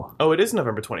Oh, it is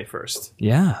November 21st.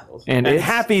 Yeah. And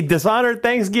happy Dishonored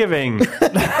Thanksgiving.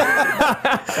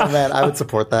 Oh, man, I would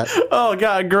support that. Oh,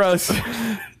 God, gross.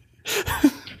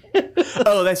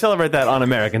 Oh, they celebrate that on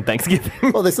American Thanksgiving.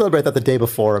 Well, they celebrate that the day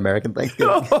before American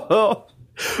Thanksgiving.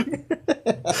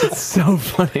 It's so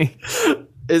funny.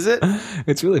 Is it?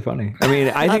 It's really funny. I mean,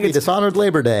 I think Happy it's Dishonored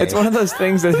Labor Day. It's one of those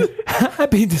things that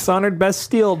Happy Dishonored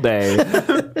Bastille Day.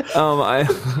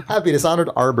 Happy Dishonored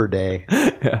Arbor Day.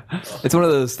 Yeah. It's one of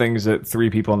those things that 3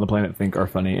 people on the planet think are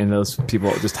funny, and those people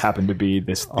just happen to be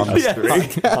us 3 on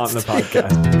the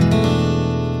podcast.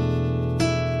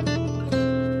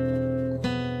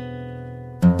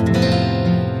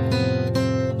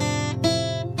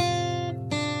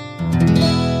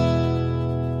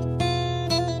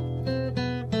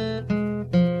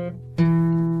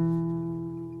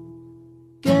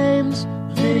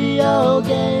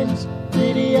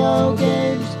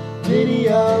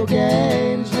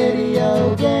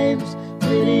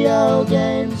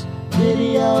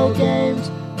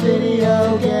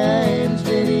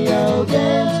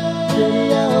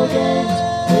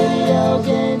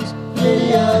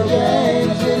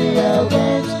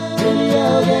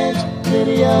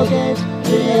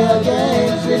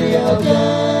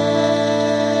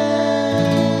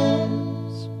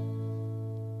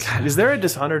 God, is there a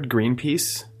Dishonored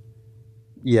Greenpeace?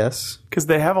 Yes. Because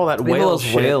they have all that whale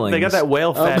shit. Whalings. They got that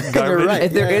whale fat you're garbage. right.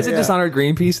 If there is a Dishonored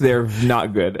Greenpeace, they're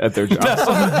not good at their job.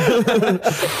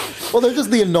 Well, they're just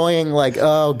the annoying, like,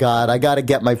 oh, God, I got to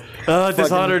get my...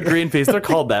 Dishonored Greenpeace. They're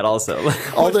called that also.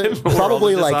 All the,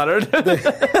 probably like...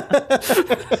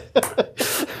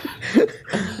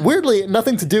 Weirdly,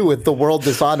 nothing to do with the world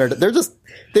Dishonored. They're just...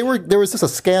 There was just a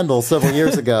scandal several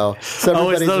years ago. So Oh,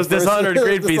 it's those Dishonored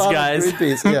Greenpeace guys.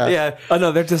 Greenpeace, yeah. Yeah. Oh,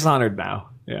 no, they're Dishonored now.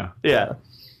 Yeah. Yeah.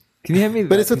 Can you hand me that?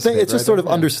 But it's a thing. It's just sort of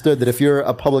understood that if you're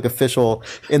a public official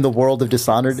in the world of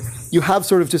Dishonored, you have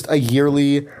sort of just a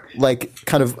yearly, like,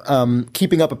 kind of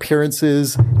keeping up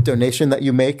appearances donation that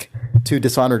you make to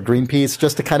Dishonored Greenpeace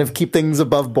just to kind of keep things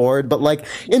above board. But like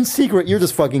in secret, you're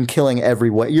just fucking killing every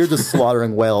whale. You're just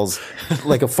slaughtering whales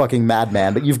like a fucking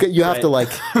madman. But you have to like,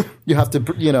 you have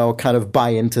to, you know, kind of buy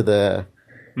into the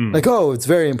like, oh, it's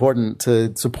very important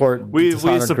to support. We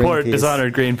Dishonored support Greenpeace.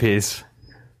 Dishonored Greenpeace.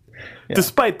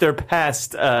 Despite their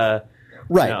past, Right.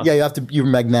 you know. Yeah, you're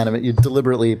magnanimous. You're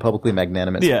deliberately, publicly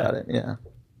magnanimous Yeah. about it. Yeah.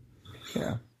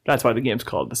 Yeah. That's why the game's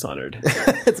called Dishonored.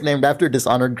 It's named after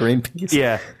Dishonored Greenpeace.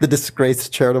 Yeah. The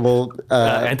disgraced charitable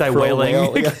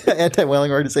anti-whaling.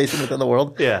 anti-whaling organization within the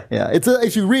world. Yeah. Yeah.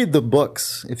 If you read the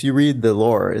books, if you read the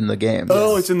lore in the game.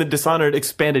 Oh, it's in the Dishonored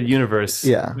expanded universe.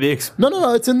 Yeah. The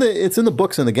No. It's in the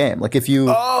books in the game. Like if you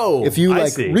I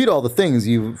like see. read all the things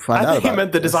you find out I think about. he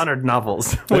meant the Dishonored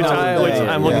novels, which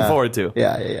I'm looking forward to.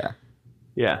 Yeah.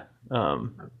 Yeah.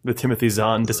 The Timothy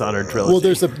Zahn Dishonored trilogy. Well,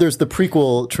 there's the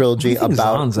prequel trilogy think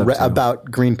Zahn's up to? about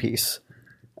Greenpeace.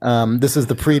 This is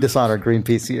the pre-Dishonored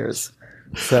Greenpeace years.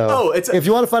 So if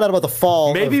you want to find out about the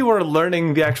fall, maybe we're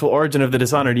learning the actual origin of the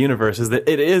Dishonored universe is that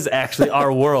it is actually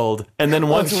our world. And then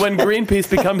when Greenpeace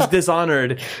becomes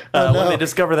Dishonored, when they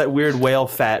discover that weird whale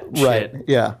fat shit. right?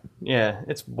 Yeah. Yeah,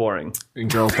 it's boring.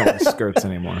 Girls don't wear skirts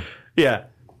anymore. Yeah.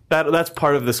 That's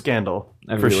part of the scandal.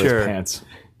 Everybody for wears sure. pants.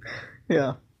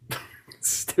 Yeah.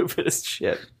 Stupid as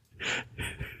shit.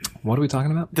 What are we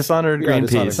talking about? Dishonored Yeah,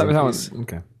 Greenpeace. Dishonored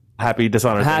Okay. Happy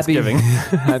Dishonored Thanksgiving.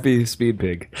 Happy Speed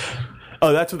Pig.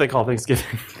 Oh, that's what they call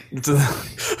Thanksgiving.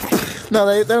 No,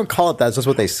 they don't call it that. It's just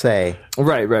what they say.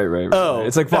 Right. Oh,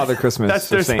 It's like Father Christmas. That's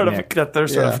their or Saint sort of Nick.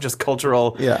 of just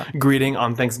cultural greeting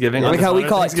on Thanksgiving. Like on how we Dishonored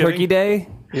call it Thanksgiving. Turkey Day.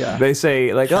 Yeah. They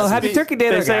say like, oh, Happy Turkey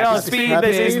Day. They say, oh, speed.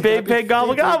 They say, speed pig,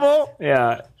 gobble, gobble.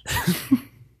 Yeah.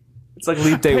 It's like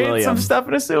Leap Day Paint William. some stuff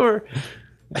in a sewer.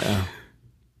 Yeah.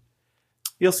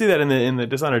 You'll see that in the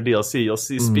Dishonored DLC. You'll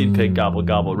see speed pig, gobble,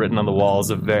 gobble written on the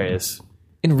walls of various.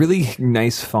 In really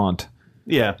nice font.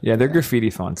 Yeah. Yeah, their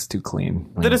graffiti font's too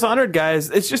clean. The Dishonored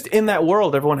guys, it's just in that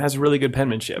world, everyone has really good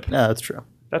penmanship. No, that's true.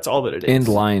 That's all that it is. And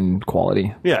line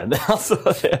quality. Yeah, and also,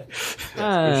 sure.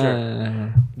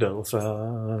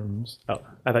 Dulcams. Oh,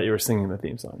 I thought you were singing the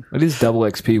theme song. It is double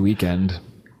XP weekend.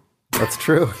 That's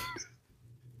true.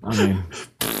 I mean,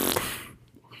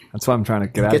 that's why I'm trying to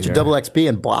get out of Get here. your double XP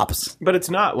and blops. But it's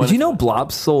not. When Did you know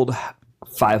Blops sold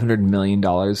 $500 million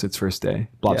its first day?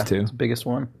 Blops 2. It's the biggest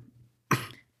one.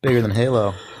 Bigger than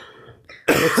Halo.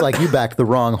 Looks like you backed the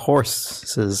wrong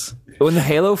horses. When the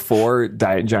Halo 4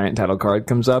 giant title card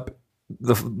comes up,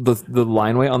 the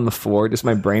line weight on the 4, just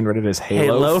my brain read it as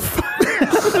Halo.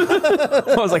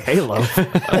 I was like, Halo.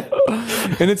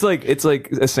 And it's like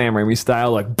a Sam Raimi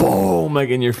style, like boom, like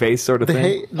in your face sort of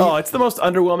thing. Oh, it's the most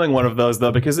underwhelming one of those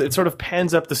though, because it sort of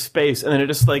pans up the space and then it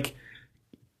just like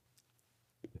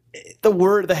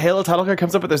the Halo title card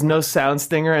comes up, but there's no sound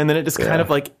stinger, and then it just kind of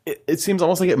like it seems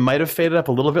almost like it might have faded up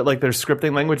a little bit, like their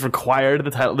scripting language required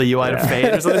the UI to fade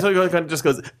or something. So it kind of just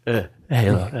goes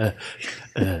Halo,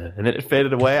 and then it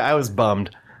faded away. I was bummed.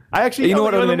 I actually, You know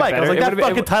what would have the been mic. I was better? like, that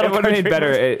fucking title It would card have been treatment better.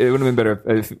 was- It would have been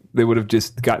better if they would have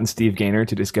just gotten Steve Gaynor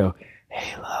to just go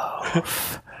Halo.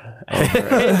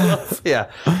 Yeah.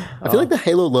 I feel like the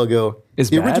Halo logo Is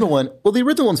the bad? original one. Well, the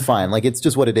original one's fine. Like it's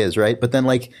just what it is, right? But then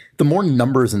like the more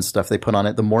numbers and stuff they put on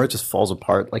it, the more it just falls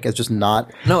apart. Like it's just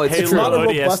not. No, it's Halo It's not a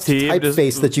robust ODST,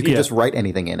 typeface that you can yeah. just write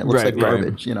anything in. It looks Right, like right.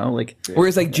 garbage, you know? Like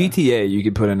Whereas like GTA, you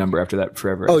could put a number after that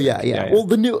forever. oh yeah. Well,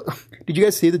 the new. Did you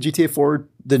guys see the GTA 4,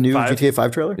 the new 5? GTA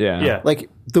 5 trailer? yeah. Yeah. Like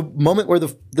the moment where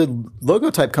the logo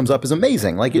type comes up is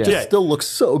amazing. Like it Yeah. just still looks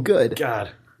so good.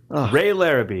 God. Ray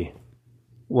Larrabee.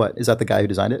 What is that? The guy who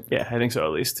designed it? Yeah, I think so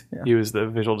at least. He was the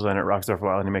visual designer at Rockstar for a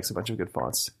while, and he makes a bunch of good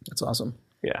fonts. That's awesome.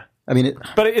 Yeah. I mean,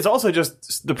 But it's also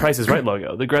just the Price is Right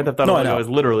logo. The Grand Theft Auto I logo know. is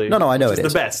literally no, I know it just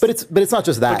is the best. But it's not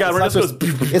just that. God, it's, when not this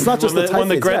just, goes, it's not just when the typeface. when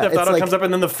the Grand Theft yeah, Auto it's comes like, up,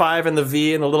 and then the 5 and the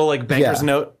V and the little like banker's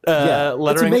note lettering.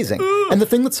 It's amazing. And the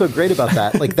thing that's so great about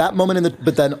that, like that moment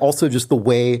but then also just the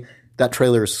way that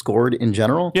trailer is scored in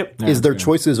general, Yep. is their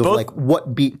choices of Both- like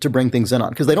what beat to bring things in on.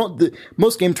 Because they don't.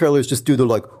 Most game trailers just do the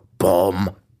like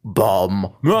bum.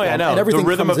 Oh yeah, no. And everything the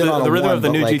rhythm comes of in on the rhythm one, of the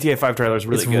but, new like, GTA 5 trailer is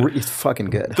really good. It's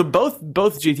fucking good. Both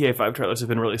GTA 5 trailers have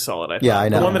been really solid. I thought. Yeah, I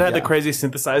know, The one that had the yeah. crazy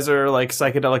synthesizer, like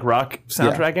psychedelic rock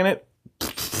soundtrack in it.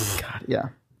 Yeah.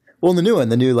 Well, in the new one,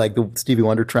 like the Stevie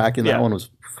Wonder track in Yeah. that one was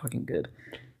fucking good.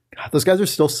 God, those guys are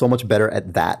still so much better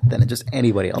at that than just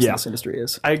anybody else in this industry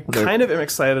is. I kind of am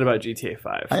excited about GTA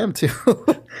 5. I am too.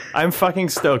 I'm fucking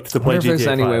stoked to I play wonder if GTA there's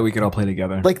 5. any way we could all play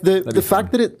together. Like the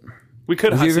fact that it. We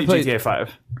could hot you ever seat played- GTA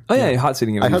 5. oh yeah, hot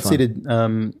seating. I hot seated.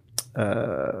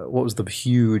 What was the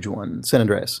huge one? San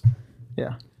Andreas.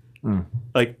 Yeah.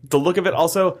 Like the look of it.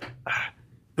 Also,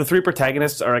 the 3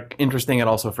 protagonists are interesting and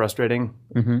also frustrating.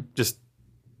 Mm-hmm. Just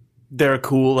they're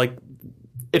cool. Like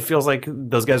it feels like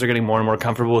those guys are getting more and more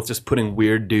comfortable with just putting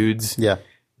weird dudes Yeah.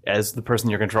 as the person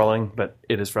you're controlling. But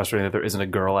it is frustrating that there isn't a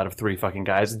girl out of 3 fucking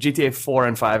guys. GTA 4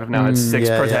 and 5 have now had 6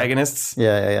 yeah, yeah. protagonists.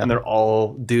 Yeah. And they're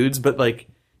all dudes. But like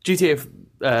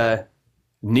GTA,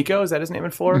 Nico, is that his name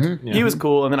in 4? Mm-hmm. He was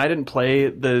cool. And then I didn't play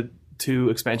the 2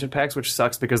 expansion packs, which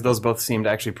sucks because those both seemed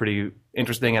actually pretty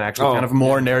interesting and actually kind of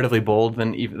more narratively bold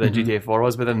than GTA 4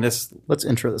 was. But then this Let's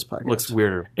intro this podcast. looks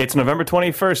weirder. It's November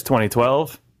 21st,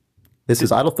 2012. This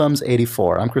is Idle Thumbs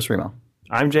 84. I'm Chris Remo.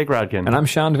 I'm Jake Rodkin. and I'm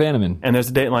Sean Vanneman. And there's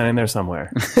a dateline in there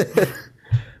somewhere.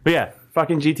 But yeah,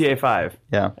 fucking GTA 5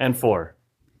 Yeah. and 4.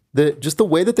 Just the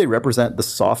way that they represent the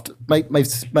soft. My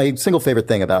single favorite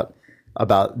thing about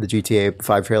the GTA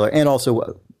 5 trailer and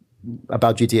also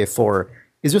about GTA 4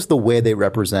 is just the way they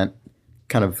represent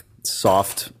kind of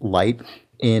soft light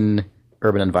in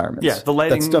urban environments. Yeah, the That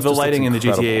lighting, stuff the just looks lighting in the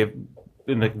incredible. GTA,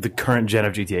 in the current gen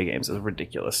of GTA games is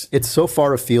ridiculous. It's so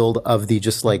far afield of the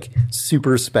just like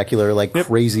super specular, like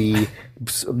crazy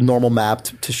normal map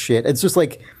to shit. It's just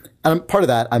like, and part of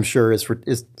that I'm sure is for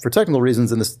technical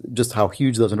reasons and this just how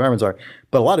huge those environments are.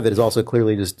 But a lot of it is also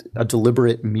clearly just a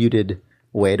deliberate muted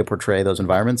way to portray those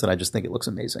environments, and I just think it looks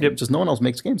amazing. Yep. Just no one else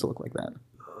makes games that look like that.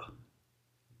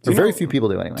 Or very few people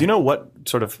do anyway. Do you know what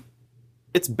sort of?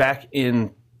 It's back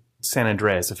in San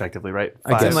Andreas, effectively, right?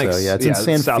 I guess like, so. Yeah, it's in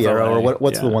San South Fierro, LA. or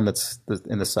what's Yeah. the one that's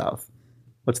in the south?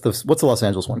 What's the Los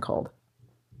Angeles one called?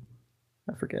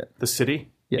 I forget. The city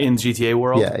Yeah. in GTA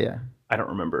world. Yeah. I don't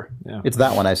remember. It's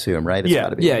that one, I assume, right? It's Yeah.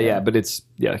 gotta be. Yeah, but it's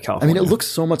I California. mean, it looks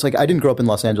so much like I didn't grow up in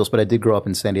Los Angeles, but I did grow up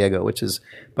in San Diego, which is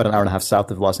about an hour and a half south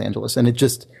of Los Angeles. And it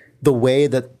just the way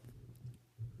that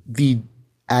the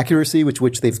accuracy with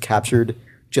which they've captured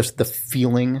just the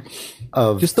feeling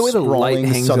of Just the way the light sprawling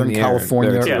hangs in Southern the air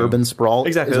California there, too. urban sprawl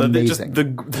Exactly. is Just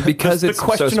amazing. Because the it's so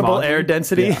questionable smoggy. air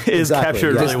density is exactly. captured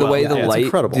Yeah. really just well. the way the it's light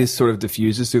incredible. just sort of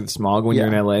diffuses through the smog when you're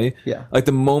in Yeah. LA. Yeah. Like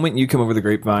the moment you come over the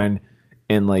Grapevine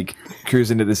and like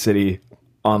cruise into the city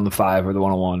on the 5 or the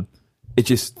 101, it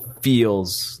just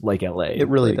feels like LA. It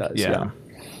really Like, does. Yeah.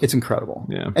 It's incredible.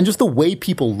 Yeah. And just the way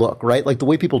people look, right? Like the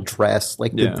way people dress,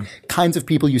 like the Yeah. kinds of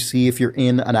people you see if you're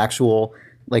in an actual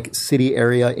like city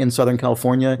area in Southern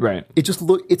California. Right. It just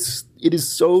it is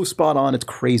so spot on. It's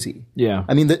crazy. Yeah.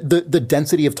 I mean, the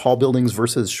density of tall buildings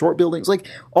versus short buildings, like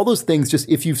all those things, just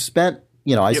if you've spent,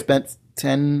 I spent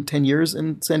 10 years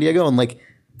in San Diego and like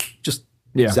just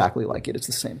exactly like it. It's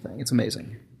the same thing. It's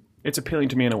amazing. It's appealing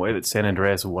to me in a way that San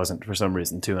Andreas wasn't for some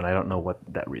reason too, and I don't know what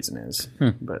that reason is.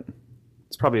 But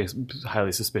it's probably a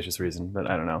highly suspicious reason, but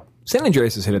I don't know. San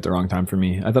Andreas has hit at the wrong time for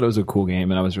me. I thought it was a cool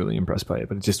game and I was really impressed by it,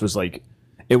 but it just was like,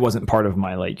 it wasn't part of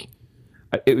my like,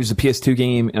 it was a PS2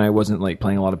 game and I wasn't like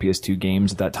playing a lot of PS2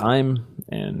 games at that time.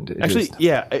 and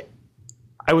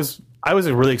I was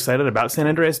really excited about San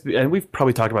Andreas, and we've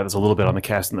probably talked about this a little bit on the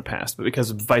cast in the past, but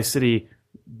because Vice City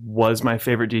was my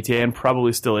favorite GTA and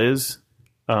probably still is.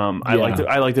 I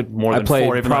liked it more than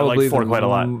 4, even though I liked 4 quite a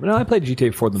lot. No, I played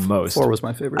GTA 4 the most. 4 was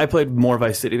my favorite. I played more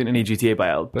Vice City than any GTA by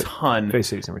a ton. Vice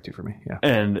City's number 2 for me, yeah.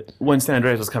 And when San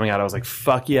Andreas was coming out, I was like,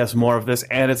 fuck yes, more of this.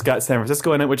 And it's got San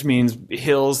Francisco in it, which means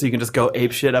hills, so you can just go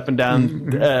ape shit up and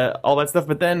down, all that stuff.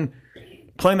 But then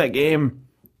playing that game,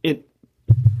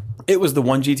 it was the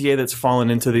one GTA that's fallen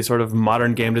into the sort of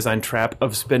modern game design trap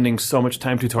of spending so much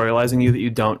time tutorializing you that you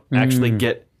don't actually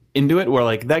get into it, where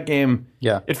like that game,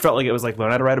 it felt like it was like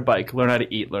learn how to ride a bike, learn how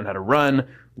to eat, learn how to run,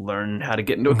 learn how to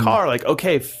get into a car. Like,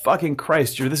 okay, fucking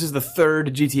Christ, this is the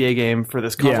 3rd GTA game for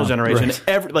this console generation.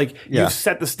 Right. You've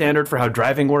set the standard for how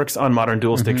driving works on modern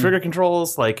dual stick trigger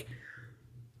controls. Like,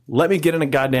 let me get in a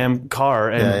goddamn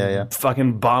car and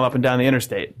fucking bomb up and down the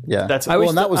interstate. Yeah, that's that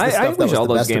was the stuff that was all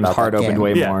the those best games about hard that opened game.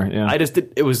 way more. Yeah.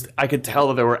 I could tell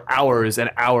that there were hours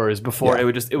and hours before it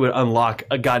would unlock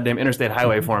a goddamn interstate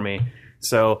highway for me.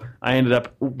 So I ended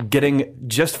up getting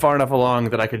just far enough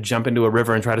along that I could jump into a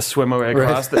river and try to swim my way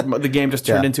across. Right. The game just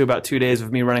turned into about 2 days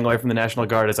of me running away from the National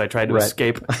Guard as I tried to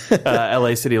escape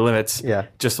LA city limits,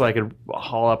 just so I could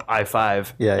haul up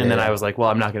I-5. And then I was like, well,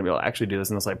 I'm not going to be able to actually do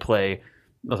this unless I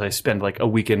spend like a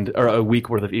weekend or a week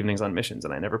worth of evenings on missions,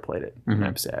 and I never played it. And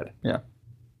I'm sad. Yeah.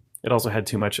 It also had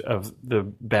too much of the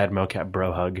bad mocap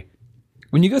bro hug.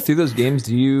 When you go through those games,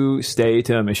 do you stay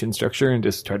to a mission structure and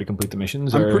just try to complete the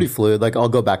missions? I'm pretty fluid. Like, I'll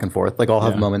go back and forth. Like, I'll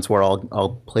have moments where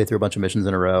I'll play through a bunch of missions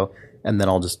in a row, and then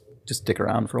I'll just stick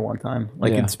around for one time.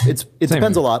 Like, it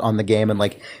depends a lot on the game, and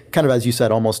like, kind of as you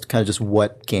said, almost kind of just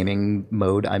what gaming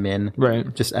mode I'm in,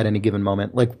 right? Just at any given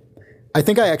moment. Like, I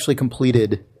think I actually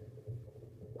completed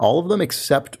all of them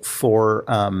except for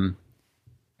San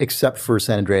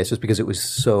Andreas, just because it was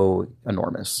so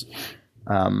enormous.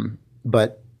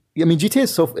 But I mean,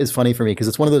 GTA is funny for me because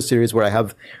it's one of those series where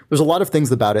there's a lot of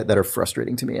things about it that are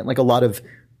frustrating to me, and like a lot of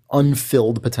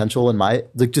unfilled potential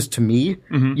in just to me,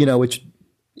 which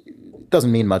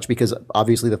doesn't mean much because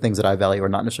obviously the things that I value are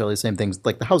not necessarily the same things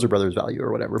like the Hauser brothers value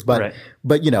or whatever. But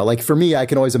like for me, I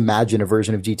can always imagine a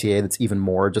version of GTA that's even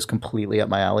more just completely up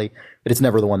my alley, but it's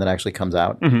never the one that actually comes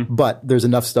out. But there's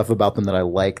enough stuff about them that I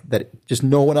like that just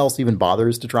no one else even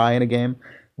bothers to try in a game.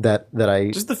 That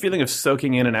I just the feeling of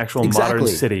soaking in an actual modern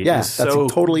city. Yeah, that's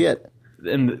totally it.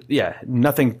 And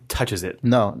nothing touches it.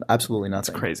 No, absolutely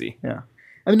nothing. It's crazy. Yeah.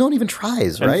 I mean, no one even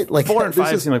tries, right? Like 4 and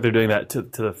 5 seem like they're doing that to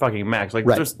the fucking max. Like,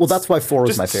 well, that's why 4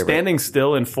 was my favorite. Standing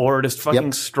still in 4, just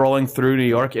fucking strolling through New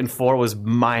York in 4 was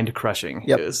mind crushing.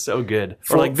 It was so good.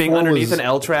 Or like being underneath an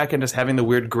L track and just having the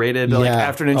weird graded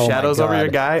afternoon shadows over your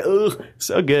guy. Ugh,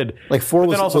 so good. Like 4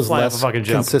 was less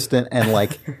consistent and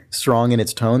like strong in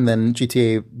its tone than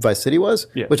GTA Vice City was,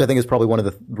 which I think is probably one of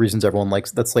the reasons everyone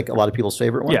likes. That's like a lot of people's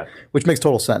favorite one, which makes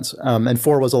total sense. And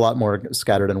 4 was a lot more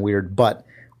scattered and weird, but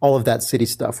all of that city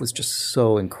stuff was just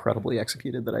so incredibly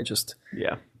executed that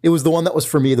it was the one that was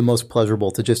for me the most pleasurable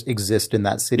to just exist in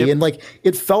that city. And like,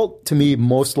 it felt to me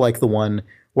most like the one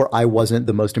where I wasn't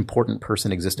the most important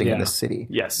person existing in this city.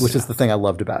 Which is the thing I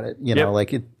loved about it. You know,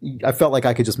 like I felt like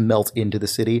I could just melt into the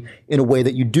city in a way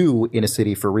that you do in a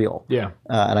city for real. Yeah.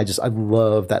 And I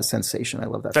love that sensation. I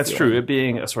love that. That's true. It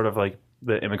being a sort of like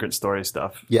the immigrant story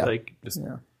stuff. Yeah. Like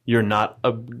you're not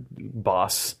a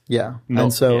boss. Yeah.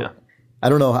 And so I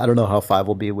don't know how 5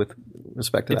 will be with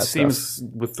respect to that stuff. It seems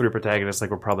with 3 protagonists like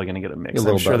we're probably going to get a mix.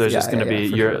 I'm sure there's just going to be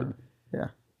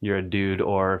you're a dude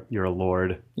or you're a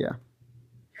lord. Yeah.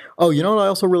 Oh, you know what I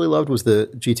also really loved was the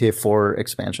GTA 4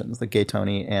 expansions, the Gay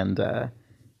Tony and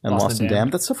Lost and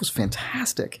Damned. That stuff was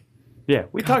fantastic. Yeah,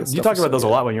 you talked about those a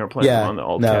lot when you were playing them on the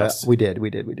old cast. We did.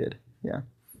 Yeah.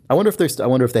 I wonder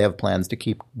if they have plans to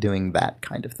keep doing that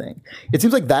kind of thing. It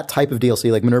seems like that type of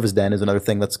DLC, like Minerva's Den, is another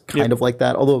thing that's kind of like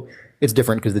that. Although it's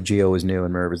different because the Geo is new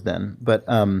in Minerva's Den. But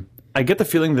I get the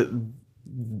feeling that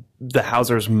the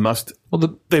Hausers must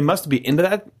be into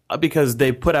that because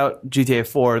they put out GTA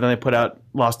 4, then they put out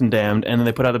Lost and Damned, and then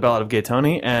they put out the Ballad of Gay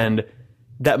Tony, and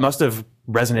that must have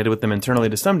resonated with them internally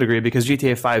to some degree because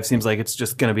GTA 5 seems like it's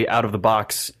just going to be out of the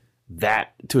box.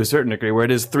 That to a certain degrry, where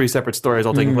it is 3 separate stories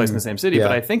all taking place in the same city.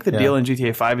 But I think the deal in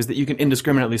GTA 5 is that you can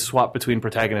indiscriminately swap between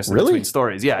protagonists and between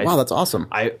stories. Yeah. Wow, that's awesome.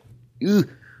 I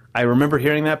remember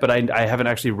hearing that, but I haven't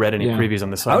actually read any previews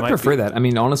on this. So I would prefer that. I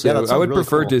mean, honestly, I would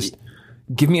prefer just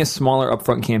give me a smaller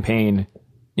upfront campaign,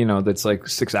 that's like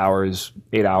 6 hours,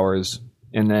 8 hours,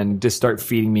 and then just start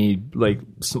feeding me like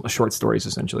short stories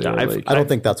essentially. I don't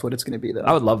think that's what it's going to be though.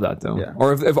 I would love that though. Yeah.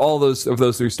 Or if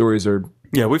those 3 stories are.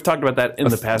 Yeah, we've talked about that in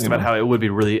the past about how it would be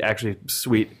really actually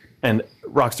sweet and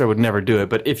Rockstar would never do it.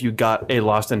 But if you got a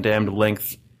Lost and Damned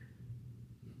length,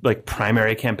 like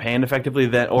primary campaign, effectively,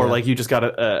 that, or like you just got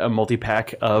a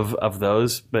multi-pack of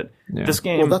those. But this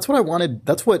game, well, that's what I wanted.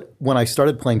 That's what, when I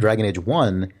started playing Dragon Age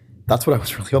 1, that's what I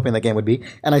was really hoping that game would be.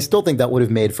 And I still think that would have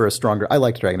made for a stronger. I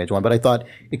liked Dragon Age 1, but I thought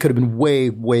it could have been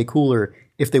way, way cooler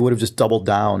if they would have just doubled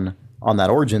down on that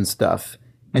Origin stuff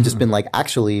and just been like,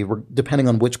 actually, depending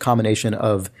on which combination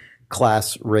of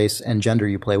class, race, and gender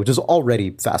you play, which is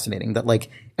already fascinating, that like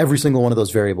every single one of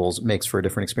those variables makes for a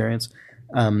different experience.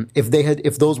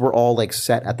 If those were all like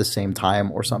set at the same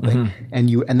time or something, and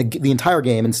the entire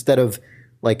game, instead of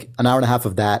like an hour and a half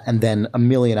of that and then a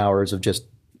million hours of just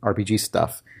RPG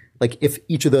stuff, like if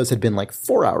each of those had been like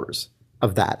 4 hours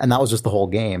of that and that was just the whole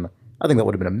game, I think that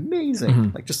would have been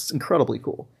amazing. Like just incredibly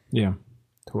cool. Yeah,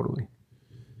 totally.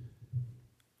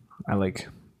 I like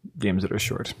games that are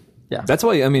short. Yeah. That's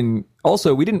why, I mean,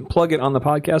 also, we didn't plug it on the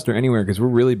podcast or anywhere because we're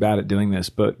really bad at doing this,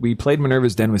 but we played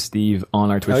Minerva's Den with Steve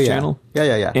on our Twitch channel.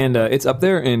 Yeah. And it's up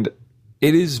there, and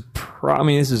it is, I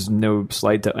mean, this is no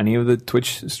slight to any of the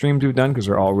Twitch streams we've done because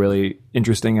they're all really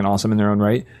interesting and awesome in their own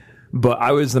right. But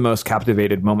I was the most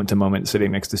captivated moment to moment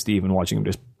sitting next to Steve and watching him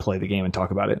just play the game and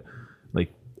talk about it.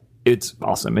 Like, it's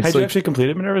awesome. It's had you actually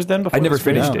completed Minerva's Den before? I never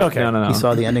finished it. Okay. No. He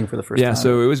saw the ending for the first time. Yeah,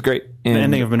 so it was great. And The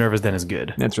ending of Minerva's Den is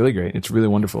good. it's really great. It's really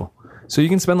wonderful. So you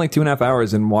can spend like 2.5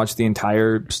 hours and watch the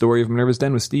entire story of Minerva's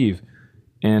Den with Steve.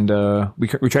 And we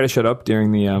try to shut up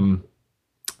during the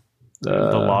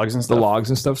logs and stuff. The logs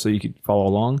and stuff, so you could follow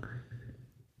along.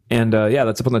 And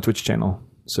that's up on the Twitch channel.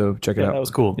 So check it out. That was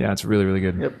cool. Yeah, it's really, really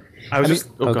good. Yep. I was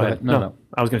go ahead. No.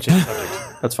 I was going to change the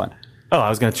subject. That's fine. I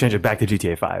was going to change it back to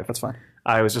GTA 5. That's fine.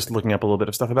 I was just looking up a little bit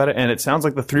of stuff about it, and it sounds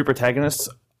like the three protagonists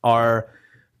are,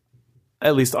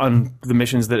 at least on the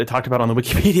missions that it talked about on the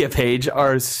Wikipedia page,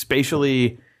 are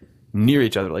spatially near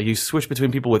each other. Like you switch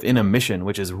between people within a mission,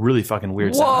 which is really fucking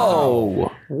weird.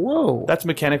 Whoa. That's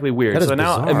mechanically weird. That is so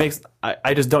now bizarre. it makes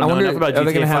I just don't I know wonder, enough about are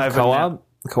they going GTA to 5. have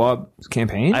co-op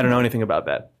campaign? I don't know anything about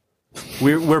that.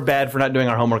 We're bad for not doing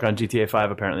our homework on GTA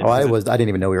 5 apparently. I didn't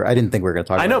even know I didn't think we were going to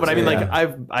talk about it. I know, but I mean, so, like,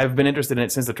 yeah. I've been interested in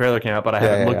it since the trailer came out, but I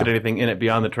haven't looked at anything in it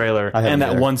beyond the trailer haven't and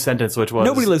that either. one sentence, which was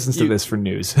Nobody listens to this for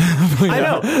news. I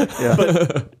know,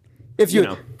 but If you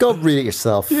know. go read it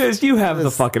yourself. Yes, you have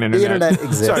the fucking The internet. internet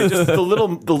exists. sorry, just the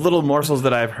little morsels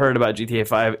that I've heard about GTA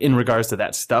 5 in regards to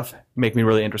that stuff make me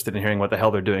really interested in hearing what the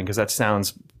hell they're doing because that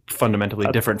sounds fundamentally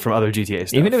different from other GTA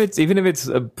stuff. Even if it's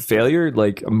a failure,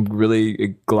 like I'm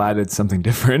really glad it's something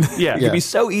different. Yeah. It could be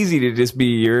so easy to just be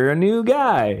you're a new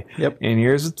guy. Yep. And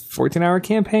here's a 14-hour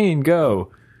campaign.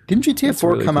 Go. Didn't GTA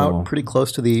 4 really come cool. out pretty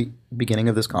close to the beginning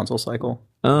of this console cycle?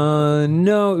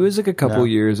 No, it was like a couple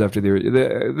years after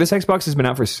this Xbox has been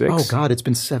out for 6. Oh God, it's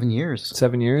been 7 years.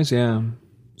 7 years, yeah.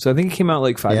 So I think it came out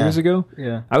like 5 years ago.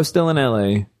 Yeah. I was still in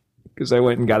LA because I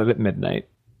went and got it at midnight,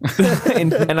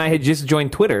 and I had just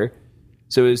joined Twitter,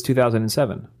 so it was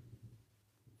 2007.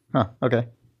 Huh. Okay.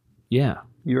 Yeah,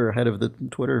 You were ahead of the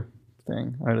Twitter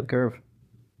thing, ahead of the curve.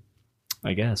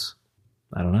 I guess.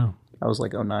 I don't know. I was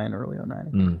like 09, early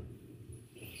 09.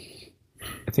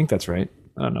 I think that's right.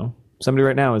 I don't know. Somebody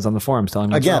right now is on the forums telling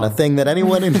me it's Again, a wrong. thing that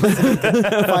anyone can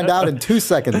find out in 2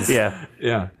 seconds. yeah.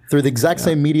 Yeah. Through the exact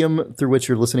same medium through which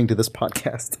you're listening to this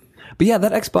podcast. But yeah,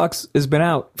 that Xbox has been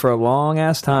out for a long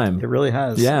ass time. It really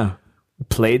has. Yeah.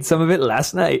 Played some of it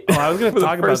last night. I was going for to the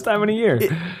talk first about time in a year.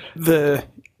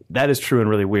 That is true and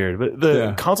really weird. But the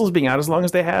Yeah. consoles being out as long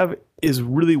as they have is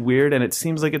really weird, and it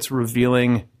seems like it's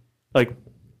revealing, like,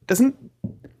 doesn't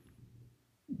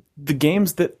the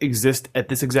games that exist at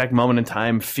this exact moment in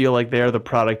time feel like they are the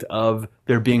product of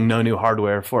there being no new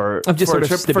hardware for Of just for,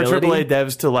 sort of stability? AAA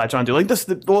devs to latch onto? Like this,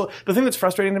 the thing that's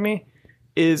frustrating to me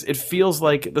is it feels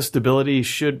like the stability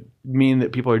should mean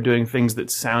that people are doing things that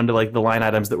sound like the line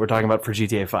items that we're talking about for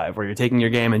GTA 5, where you're taking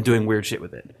your game and doing weird shit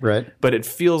with it. Right. But it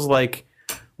feels like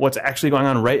what's actually going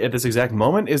on right at this exact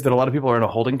moment is that a lot of people are in a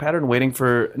holding pattern waiting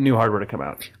for new hardware to come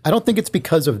out. I don't think it's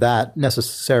because of that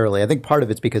necessarily. I think part of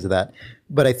it's because of that.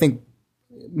 But I think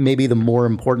maybe the more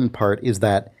important part is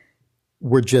that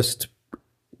we're just,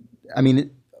 I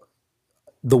mean,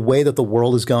 the way that the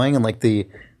world is going and like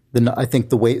I think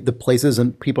the way the places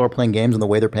and people are playing games and the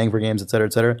way they're paying for games, et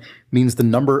cetera, means the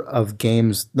number of big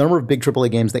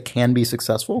AAA games that can be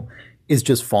successful is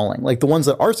just falling. Like the ones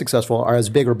that are successful are as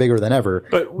big or bigger than ever.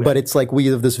 But it's like we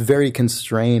have this very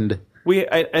constrained.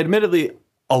 Admittedly,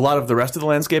 a lot of the rest of the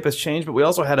landscape has changed, but we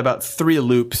also had about 3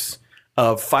 loops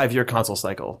of 5-year console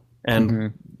cycle.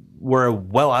 And we're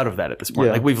well out of that at this point.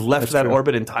 Yeah, like we've left that true.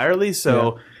 orbit entirely.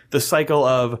 So the cycle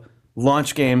of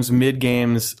launch games, mid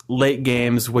games, late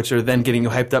games, which are then getting you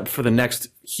hyped up for the next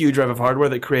huge drive of hardware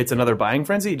that creates another buying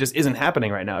frenzy. It just isn't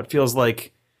happening right now. It feels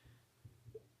like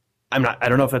I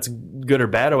don't know if that's good or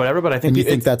bad or whatever, but I think And you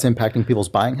think that's impacting people's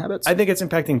buying habits? I think it's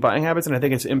impacting buying habits, and I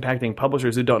think it's impacting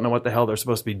publishers who don't know what the hell they're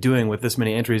supposed to be doing with this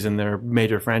many entries in their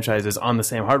major franchises on the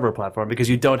same hardware platform, because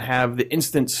you don't have the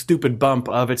instant stupid bump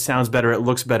of it sounds better, it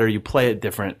looks better, you play it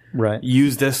different. Right.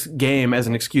 Use this game as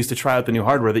an excuse to try out the new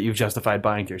hardware that you've justified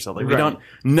buying to yourself. Like, we don't.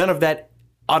 None of that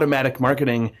automatic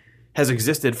marketing has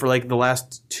existed for like the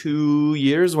last 2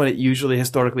 years, when it usually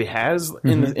historically has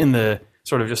in the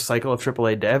sort of just cycle of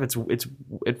AAA dev.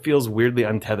 It feels weirdly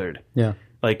untethered. Yeah.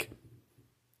 Like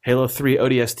Halo 3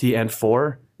 ODST and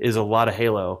 4 is a lot of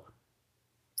Halo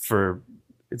for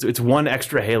it's one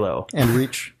extra Halo. And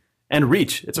Reach. And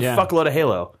Reach. It's a fuckload of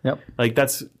Halo. Yep. Like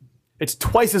it's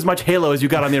twice as much Halo as you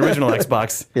got on the original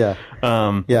Xbox. Yeah.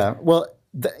 Yeah. Well,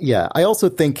 I also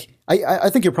think I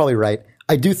think you're probably right.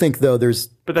 I do think though there's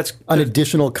an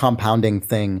additional compounding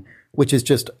thing, which is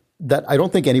just that I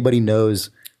don't think anybody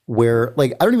knows where,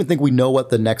 like, I don't even think we know what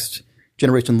the next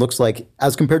generation looks like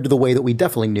as compared to the way that we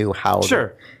definitely knew how.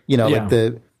 Sure. Like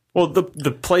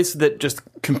the place that just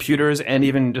computers and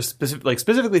even just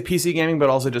specifically PC gaming, but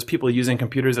also just people using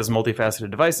computers as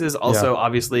multifaceted devices. Also,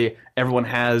 obviously, everyone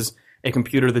has a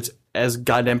computer that's as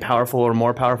goddamn powerful or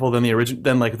more powerful than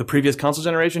the previous console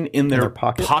generation in their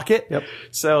pocket. Yep.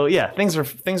 So yeah, things are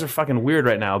fucking weird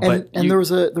right now. And there was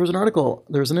an article,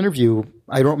 there was an interview.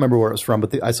 I don't remember where it was from,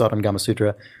 but I saw it on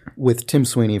Gamasutra with Tim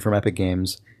Sweeney from Epic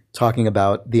Games talking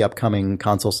about the upcoming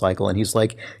console cycle, and he's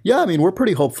like, "Yeah, I mean, we're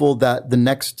pretty hopeful that the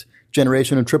next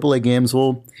generation of AAA games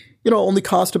will." Only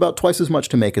cost about twice as much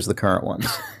to make as the current ones.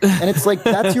 And it's like,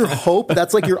 that's your hope.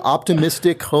 That's like your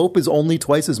optimistic hope is only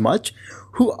twice as much.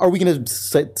 Who are we going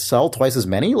to sell twice as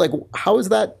many? Like, how is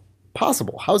that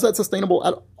possible? How is that sustainable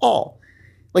at all?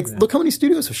 Like, look how many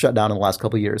studios have shut down in the last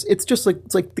couple of years. It's just like,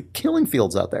 it's like the killing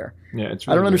fields out there. Yeah, it's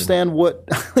really I don't understand what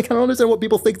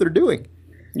people think they're doing.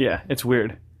 Yeah, it's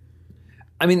weird.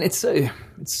 I mean, it's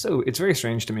very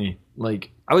strange to me.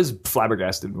 Like, I was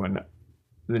flabbergasted when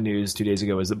the news 2 days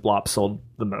ago is that Blops sold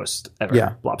the most ever.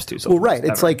 Yeah. Blops 2 sold Well, right. the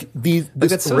most It's ever. like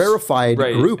this rarefied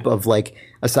group of like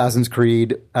Assassin's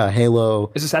Creed,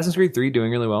 Halo. Is Assassin's Creed 3 doing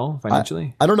really well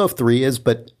financially? I don't know if 3 is,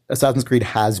 but Assassin's Creed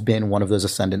has been one of those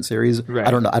Ascendant series. Right.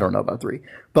 I don't know about 3.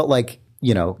 But like,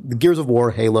 the Gears of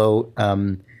War, Halo,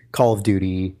 Call of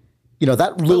Duty,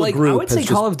 that little group. I would say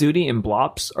Call of Duty and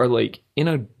Blops are like in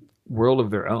a world of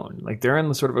their own. Like, they're in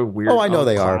the sort of a weird I know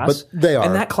they class. are, but they are.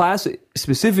 And that class,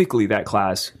 specifically that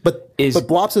class, but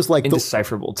Blops is like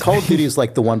indecipherable. Call of Duty is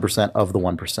like the 1% of the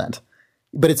 1%.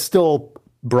 But it's still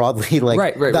broadly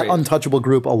like that untouchable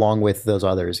group along with those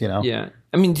others, Yeah.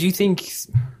 I mean, do you think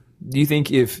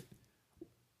if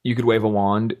you could wave a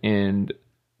wand and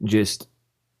just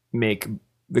make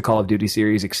the Call of Duty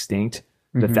series extinct,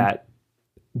 that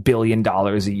 $1 billion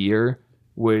a year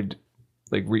would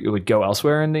it would go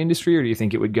elsewhere in the industry, or do you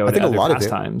think it would go to other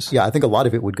pastimes? I think a lot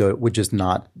of it would just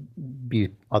not be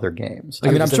other games.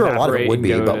 I mean, I'm sure a lot of it would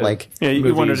be, but like,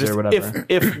 you wonder just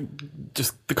if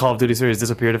just the Call of Duty series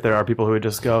disappeared, if there are people who would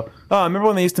just go, "Oh, I remember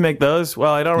when they used to make those?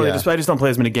 Well, I just don't play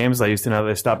as many games as I used to now that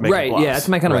they stopped making." Right? Blops. Yeah, that's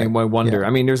my kind of my wonder.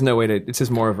 I mean, there's no way to. It's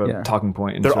just more of a talking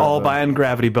point. They're all buying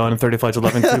Gravity Bone and 30 Flights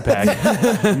 11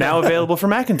 2-pack, now available for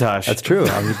Macintosh. That's true.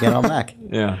 I was again on Mac.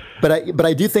 Yeah, but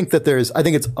I do think that I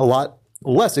think it's a lot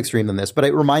less extreme than this, but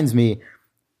it reminds me,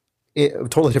 a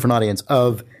totally different audience,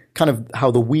 of kind of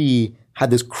how the Wii had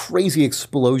this crazy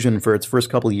explosion for its first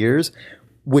couple of years,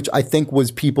 which I think was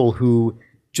people who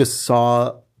just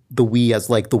saw the Wii as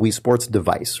like the Wii Sports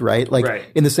device, right? Like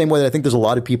in the same way that I think there's a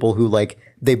lot of people who like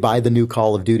they buy the new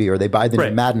Call of Duty or they buy the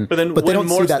new Madden, but they don't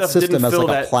see that system as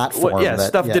like a platform.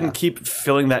 Stuff didn't keep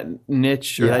filling that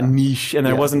niche or that niche, and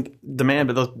there wasn't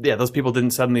demand. But those people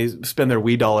didn't suddenly spend their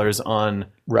Wii dollars on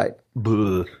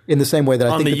in the same way that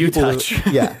I think the U-Touch.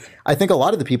 I think a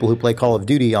lot of the people who play Call of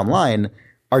Duty online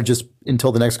are just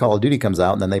until the next Call of Duty comes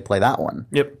out, and then they play that one.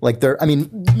 Yep. Like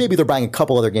maybe they're buying a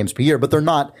couple other games per year, but they're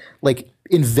not like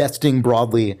investing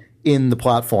broadly in the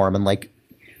platform and like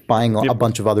buying a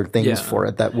bunch of other things for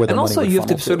it. And also you have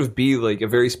to sort of be like a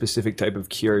very specific type of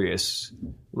curious,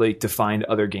 like to find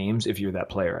other games if you're that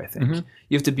player, I think.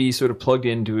 You have to be sort of plugged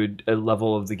into a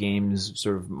level of the game's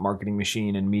sort of marketing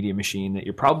machine and media machine that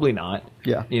you're probably not.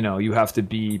 Yeah. You have to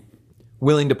be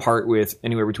willing to part with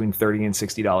anywhere between $30 and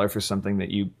 $60 for something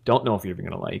that you don't know if you're even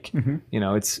going to like.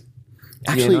 It's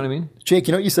actually, you know what I mean? Jake,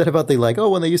 you know what you said about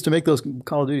when they used to make those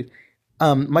Call of Duty?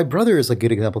 My brother is a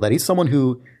good example of that. He's someone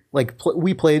who like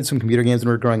we played some computer games when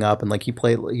we were growing up, and like he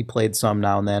played some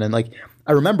now and then. And like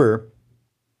I remember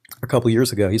a couple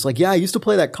years ago. He's like, yeah, I used to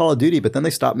play that Call of Duty, but then they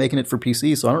stopped making it for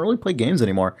PC, so I don't really play games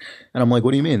anymore. And I'm like,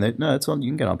 what do you mean? No, it's on. You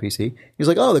can get it on PC. He's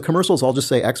like, oh, the commercials all just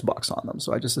say Xbox on them,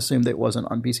 so I just assumed it wasn't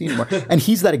on PC anymore. And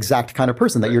he's that exact kind of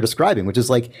person that you're describing, which is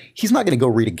like, he's not going to go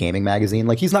read a gaming magazine.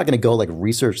 Like, he's not going to go like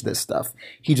research this stuff.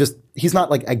 He's not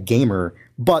like a gamer,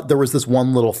 but there was this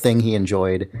one little thing he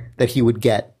enjoyed that he would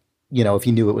get, you know, if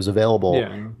he knew it was available.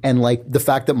 Yeah. And like the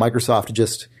fact that Microsoft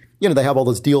just, you know, they have all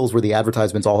those deals where the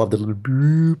advertisements all have the little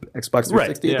boop Xbox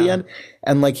 360 at the end.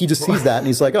 And like he just sees that and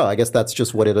he's like, oh, I guess that's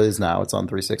just what it is now. It's on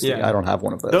 360. Yeah. I don't have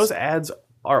one of those. Those ads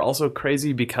are also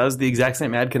crazy because the exact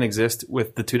same ad can exist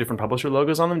with the two different publisher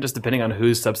logos on them, just depending on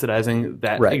who's subsidizing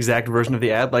that exact version of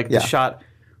the ad. Like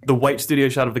the white studio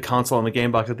shot of the console and the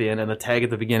game box at the end and the tag at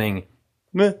the beginning.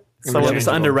 Someone just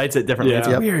underwrites it differently. It's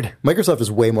weird. Microsoft is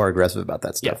way more aggressive about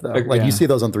that stuff, though. Like you see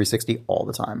those on 360 all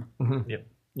the time. Mm-hmm.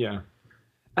 Yeah.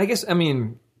 I guess, I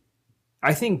mean,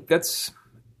 I think it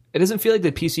doesn't feel like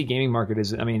the PC gaming market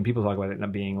is, I mean, people talk about it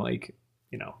not being like,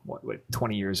 you know, what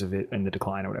 20 years of it in the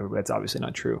decline or whatever, but that's obviously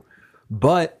not true.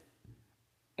 But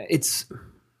it's,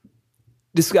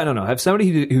 this, I don't know, have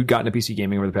somebody who got into PC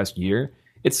gaming over the past year,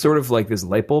 it's sort of like this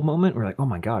light bulb moment where like, oh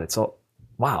my God, it's all,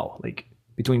 wow, like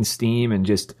between Steam and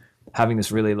just having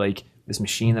this really like, this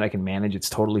machine that I can manage, it's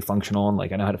totally functional and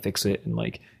like I know how to fix it and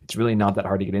like it's really not that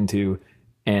hard to get into.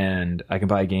 And I can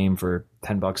buy a game for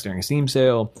 $10 during a Steam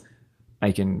sale.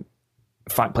 I can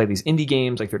play these indie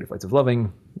games like 30 Flights of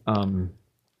Loving.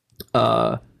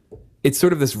 It's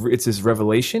sort of this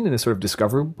revelation and this sort of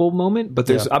discoverable moment. But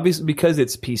there's obviously, because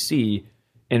it's PC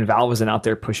and Valve isn't out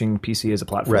there pushing PC as a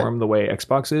platform the way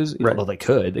Xbox is. Although they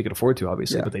could afford to,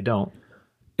 obviously, but they don't.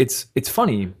 It's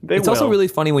funny. It's also really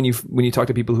funny when you talk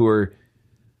to people who are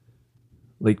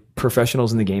like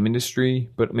professionals in the game industry,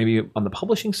 but maybe on the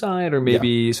publishing side or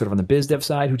maybe sort of on the biz dev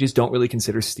side who just don't really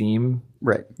consider Steam.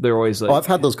 Right. They're always like... Oh, I've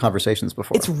had those conversations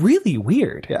before. It's really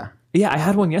weird. Yeah. Yeah, I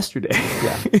had one yesterday.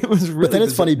 Yeah. It was really But then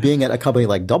it's funny being at a company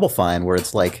like Double Fine where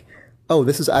it's like, oh,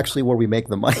 this is actually where we make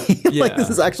the money. Like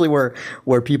this is actually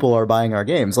where people are buying our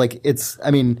games. Like it's, I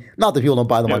mean, not that people don't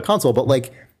buy them on console, but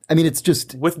like, I mean, it's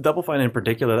just... With Double Fine in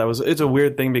particular, it's a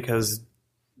weird thing because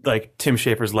like Tim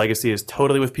Schafer's legacy is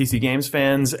totally with PC games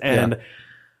fans, and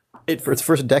for its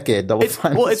first decade, Double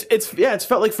Fine. Well, it's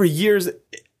felt like for years,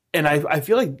 and I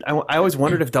feel like I always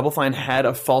wondered if Double Fine had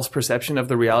a false perception of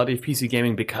the reality of PC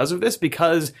gaming because of this,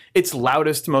 because its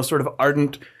loudest, most sort of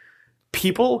ardent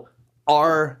people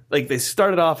are like, they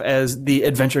started off as the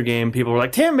adventure game. People were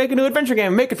like, Tim, make a new adventure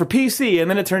game, make it for PC. And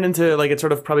then it turned into like, it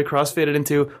sort of probably crossfaded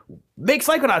into make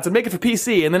Psychonauts and make it for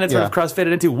PC. And then it sort of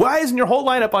crossfaded into why isn't your whole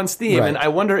lineup on Steam? Right. And I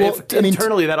wonder if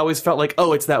internally that always felt like,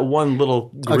 oh, it's that one little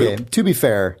group. Okay, to be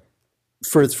fair,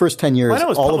 for its first 10 years,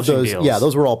 all of those, deals.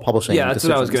 those were all publishing. Yeah, that's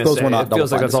what I was going to say. Those were not it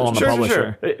feels like that's all on the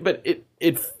publisher. Sure. But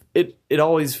it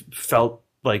always felt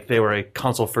like they were a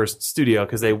console first studio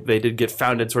because they did get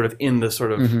founded sort of in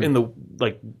the in the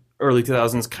like early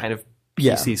 2000s kind of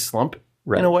PC slump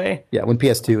in a way. Yeah, when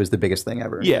PS2 is the biggest thing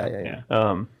ever. Yeah.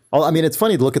 I mean, it's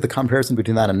funny to look at the comparison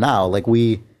between that and now. Like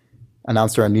we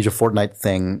announced our Amnesia Fortnite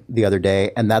thing the other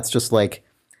day, and that's just like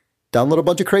download a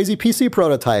bunch of crazy PC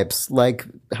prototypes, like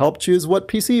help choose what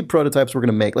PC prototypes we're going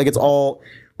to make. Like it's all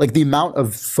like the amount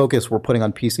of focus we're putting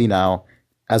on PC now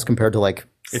as compared to like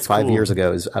 5 years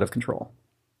ago is out of control.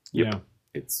 Yeah.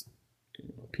 It's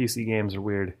PC games are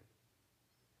weird.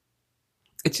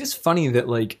 It's just funny that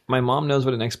like my mom knows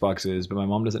what an Xbox is, but my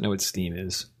mom doesn't know what Steam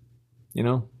is. You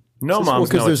know? No,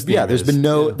 moms know what Steam is.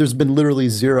 There's been literally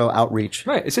zero outreach.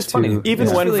 Right. It's just funny.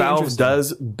 Even when Valve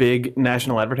does big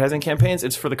national advertising campaigns,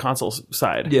 it's for the console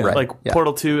side. Yeah. Like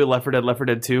Portal 2, Left 4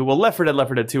 Dead 2. Well, Left 4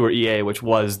 Dead 2 were EA, which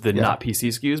was the not PC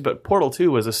SKUs, but Portal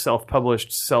 2 was a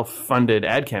self-published, self-funded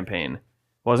ad campaign.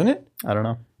 Wasn't it? I don't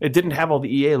know. It didn't have all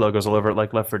the EA logos all over it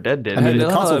like Left 4 Dead did. I mean,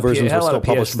 the console versions were still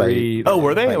published by... Oh,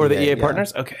 were they? Or the EA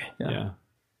partners? Okay. Yeah.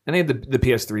 And they had the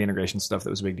PS3 integration stuff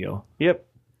that was a big deal. Yep.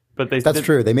 But that's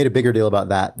true. They made a bigger deal about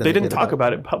that. They didn't talk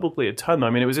about it publicly a ton, though. I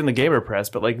mean, it was in the gamer press,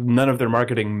 but like none of their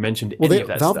marketing mentioned any of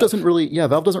that Valve stuff.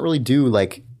 Valve doesn't really do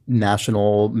like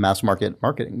national mass market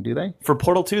marketing, do they? For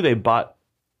Portal 2, they bought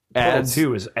ads. Portal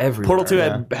 2 was everywhere. Portal 2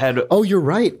 had oh, you're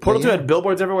right. Portal 2 had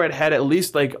billboards everywhere. It had at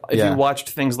least like if you watched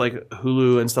things like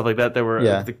Hulu and stuff like that, there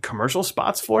were the commercial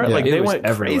spots for it. Like they went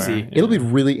crazy. It'll be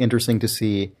really interesting to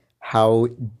see how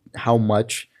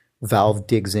much Valve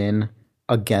digs in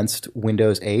against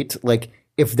Windows 8. Like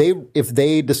if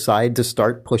they decide to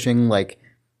start pushing like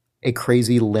a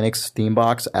crazy Linux Steam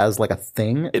box as like a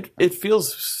thing, it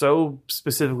feels so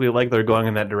specifically like they're going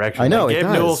in that direction. I know. Like, Gabe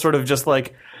Newell sort of just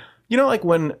like, you know, like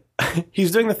when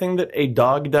he's doing the thing that a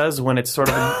dog does when it's sort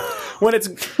of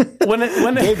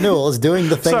when Gabe Newell is doing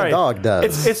the thing a dog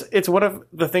does. It's one of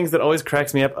the things that always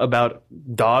cracks me up about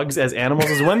dogs as animals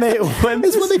is when they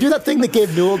do that thing that Gabe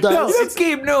Newell does. No, it's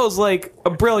Gabe Newell's like a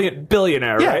brilliant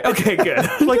billionaire, right? Okay, good.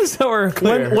 Like so we're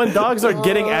clear. when dogs are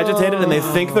getting agitated and they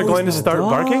think they're going to start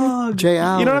barking. Jay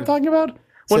Allen. You know what I'm talking about?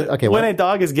 When a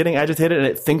dog is getting agitated and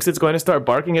it thinks it's going to start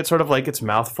barking, it's sort of like its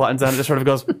mouth flattens out and it just sort of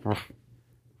goes.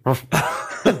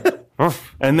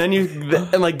 And then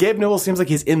like Gabe Newell seems like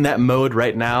he's in that mode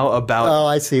right now about. Oh,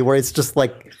 I see. Where it's just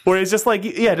like just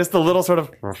the little sort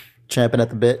of champing at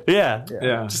the bit. Yeah.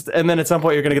 And then at some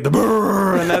point you're gonna get the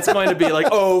brrr, and that's going to be like,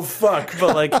 oh fuck,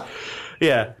 but like,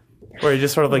 yeah, where he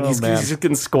just sort of like he's just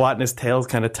getting squat and his tail's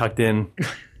kind of tucked in.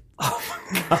 Oh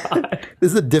my god,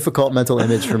 this is a difficult mental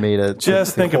image for me to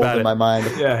just think about it in my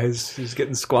mind. Yeah, he's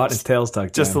getting squat and his tail's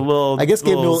tucked. Just in. A little. I guess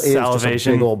Gabe Newell is salivation. just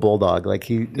a big old bulldog. Like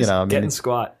he, getting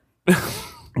squat.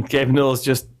 Gabe Newell is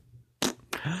just.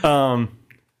 But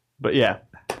yeah,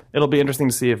 it'll be interesting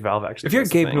to see if Valve actually. If you're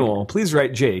Gabe Newell, please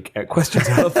write Jake at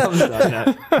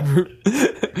questions@thumbs.net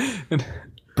and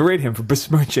berate him for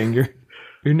besmirching your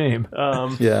name.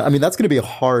 Yeah, I mean that's going to be a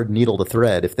hard needle to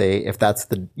thread if that's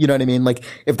the, you know what I mean? Like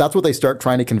if that's what they start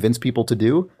trying to convince people to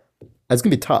do, that's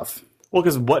going to be tough. Well,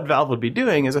 because what Valve would be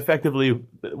doing is effectively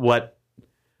what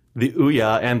the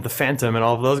Ouya and the Phantom and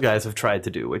all of those guys have tried to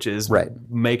do, which is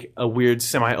make a weird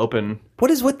semi-open.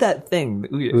 What is with that thing?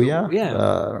 Ouya? Yeah.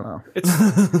 I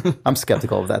don't know. I'm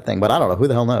skeptical of that thing, but I don't know. Who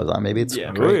the hell knows? Maybe it's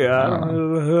great. Ouya.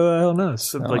 Who the hell knows?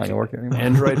 So like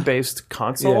Android-based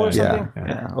console or something?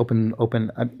 Yeah.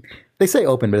 Open. They say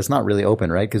open, but it's not really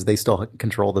open, right? Because they still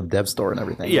control the dev store and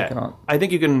everything. Yeah. I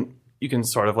think you can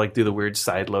sort of like do the weird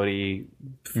side-loady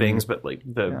things, but like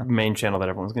the main channel that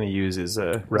everyone's going to use is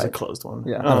a closed one.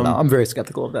 Yeah, I don't know. I'm very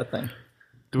skeptical of that thing.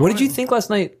 What did you think last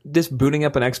night? Just booting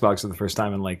up an Xbox for the first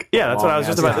time in like that's what I was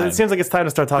just about. It seems like it's time to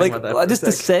start talking about that. Just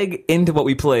to seg into what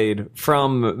we played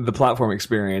from the platform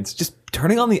experience. Just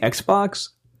turning on the Xbox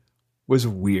was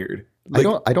weird. Like,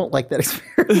 I don't like that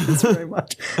experience very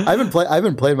much. I haven't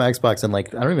played my Xbox in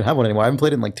like I don't even have one anymore. I haven't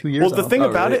played it in like 2 years. Well, the thing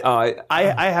about it, I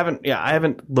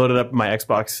haven't loaded up my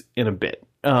Xbox in a bit.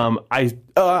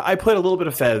 I played a little bit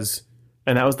of Fez,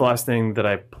 and that was the last thing that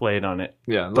I played on it.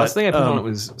 Yeah, the last thing I played on it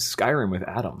was Skyrim with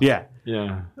Adam. Yeah.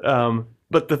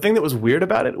 But the thing that was weird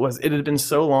about it was it had been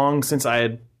so long since I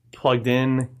had plugged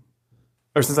in,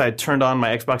 or since I had turned on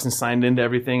my Xbox and signed into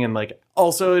everything, and like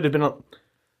also it had been.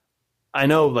 I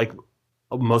know like.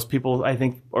 Most people, I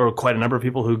think, or quite a number of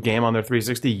people who game on their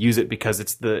 360 use it because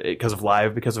because of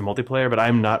live, because of multiplayer. But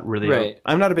I'm not really,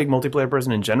 I'm not a big multiplayer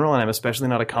person in general, and I'm especially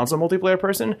not a console multiplayer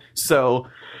person. So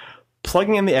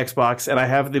plugging in the Xbox, and I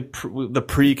have the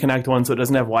pre-connect one, so it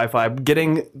doesn't have Wi-Fi.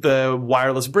 Getting the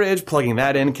wireless bridge, plugging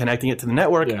that in, connecting it to the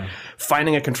network,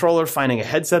 finding a controller, finding a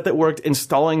headset that worked,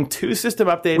 installing 2 system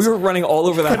updates. We were running all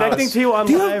over the house. Connecting to you on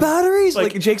Do you live. have batteries?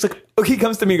 Like Jake's like, he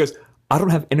comes to me and goes, I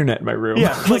don't have internet in my room.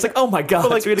 Yeah, I was like, oh my god!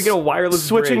 Like, so we had to get a wireless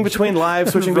switching bridge. between live,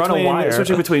 switching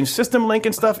between System Link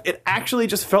and stuff. It actually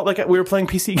just felt like we were playing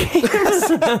PC games.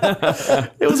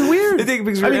 It was weird. I think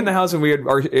because we were in the house and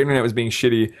our internet was being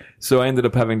shitty, so I ended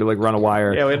up having to like run a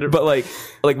wire. Yeah, but like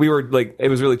we were like it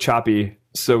was really choppy.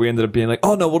 So we ended up being like,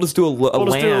 oh no, we'll just do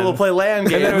LAN. We'll play LAN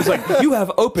game. And then it was like, you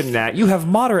have open NAT, you have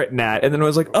moderate NAT. And then it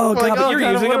was like, oh god, but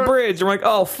you're using a bridge. And we're like,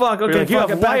 oh fuck, okay, like, you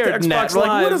have wired NAT. We're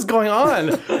like, what is going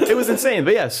on? It was insane.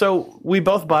 But yeah, so we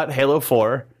both bought Halo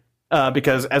 4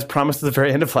 because as promised at the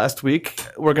very end of last week,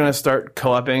 we're going to start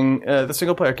co-oping the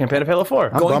single player campaign of Halo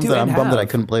 4. I'm bummed that I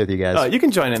couldn't play with you guys. You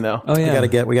can join in though. Oh yeah.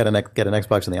 We got to get an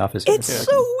Xbox in the office. It's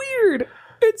so weird.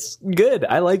 It's good.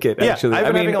 I like it, actually.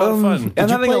 I've been having a lot of fun. I'm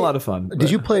having a lot of fun.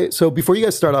 Did you play... So before you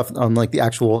guys start off on like the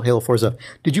actual Halo 4 stuff,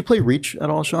 did you play Reach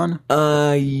at all, Sean?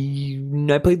 I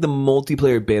played the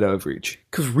multiplayer beta of Reach.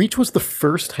 Because Reach was the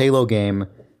first Halo game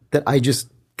that I just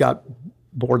got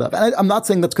bored of. And I'm not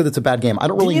saying that's because it's a bad game. I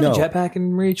don't really know. Did you have a jetpack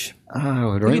in Reach? I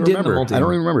don't even remember. I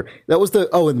don't even remember. That was in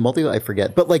the multi... I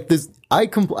forget. But like this...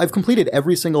 I've completed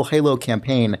every single Halo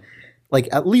campaign like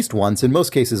at least once, in most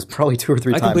cases, probably 2 or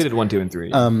 3 times. I completed 1, 2, and 3.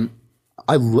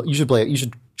 You should play it. You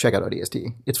should check out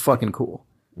ODST. It's fucking cool.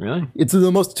 Really? It's the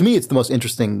most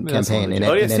interesting campaign in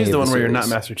any of the ODST is the one where you're series.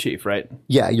 not Master Chief, right?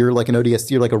 Yeah, you're like an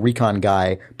ODST, you're like a recon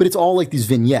guy, but it's all like these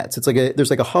vignettes. It's like there's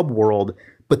like a hub world,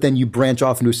 but then you branch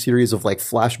off into a series of like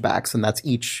flashbacks, and that's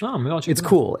each. Oh, maybe I'll check it's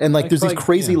cool, and like there's these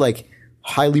crazy like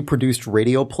highly produced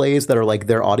radio plays that are like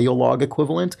their audio log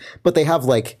equivalent, but they have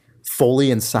like Foley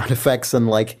and sound effects and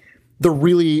like.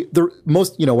 They're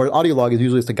most, where audio log is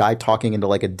usually just a guy talking into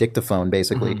like a dictaphone,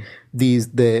 basically.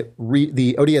 Mm-hmm.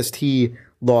 The ODST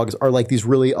logs are like these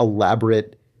really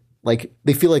elaborate, like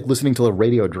they feel like listening to a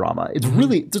radio drama. It's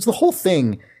really, just the whole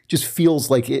thing just feels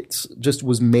like it's just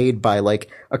was made by like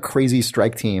a crazy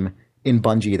strike team in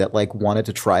Bungie that like wanted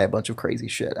to try a bunch of crazy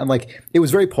shit. And like it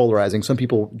was very polarizing. Some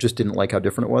people just didn't like how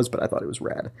different it was, but I thought it was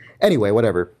rad. Anyway,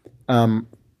 whatever.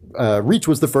 Reach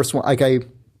was the first one. Like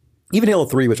even Halo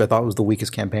 3, which I thought was the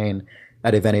weakest campaign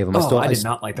out of any of them. I did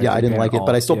not like that. Yeah, I didn't like it,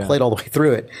 but I still played all the way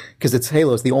through it because it's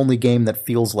Halo. It's the only game that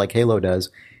feels like Halo does.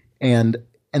 And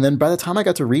then by the time I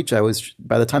got to Reach,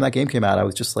 by the time that game came out, I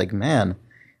was just like, man,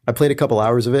 I played a couple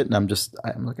hours of it, and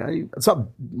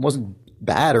wasn't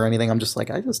bad or anything. I'm just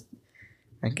like, I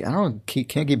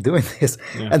can't keep doing this.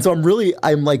 Yeah. And so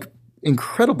I'm like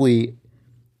incredibly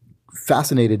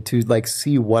fascinated to like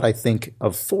see what I think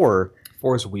of 4.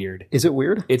 4 is weird. Is it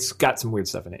weird? It's got some weird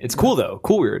stuff in it. It's cool though.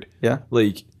 Cool weird. Yeah.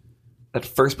 Like that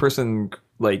first person,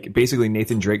 like basically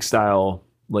Nathan Drake style,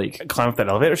 like climb up that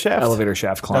elevator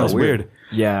shaft. Climb. That was weird.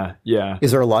 Yeah.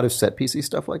 Is there a lot of set piecey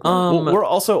stuff like that? Well, we're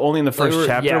also only in the first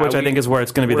chapter, which I think is where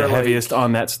it's going to be the heaviest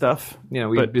on that stuff.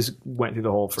 We just went through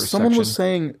the whole first Someone section. was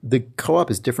saying the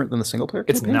co-op is different than the single player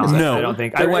It's campaign? not. No. I don't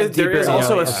think. There is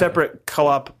also a separate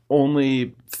co-op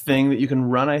only thing that you can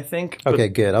run, I think. Okay,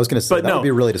 good. I was going to say, that would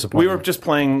be really disappointing. We were just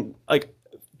playing, like,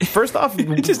 first off...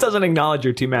 It just doesn't acknowledge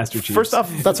your two Master Chiefs. First off...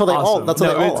 That's how they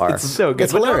all are. It's so good.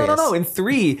 It's hilarious. No. In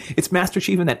 3, it's Master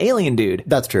Chief and that alien dude.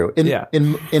 That's true. In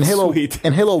Halo, Sweet.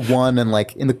 in Halo 1 and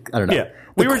like in the, I don't know. Yeah.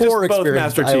 We were just both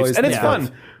Master Chiefs. And it's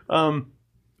fun.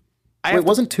 Wait,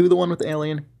 wasn't 2 the one with the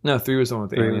alien? No, 3 was the one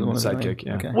with the alien sidekick.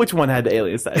 Yeah. Okay. Which one had the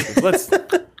alien sidekick? Let's...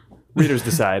 Readers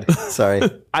decide. Sorry.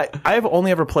 I've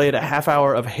only ever played a half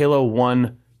hour of Halo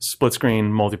 1 split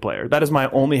screen multiplayer. That is my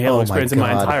only Halo experience in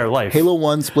my entire life. Halo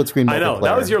 1 split screen multiplayer. I know.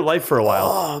 That was your life for a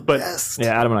while. But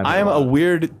yeah, Adam and I am a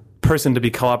weird person to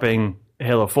be co-oping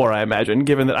Halo 4, I imagine,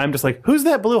 given that I'm just like, who's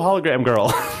that blue hologram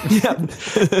girl? Yeah.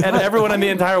 And everyone in the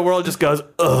entire world just goes,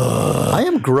 ugh. I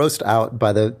am grossed out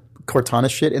by the Cortana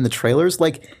shit in the trailers.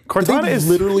 Like, Cortana they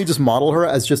literally just model her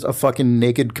as just a fucking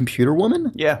naked computer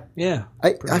woman. Yeah. Yeah.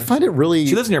 I find it really...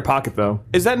 She lives in your pocket, though.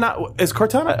 Is that not... Is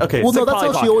Cortana... Okay. Well, no, that's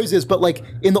how she always is. But, like,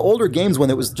 in the older games when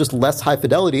it was just less high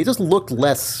fidelity, it just looked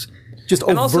less... Just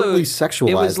overtly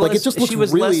sexualized. Like it just looked she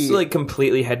was really... less, like,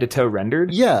 completely head to toe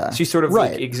rendered. Yeah. She sort of,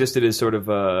 like, existed as sort of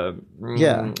a...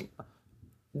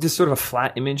 just sort of a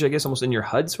flat image, I guess, almost in your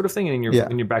HUD sort of thing, and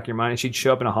in your back of your mind. And she'd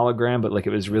show up in a hologram, but like it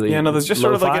was really there's just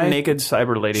sort of like a naked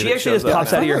cyber lady. She actually just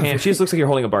pops out of your hand. She just looks like you're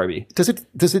holding a Barbie. Does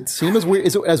it seem as weird?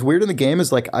 Is it as weird in the game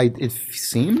as like it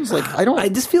seems? Like I don't. I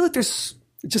just feel like there's.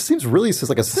 It just seems really just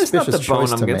like a suspicious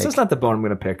choice to make. It's not the bone I'm going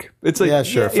to pick. It's like yeah,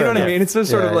 sure, you know what I mean. It's just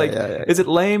sort of like, is it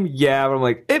lame? Yeah, but I'm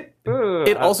like it.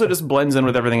 It also just blends in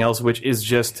with everything else, which is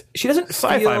just she doesn't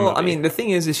sci-fi feel. movie. I mean, the thing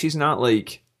is she's not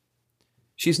like.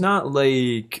 She's not other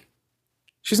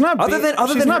than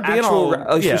not being actual,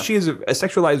 all. She is a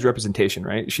sexualized representation,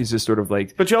 right? She's just sort of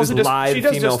like. But she also this live she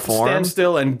does female just form. stand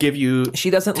still and give you.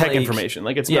 She doesn't tech like, information.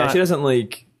 Like it's yeah. not, She doesn't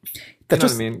like. That you know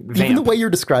just, what I mean? even the way you're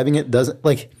describing it doesn't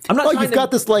like. I'm not. You've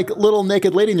got this like little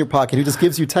naked lady in your pocket who just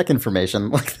gives you tech information.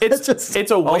 Like it's a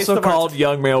waste also of called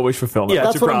young male wish fulfillment. Yeah,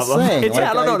 that's your what problem. I'm saying. It's, like,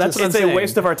 I don't know. That's what I'm it's a saying.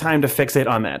 waste of our time to fixate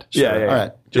on that. Sure. Yeah. All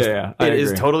right. It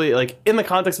is totally like in the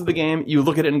context of the game. You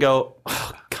look at it and go,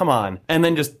 oh, "Come on," and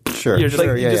then just sure. You're just,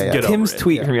 you just get Tim's over it.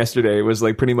 tweet from yesterday was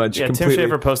like pretty much. Yeah, completely, Tim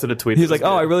Schafer posted a tweet. He's like,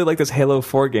 "Oh, I really like this Halo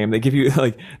 4 game. They give you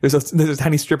like there's a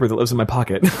tiny stripper that lives in my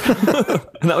pocket,"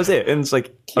 and that was it. And it's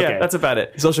like, okay, yeah, that's about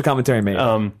it. Social commentary made.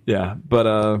 Yeah,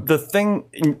 but the thing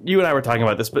you and I were talking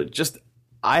about this, but just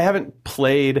I haven't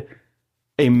played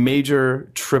a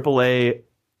major AAA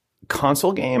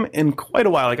console game in quite a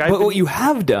while. Like, but what you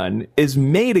have done is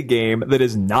made a game that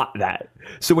is not that.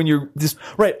 So when you're just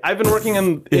right, I've been working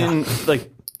in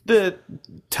like the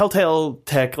Telltale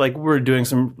tech. Like we're doing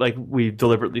some like we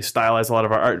deliberately stylize a lot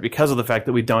of our art because of the fact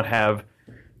that we don't have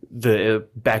the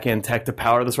back end tech to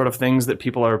power the sort of things that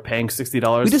people are paying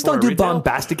 $60. We just don't do retail.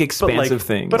 bombastic, expansive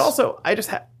things. But also, I just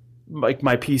like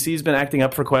my PC's been acting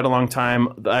up for quite a long time.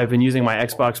 I've been using my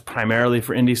Xbox primarily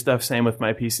for indie stuff. Same with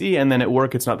my PC, and then at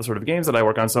work, it's not the sort of games that I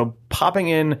work on. So popping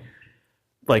in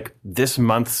like this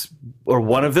month's or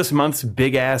one of this month's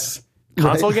big ass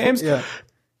console games,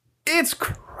 it's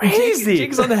crazy.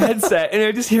 Jake's on the headset, and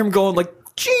I just hear him going like,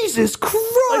 Jesus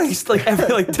Christ! Like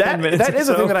every 10 minutes. That is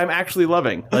a thing that I'm actually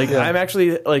loving. Like I'm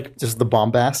actually like just the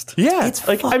bombast. Yeah, it's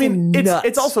like I mean, nuts.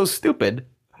 it's also stupid.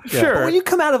 Yeah. Sure. But when you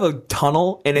come out of a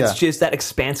tunnel and it's just that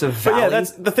expansive valley. But yeah,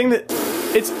 that's the thing that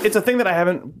it's a thing that I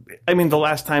haven't. I mean, the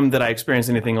last time that I experienced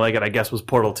anything like it, I guess, was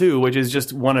Portal 2, which is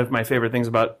just one of my favorite things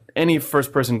about any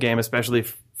first-person game, especially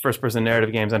first-person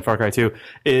narrative games and Far Cry 2,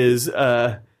 is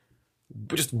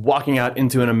just walking out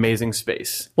into an amazing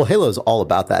space. Well, Halo's all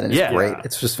about that, and it's Yeah. great.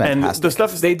 It's just fantastic. And the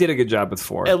stuff They did a good job with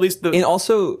 4. at least and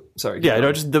also, sorry. yeah,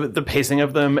 no, just the pacing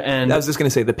of them, and I was just going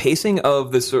to say the pacing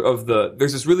of there's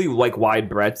this really like wide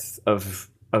breadth of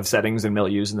settings and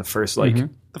milieus in the first like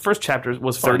the first chapter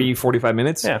was fun. 30, 45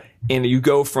 minutes. Yeah. And you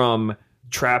go from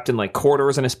trapped in like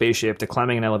corridors in a spaceship to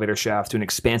climbing an elevator shaft to an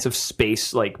expansive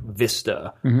space like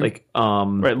vista, like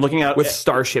right, looking out with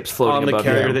starships floating on the above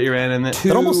carrier you. that you're in, and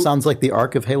It almost sounds like the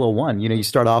arc of Halo 1. You know, you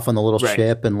start off on the little Right.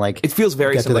 ship and like It feels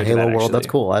very get to similar the Halo that, world. actually. That's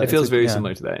cool. It feels very yeah.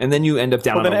 similar to that. And then you end up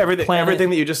down Well, on then a everything planet,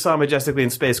 that you just saw majestically in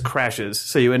space crashes,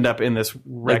 so you end up in this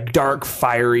wreck. like dark,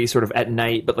 fiery, sort of at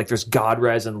night, but like there's God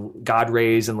rays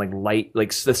and like light,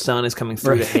 like the sun is coming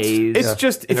through the haze. It's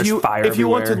just And if you there's fire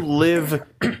want to everywhere. live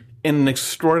in an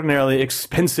extraordinarily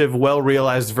expensive,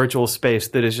 well-realized virtual space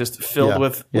that is just filled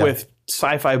Yeah. with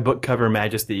sci-fi book cover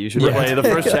majesty, you should play the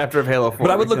first chapter of Halo 4.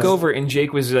 But I would look over and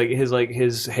Jake was like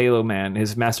his Halo man,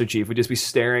 his Master Chief would just be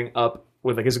staring up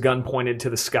with like his gun pointed to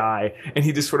the sky, and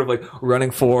he just sort of like running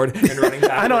forward and running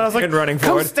back. I know, and I was like, and running come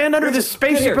forward. stand under this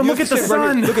spaceship and You look at have the to stand right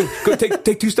sun. here. Look at, go,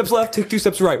 take 2 steps left, take 2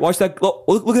 steps right. Watch that.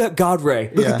 Look at that God ray.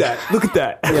 Look Yeah. at that. Look at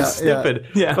that. Yeah, Stupid.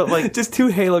 Yeah, But like, just 2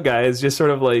 Halo guys, just sort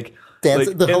of like Dance,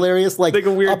 like, the hilarious like a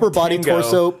weird upper body tango.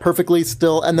 torso perfectly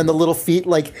still, and then the little feet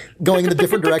like going in the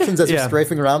different directions as you're Yeah.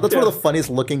 strafing around. That's one of the funniest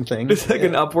looking things. It's like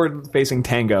an upward facing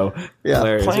tango. Yeah.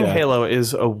 Hilarious, playing yeah. Halo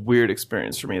is a weird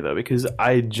experience for me, though, because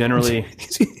I generally...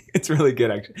 It's really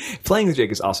good, actually. Playing with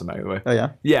Jake is awesome, by the way. Oh,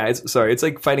 yeah? Yeah, it's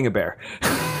like fighting a bear.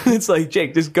 It's like,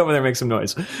 Jake, just go in there and make some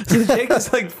noise. So Jake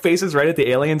just like faces right at the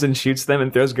aliens and shoots them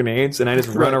and throws grenades, and I just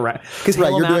run around. Because Right,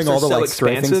 Halo you're doing maps are all the, so like,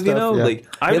 strafing expansive, you stuff, know? yeah.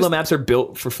 Like, Halo maps are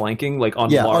built for flanking, like on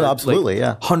Yeah, oh, large, absolutely,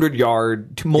 like, yeah.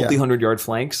 100-yard, multi-100-yard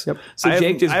flanks. Yep. So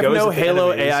Jake just I have goes no at the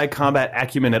Halo enemies. AI combat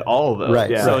acumen at all, though. Right,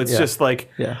 So right, it's yeah. just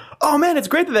like, Yeah. oh man, it's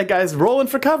great that guy's rolling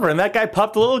for cover, and that guy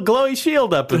popped a little glowy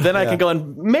shield up, and then I can go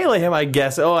and melee him, I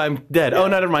guess. Oh, I'm dead. Oh,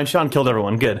 no, never mind. Sean killed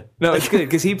everyone. Good. No, it's good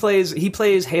because he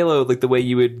plays Halo like the way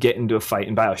you would get into a fight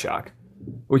in BioShock,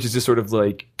 which is just sort of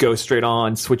like go straight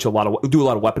on, do a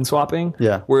lot of weapon swapping.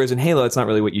 Yeah. Whereas in Halo, it's not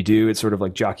really what you do. It's sort of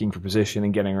like jockeying for position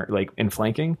and getting like in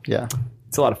flanking. Yeah.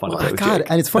 It's a lot of fun to play with God, Jake.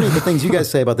 and it's funny the things you guys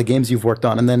say about the games you've worked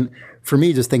on, and then for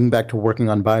me, just thinking back to working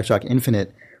on BioShock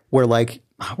Infinite, where like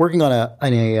working on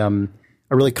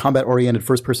a really combat oriented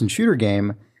first person shooter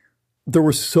game, there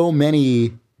were so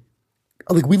many.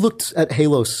 Like we looked at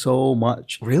Halo so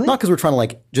much, Really? not because we're trying to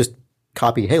like just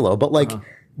copy Halo, but like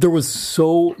there was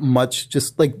so much.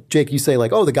 Just like Jake, you say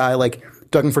like, oh, the guy like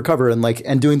ducking for cover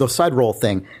and doing the side roll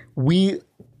thing.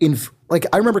 Like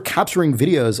I remember capturing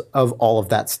videos of all of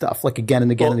that stuff, like again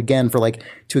and again and again for like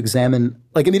to examine.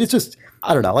 Like I mean, it's just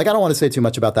I don't know. Like I don't want to say too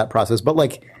much about that process, but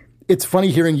like it's funny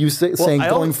hearing you saying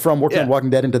going from working on Walking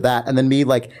Dead into that, and then me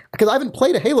like because I haven't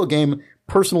played a Halo game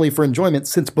personally for enjoyment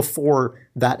since before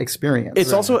that experience.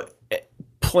 It's also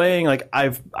playing like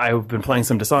I've been playing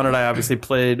some Dishonored. I obviously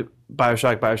played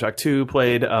BioShock 2,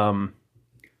 played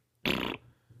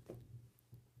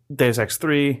Deus Ex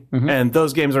 3, and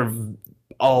those games are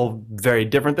all very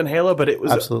different than Halo, but it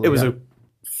was a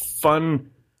fun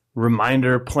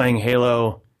reminder playing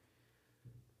Halo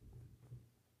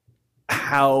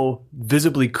how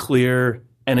visibly clear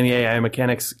enemy AI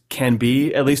mechanics can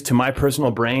be, at least to my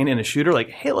personal brain in a shooter. Like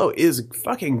Halo is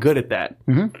fucking good at that.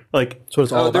 Like so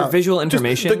it's all Their about. visual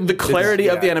information. the clarity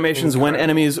of the animations when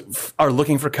enemies are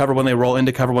looking for cover, when they roll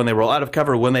into cover, when they roll out of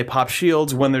cover, when they pop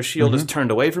shields, when their shield is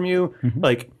turned away from you.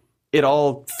 Like it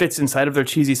all fits inside of their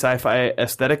cheesy sci-fi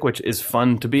aesthetic, which is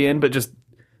fun to be in. But just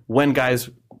when guys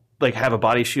like have a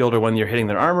body shield or when you're hitting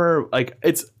their armor, like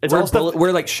it's all stuff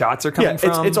where like shots are coming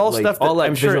from. it's all like, stuff that all that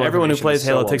I'm sure visual everyone who information plays is so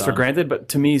Halo well takes for done. granted. But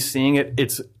to me, seeing it,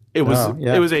 it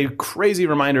was a crazy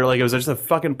reminder. Like it was just a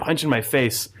fucking punch in my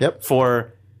face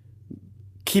for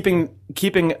keeping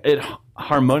it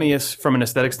harmonious from an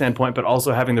aesthetic standpoint, but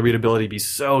also having the readability be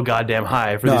so goddamn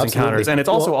high for these encounters. And it's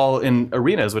also all in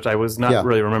arenas, which I was not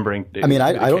really remembering. I mean,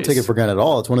 I don't take it for granted at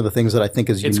all. It's one of the things that I think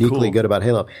is uniquely good about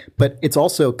Halo. But it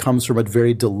also comes from a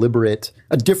different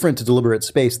deliberate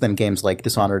space than games like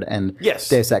Dishonored and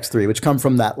Deus Ex 3, which come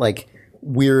from that like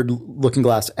weird Looking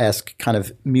Glass-esque kind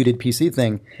of muted PC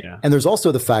thing. Yeah. And there's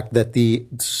also the fact that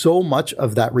so much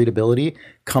of that readability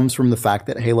comes from the fact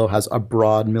that Halo has a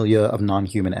broad milieu of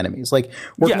non-human enemies. Like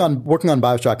working on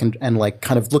BioShock and like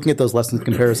kind of looking at those lessons in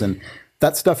comparison,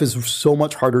 that stuff is so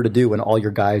much harder to do when all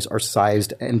your guys are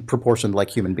sized and proportioned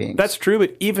like human beings. That's true,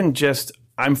 but even just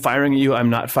I'm firing at you, I'm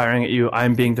not firing at you,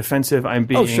 I'm being defensive, I'm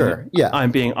being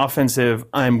offensive,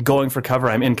 I'm going for cover,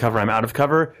 I'm in cover, I'm out of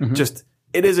cover. Just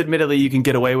it is admittedly you can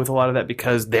get away with a lot of that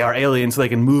because they are aliens, so they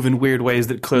can move in weird ways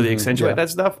that clearly accentuate that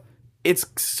stuff. it's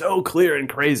so clear and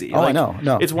crazy. I know.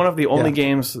 No. It's one of the only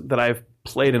games that I've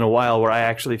played in a while where I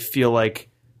actually feel like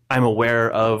I'm aware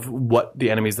of what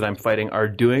the enemies that I'm fighting are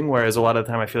doing, whereas a lot of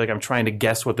the time I feel like I'm trying to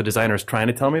guess what the designer is trying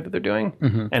to tell me that they're doing,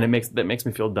 and that makes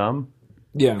me feel dumb.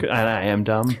 Yeah. And I am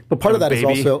dumb. But part of that is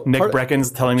also... Nick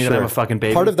Brecken's telling me that I'm a fucking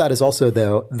baby. Part of that is also,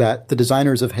 though, that the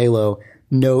designers of Halo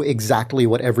know exactly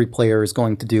what every player is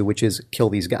going to do, which is kill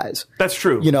these guys. That's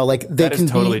true. You know, like they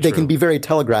can be very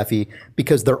telegraphy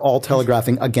because they're all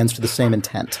telegraphing against the same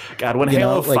intent. God, when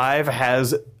Halo 5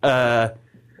 has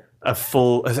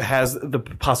has the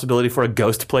possibility for a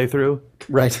ghost playthrough.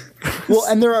 Right. Well,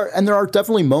 and there are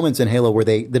definitely moments in Halo where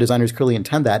the designers clearly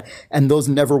intend that, and those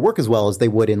never work as well as they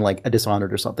would in like a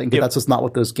Dishonored or something. But that's just not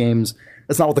what those games.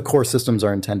 That's not what the core systems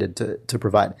are intended to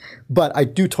provide. But I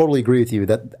do totally agree with you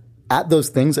that at those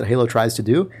things that Halo tries to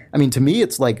do, I mean, to me,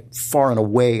 it's like far and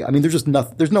away. I mean, there's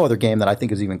no other game that I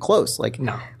think is even close. Like,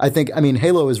 no. I mean,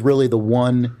 Halo is really the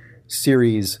one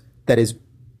series that is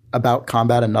about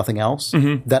combat and nothing else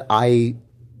that I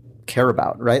care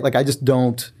about, right? Like I just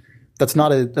don't. That's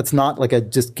not like a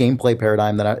just gameplay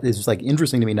paradigm that is just like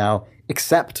interesting to me now.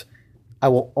 Except I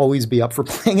will always be up for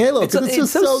playing Halo because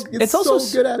it's so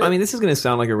good at it. I mean, this is going to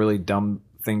sound like a really dumb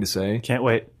thing to say. Can't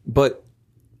wait. But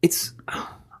it's.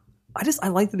 I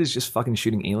like that it's just fucking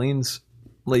shooting aliens,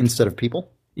 like instead of people.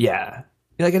 Yeah.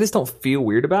 Like I just don't feel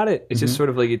weird about it. It's just sort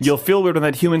of like you'll feel weird when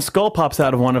that human skull pops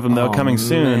out of one of them, though. Coming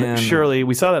soon, man. Surely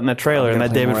we saw that in that trailer, in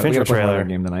that David Fincher trailer.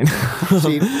 Game tonight.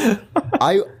 See,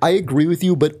 I agree with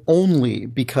you, but only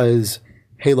because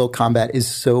Halo combat is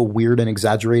so weird and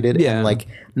exaggerated and like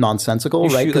nonsensical,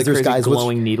 right? Because there's guys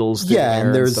glowing with needles,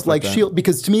 and there's like shield.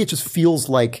 Because to me, it just feels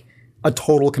like a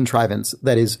total contrivance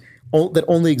that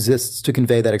only exists to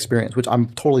convey that experience, which I'm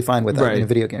totally fine with that in a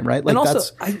video game, right? Like and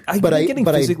also, I'm getting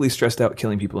physically stressed out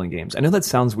killing people in games. I know that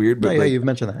sounds weird, but you've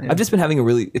mentioned that. Yeah. I've just been having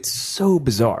it's so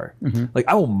bizarre. Like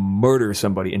I will murder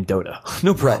somebody in Dota,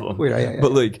 no problem. Right.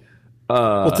 But like,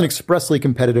 well, it's an expressly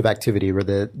competitive activity where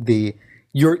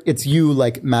it's you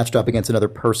like matched up against another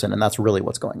person, and that's really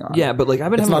what's going on. Yeah, but like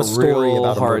I've been having a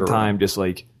real hard time just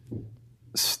like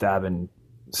stabbing.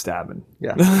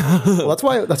 Yeah. Well, that's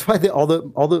why all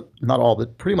the not all,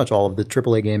 but pretty much all of the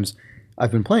AAA games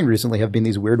I've been playing recently have been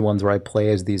these weird ones where I play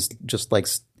as these just like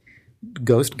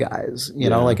ghost guys. You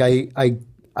know, like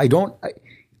I don't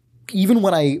even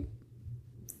when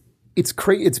it's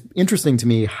interesting to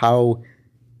me how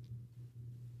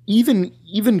even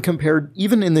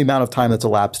in the amount of time that's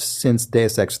elapsed since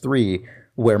Deus Ex 3,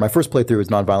 where my first playthrough was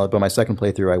nonviolent, but my second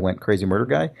playthrough I went crazy murder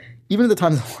guy. Even in the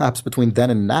time that elapsed between then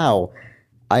and now,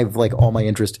 I've like all my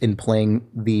interest in playing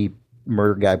the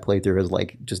murder guy playthrough has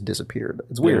like just disappeared.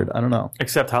 It's weird. I don't know.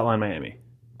 Except Hotline Miami.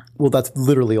 Well, that's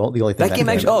literally the only thing that game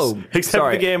actually.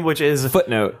 Except the game, which is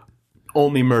footnote.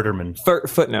 Only murderman.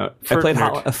 Footnote. I played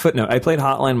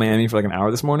Hotline Miami for like an hour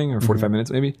this morning, or 45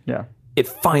 minutes maybe. Yeah. It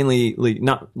finally, like,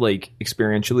 not like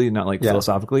experientially, not like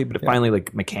philosophically, but it finally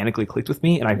like mechanically clicked with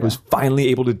me, and I was finally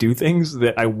able to do things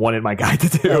that I wanted my guy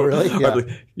to do. Oh, really?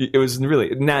 Yeah. It was really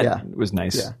it was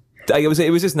nice. Yeah. It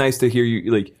was just nice to hear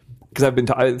you like, because I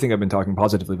think I've been talking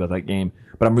positively about that game,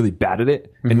 but I'm really bad at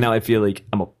it, and now I feel like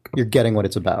you're getting what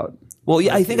it's about. Well,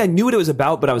 yeah, I think I knew what it was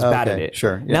about, but I was bad at it.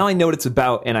 Sure. Yeah. Now I know what it's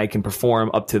about, and I can perform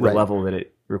up to the level that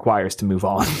it requires to move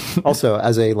on. Also,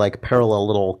 as a like parallel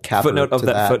little footnote of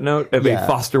that footnote of a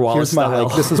Foster Wallace style.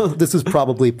 This is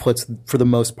probably puts, for the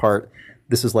most part,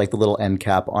 this is like the little end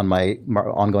cap on my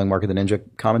ongoing Mark of the Ninja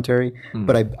commentary.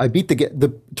 But I beat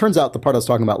turns out the part I was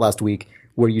talking about last week,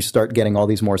 where you start getting all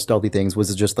these more stealthy things,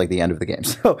 was just like the end of the game.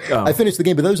 So I finished the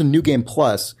game, but there's a new game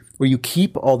plus where you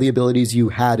keep all the abilities you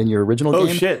had in your original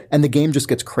game. Shit. And the game just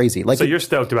gets crazy. Like, so you're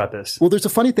stoked about this. Well, there's a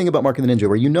funny thing about Mark of the Ninja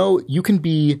where you can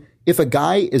be, if a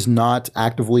guy is not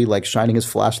actively like shining his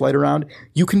flashlight around,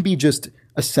 you can be just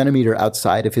a centimeter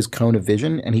outside of his cone of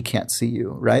vision and he can't see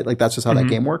you, right? Like that's just how that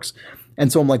game works. And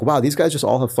so I'm like, wow, these guys just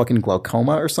all have fucking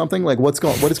glaucoma or something. Like what is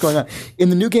going on? In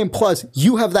the new game plus,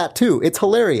 you have that too. It's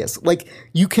hilarious. Like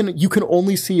you can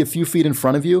only see a few feet in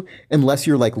front of you unless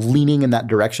you're like leaning in that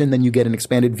direction. Then you get an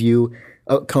expanded view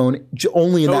cone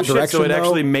only in that direction. So it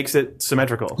actually makes it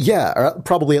symmetrical. Yeah, or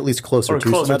probably at least closer to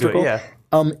symmetrical. To it,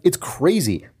 yeah. It's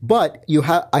crazy, but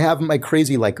I have my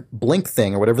crazy like blink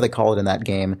thing or whatever they call it in that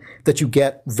game that you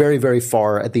get very, very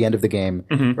far at the end of the game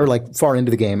or like far into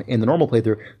the game in the normal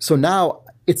playthrough. So now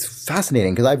it's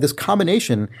fascinating because I have this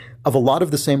combination of a lot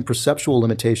of the same perceptual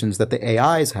limitations that the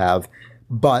AIs have,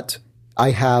 but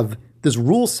I have this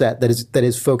rule set that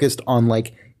is focused on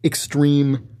like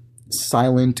extreme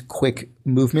silent, quick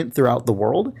movement throughout the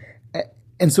world.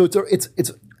 And so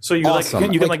it's So you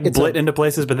awesome. you can it's blit into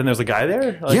places, but then there's a guy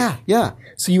there? Yeah.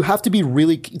 So you have to be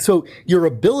really, so your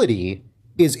ability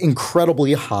is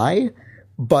incredibly high,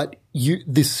 but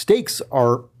the stakes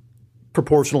are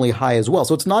proportionally high as well.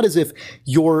 So it's not as if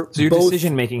your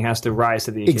decision making has to rise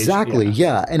to the occasion. Exactly.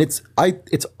 Yeah. And it's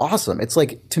awesome. It's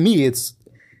like, to me, it's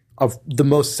the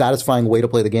most satisfying way to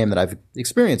play the game that I've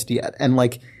experienced yet. And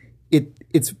like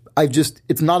it's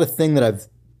not a thing that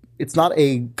it's not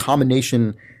a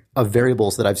combination of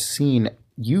variables that I've seen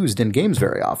used in games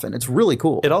very often. It's really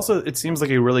cool. It seems like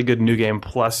a really good New Game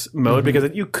Plus mode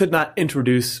because you could not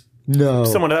introduce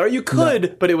someone, or you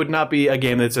could, but it would not be a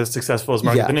game that's as successful as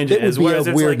Mark of the Ninja it is. Would be whereas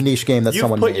a it's weird like, niche game that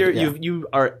someone made. You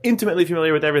are intimately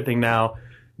familiar with everything now.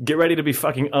 Get ready to be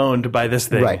fucking owned by this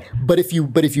thing. Right. But if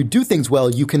you do things well,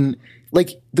 you can,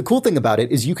 like, the cool thing about it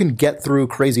is you can get through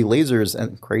crazy lasers.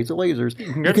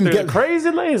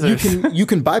 You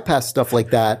can bypass stuff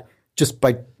like that just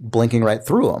by blinking right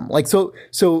through them. Like,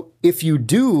 so if you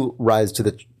do rise to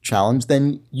the challenge,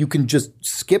 then you can just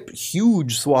skip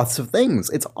huge swaths of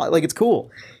things. It's cool.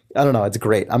 I don't know. It's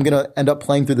great. I'm going to end up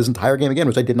playing through this entire game again,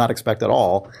 which I did not expect at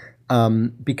all.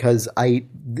 Because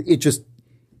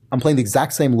I'm playing the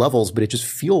exact same levels, but it just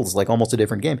feels like almost a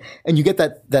different game. And you get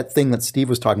that thing that Steve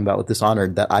was talking about with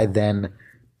Dishonored that I then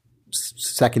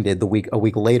seconded a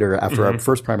week later after our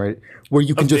first primary, where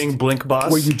you can just Blink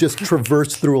Boss, where you just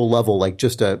traverse through a level like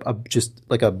just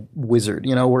like a wizard,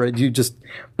 where you just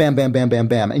bam, bam, bam, bam,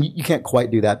 bam, and you can't quite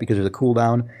do that because there's a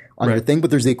cooldown on your thing,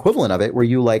 but there's the equivalent of it where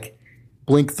you like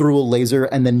blink through a laser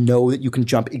and then know that you can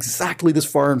jump exactly this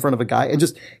far in front of a guy and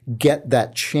just get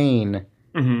that chain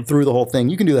through the whole thing.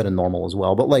 You can do that in normal as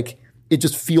well, but like it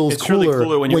just feels it's really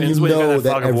cooler when you know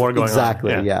that fog of war going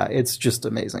exactly. on. Yeah, it's just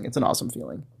amazing. It's an awesome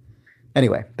feeling.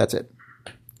 Anyway, that's it.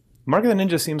 Mark of the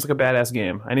Ninja seems like a badass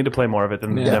game. I need to play more of it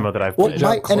than the demo that I've played.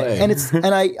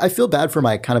 I feel bad for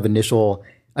my kind of initial.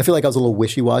 I feel like I was a little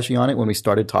wishy-washy on it when we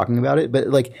started talking about it, but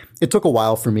like it took a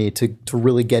while for me to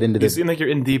really get into this. You seem like you're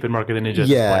in deep in Mark of the Ninja.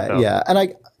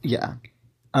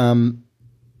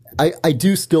 I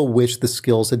do still wish the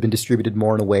skills had been distributed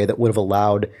more in a way that would have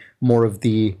allowed more of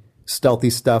the stealthy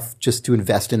stuff just to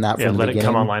invest in that from the beginning. Let it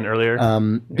come online earlier.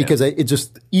 Because it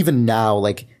just, even now,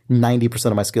 like 90%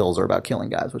 of my skills are about killing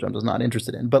guys, which I'm just not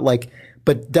interested in.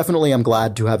 But definitely I'm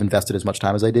glad to have invested as much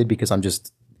time as I did because I'm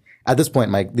just, at this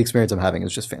point, the experience I'm having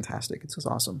is just fantastic. It's just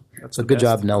awesome. So good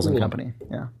job, Nels and company.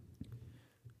 Yeah.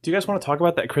 Do you guys want to talk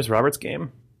about that Chris Roberts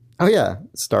game? Oh yeah,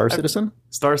 Star Citizen.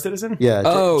 Star Citizen. Yeah.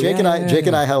 Jake and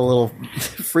I had a little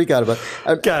freak out about.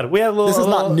 God, we had a little. This is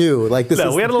not new. Like this.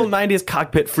 No, we had a little '90s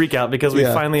cockpit freak out because we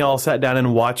finally all sat down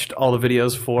and watched all the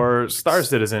videos for Star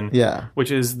Citizen. Yeah.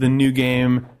 Which is the new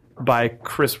game by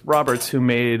Chris Roberts, who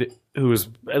was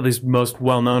at least most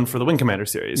well known for the Wing Commander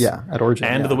series. Yeah, at Origin.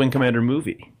 And the Wing Commander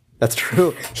movie. That's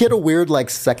true. He had a weird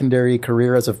secondary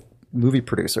career as a movie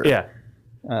producer. Yeah.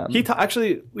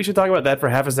 Actually, we should talk about that for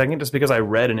half a second, just because I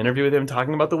read an interview with him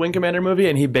talking about the Wing Commander movie,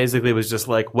 and he basically was just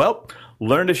like, well,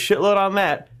 learned a shitload on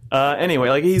that. Anyway,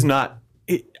 like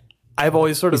I've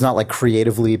always sort of... He's not like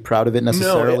creatively proud of it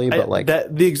necessarily, but like...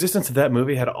 the existence of that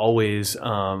movie had always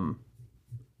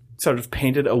sort of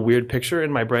painted a weird picture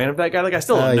in my brain of that guy. Like I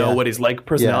still don't know what he's like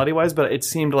personality-wise, but it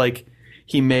seemed like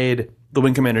he made the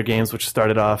Wing Commander games, which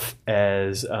started off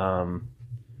as...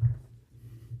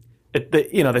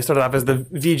 they started off as the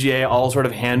VGA, all sort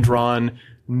of hand-drawn,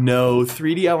 no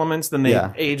 3D elements. Then they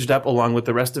aged up along with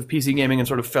the rest of PC gaming and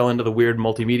sort of fell into the weird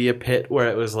multimedia pit where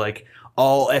it was like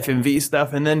all FMV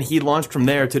stuff. And then he launched from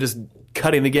there to just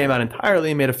cutting the game out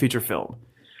entirely and made a feature film.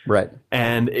 Right.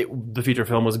 And the feature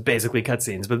film was basically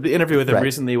cutscenes. But the interview with him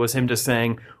recently was him just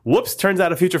saying, whoops, turns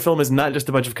out a feature film is not just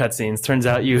a bunch of cutscenes. Turns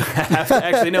out you have to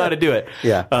actually know how to do it.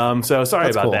 Yeah. So sorry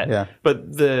That's about cool. that. Yeah.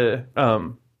 But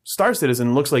the... Star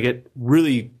Citizen looks like it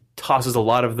really tosses a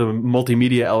lot of the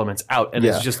multimedia elements out and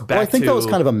is just back to... Well, I think that was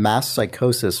kind of a mass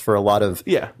psychosis for a lot of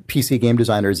PC game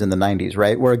designers in the 90s,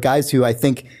 right? Where guys who I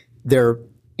think they're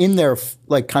in their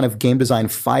like kind of game design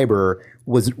fiber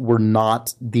were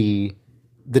not the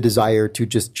desire to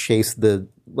just chase the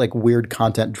like weird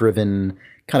content driven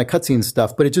kind of cutscene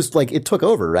stuff, but it just like it took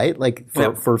over, right? Like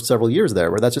for several years there,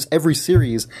 where that's just every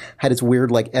series had its weird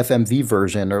like FMV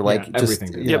version or like just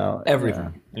everything.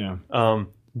 Everything. Yeah.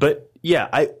 But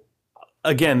yeah,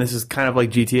 again, this is kind of like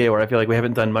GTA, where I feel like we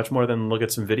haven't done much more than look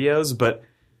at some videos, but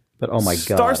oh my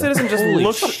god, Star Citizen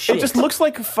just looks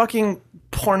like fucking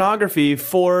pornography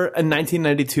for a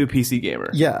 1992 PC gamer.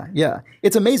 Yeah,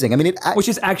 it's amazing. I mean, which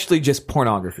is actually just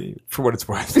pornography for what it's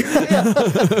worth.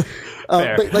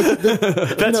 But like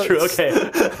that's true. Okay,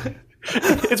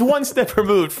 it's one step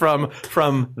removed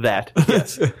from that.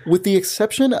 Yes, with the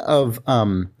exception of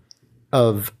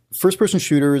of first-person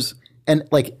shooters and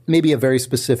like maybe a very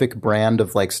specific brand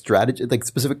of like strategy, like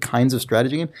specific kinds of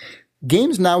strategy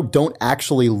games now don't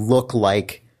actually look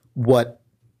like what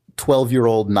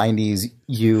 12-year-old 90s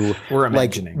you were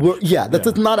imagining.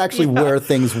 That's not actually where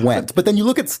things went. But then you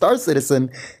look at Star Citizen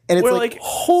and it's like,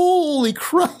 holy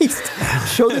Christ,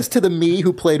 show this to the me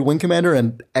who played Wing Commander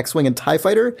and X-Wing and TIE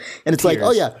Fighter. And it's like,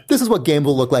 oh yeah, this is what games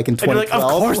will look like in 2012. And you're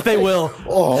like, of course they will.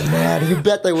 Oh man, you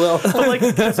bet they will. Like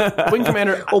Wing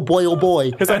Commander. Oh boy.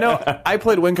 Because I know I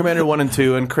played Wing Commander 1 and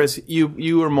 2, and Chris,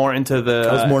 you were more into the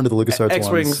I was more into the LucasArts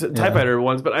X-Wings, TIE Fighter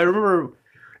ones, but I remember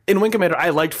in Wing Commander,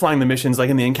 I liked flying the missions, like,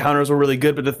 and the encounters were really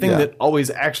good, but the thing that always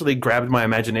actually grabbed my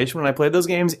imagination when I played those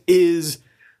games is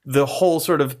the whole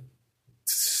sort of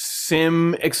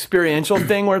sim experiential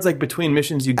thing where it's like between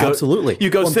missions you go sit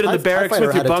in the barracks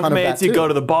with your bunkmates, you go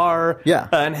to the bar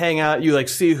and hang out, you like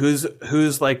see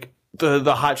who's like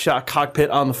the hotshot cockpit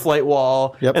on the flight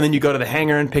wall, and then you go to the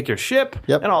hangar and pick your ship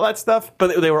and all that stuff.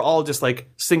 But they were all just like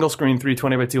single screen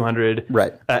 320 by 200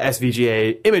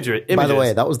 SVGA images. By the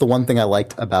way, that was the one thing I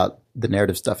liked about the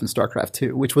narrative stuff in StarCraft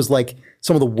 2, which was like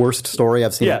some of the worst story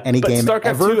I've seen in any game StarCraft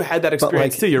ever. 2 had that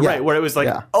experience too. You're right, where it was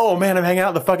like, oh man, I'm hanging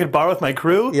out at the fucking bar with my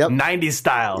crew, 90s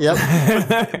style.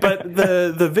 But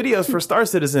the videos for Star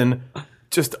Citizen,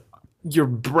 just your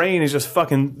brain is just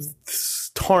fucking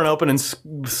torn open and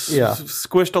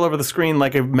squished all over the screen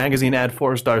like a magazine ad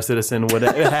for Star Citizen would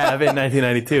have in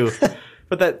 1992.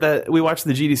 But that we watched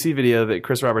the GDC video that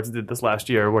Chris Roberts did this last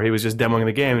year where he was just demoing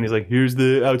the game and he's like, here's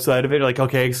the outside of it. You're like,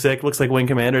 okay, sick. Looks like Wing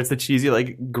Commander. It's the cheesy,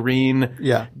 like green,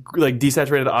 like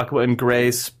desaturated aqua and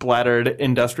gray splattered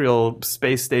industrial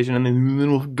space station. And then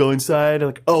we'll go inside and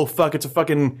like, oh fuck, it's a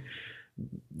fucking...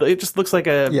 It just looks like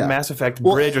a Mass Effect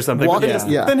bridge or something.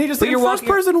 Then he just, in first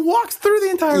person, walks through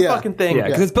the entire fucking thing. Yeah,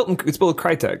 because it's built with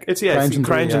Crytek. It's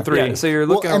CryEngine 3. Yeah, so you're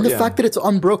looking and the fact that it's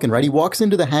unbroken, right? He walks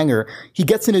into the hangar, he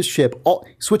gets in his ship,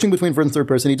 switching between first and third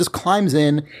person. He just climbs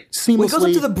in seamlessly. Well, he goes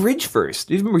up to the bridge first.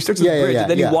 He starts at the bridge, and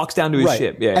then he walks down to his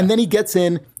ship. Yeah, and then he gets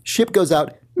in, ship goes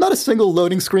out, not a single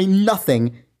loading screen,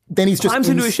 nothing. Then he's just climbs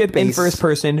into a ship in first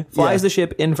person, flies the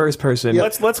ship in first person,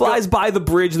 flies by the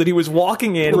bridge that he was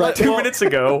walking in 2 minutes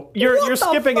ago. You're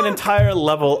skipping an entire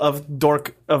level of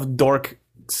dork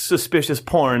suspicious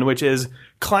porn, which is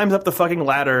climbs up the fucking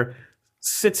ladder,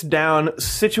 sits down,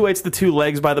 situates the two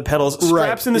legs by the pedals,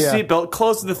 straps in the seatbelt,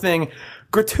 closes the thing,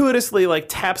 gratuitously like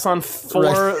taps on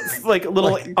four like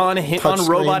little on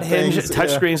robot hinge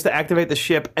touchscreens to activate the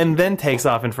ship, and then takes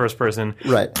off in first person.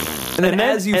 Right. And then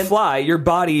as you fly, your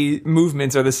body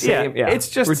movements are the same. Yeah, it's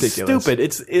just ridiculous. Stupid.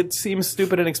 It seems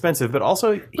stupid and expensive, but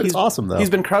also it's awesome though. He's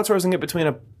been crowdsourcing it between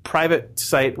a private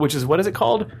site, which is, what is it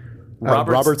called?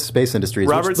 Roberts Space Industries.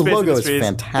 Roberts the Space logo Industries. is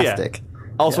fantastic. Yeah.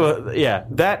 Also,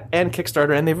 that and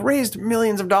Kickstarter, and they've raised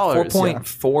millions of dollars. 4.4,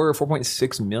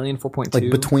 4.6 million, 4.2.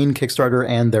 Like between Kickstarter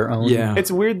and their own. Yeah.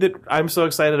 It's weird that I'm so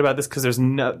excited about this because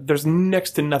there's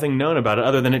next to nothing known about it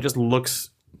other than it just looks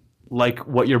like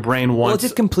what your brain wants. Well, it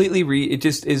just completely it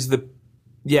just is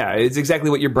it's exactly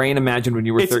what your brain imagined when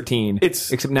you were 13.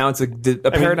 Except now it's a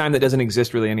paradigm that doesn't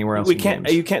exist really anywhere else.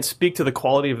 You can't speak to the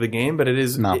quality of the game, but it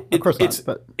is. No, of course not.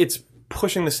 But it's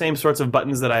pushing the same sorts of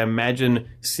buttons that I imagine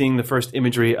seeing the first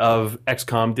imagery of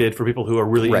XCOM did for people who are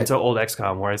really into old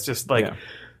XCOM, where it's just like,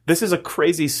 this is a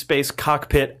crazy space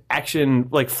cockpit action,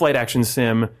 like flight action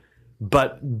sim,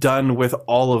 but done with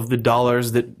all of the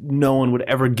dollars that no one would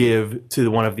ever give to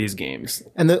one of these games.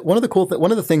 And one of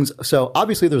the things, so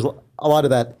obviously there's a lot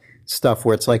of that stuff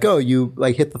where it's like, oh, you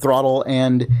like hit the throttle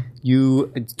and you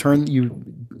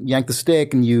yank the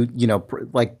stick and you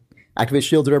like activate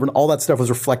shields or whatever, and all that stuff was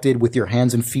reflected with your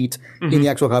hands and feet in the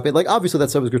actual cockpit. Like, obviously that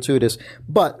stuff was gratuitous,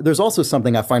 but there's also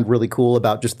something I find really cool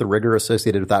about just the rigor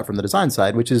associated with that from the design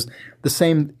side, which is the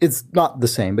same. It's not the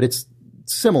same, but it's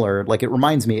similar. Like, it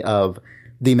reminds me of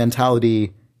the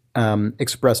mentality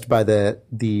expressed by the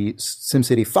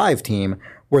SimCity 5 team,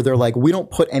 where they're like, we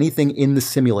don't put anything in the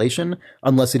simulation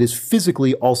unless it is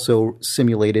physically also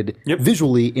simulated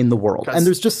visually in the world. And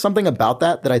there's just something about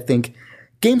that I think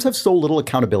games have so little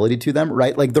accountability to them,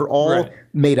 right? Like, they're all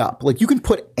made up. Like, you can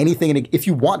put anything in if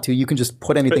you want to, you can just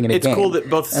put anything in a game. It's cool that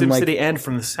both SimCity and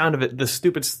from the sound of it, the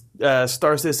stupid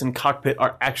Star Citizen cockpit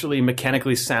are actually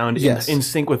mechanically sound in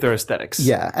sync with their aesthetics.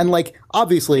 Yeah. And like,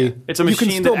 obviously, it's a machine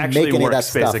you can still that actually make any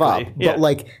works, of that stuff up. But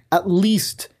like, at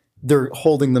least they're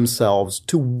holding themselves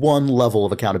to one level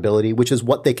of accountability, which is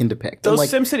what they can depict. Those like,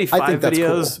 SimCity 5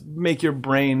 videos make your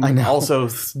brain also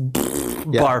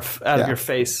barf out of your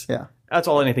face. Yeah. That's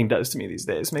all anything does to me these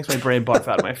days. It makes my brain barf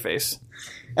out of my face.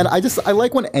 And I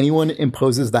like when anyone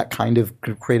imposes that kind of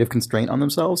creative constraint on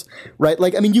themselves, right?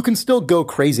 Like, I mean, you can still go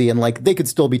crazy and like they could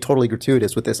still be totally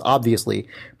gratuitous with this, obviously.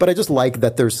 But I just like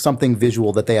that there's something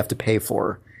visual that they have to pay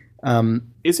for.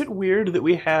 Is it weird that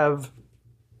we have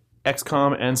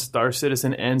XCOM and Star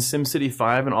Citizen and SimCity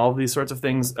 5 and all of these sorts of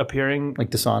things appearing?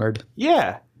 Like Dishonored.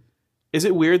 Yeah. Is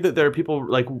it weird that there are people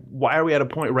like, why are we at a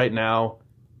point right now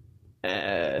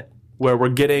where we're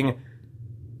getting...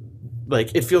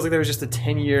 Like, it feels like there was just a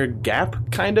 10-year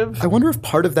gap, kind of. I wonder if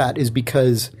part of that is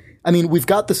because, I mean, we've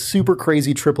got the super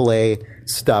crazy AAA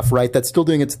stuff, right? That's still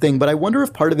doing its thing. But I wonder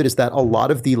if part of it is that a lot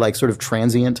of the, like, sort of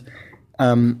transient,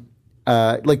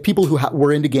 like, people who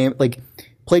were into game, like,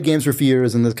 played games for a few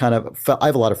years and this kind of, I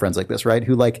have a lot of friends like this, right?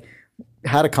 Who, like,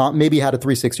 maybe had a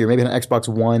 360 or maybe an Xbox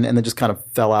One and then just kind of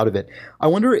fell out of it. I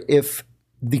wonder if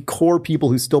the core people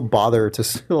who still bother to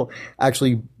still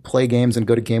actually play games and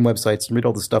go to game websites and read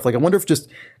all this stuff, like I wonder if just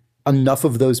enough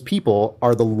of those people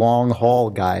are the long haul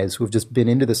guys who have just been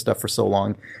into this stuff for so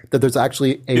long that there's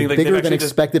actually a bigger than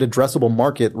expected addressable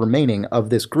market remaining of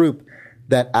this group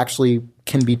that actually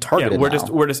can be targeted. Yeah,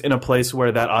 we're just in a place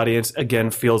where that audience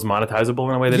again feels monetizable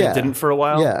in a way that it didn't for a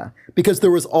while. Yeah, because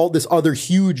there was all this other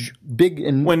huge, big,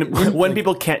 and when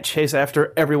people can't chase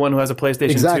after everyone who has a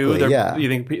PlayStation 2, you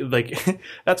think like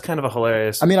that's kind of a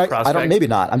hilarious. I mean, I don't. Maybe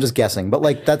not. I'm just guessing, but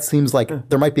like that seems like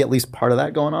there might be at least part of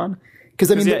that going on. Because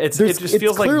I mean, it just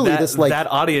feels like that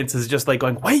audience is just like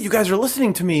going, wait, you guys are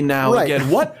listening to me now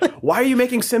again. What? Why are you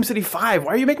making SimCity 5?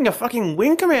 Why are you making a fucking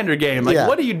Wing Commander game? Like,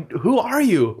 what are you? Who are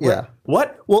you? Yeah.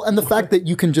 What? Well, and the fact that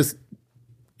you can just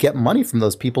get money from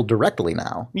those people directly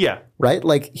now. Yeah. Right?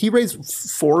 Like, he raised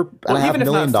 $4.5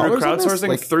 million through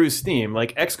crowdsourcing, through Steam.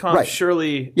 Like, XCOM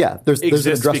surely there's an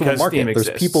addressable market. There's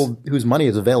people whose money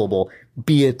is available,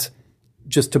 be it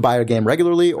just to buy a game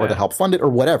regularly or to help fund it or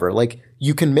whatever. Like,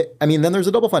 you can, I mean, then there's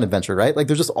a Double Fine adventure, right? Like,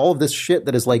 there's just all of this shit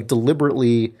that is like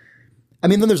deliberately, I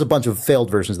mean, then there's a bunch of failed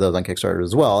versions of those on Kickstarter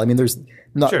as well. I mean,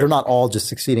 they're not all just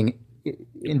succeeding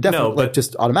indefinitely, like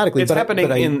just automatically. It's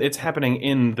happening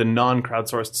in the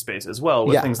non-crowdsourced space as well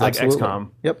with things like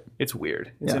XCOM. Yep. It's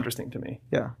weird. It's interesting to me.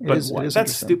 Yeah. That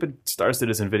stupid Star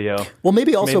Citizen video. Well,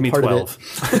 maybe also made me part 12.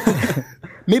 of it.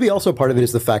 Maybe also part of it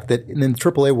is the fact that in the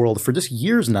AAA world for just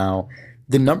years now,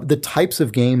 the types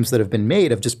of games that have been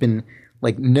made have just been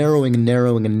like narrowing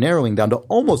down to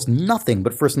almost nothing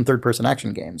but first and third person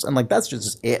action games. And like, that's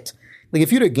just it. Like,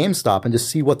 if you go to GameStop and just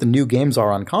see what the new games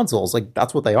are on consoles, like,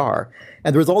 that's what they are.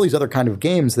 And there's all these other kind of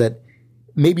games that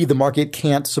maybe the market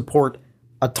can't support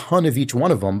a ton of each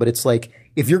one of them, but it's like,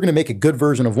 if you're going to make a good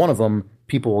version of one of them,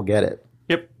 people will get it.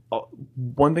 Yep.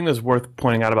 One thing that's worth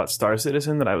pointing out about Star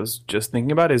Citizen that I was just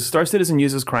thinking about is Star Citizen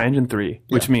uses CryEngine 3,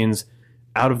 which means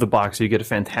out of the box you get a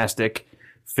fantastic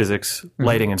physics,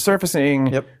 lighting and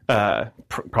surfacing,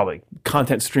 probably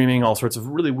content streaming, all sorts of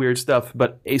really weird stuff.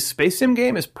 But a space sim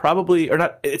game is probably, or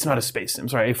not, it's not a space sim,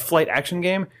 sorry, a flight action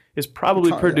game is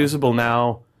probably producible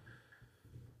now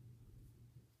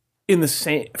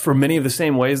for many of the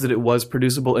same ways that it was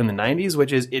producible in the 90s,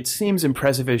 which is it seems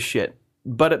impressive as shit.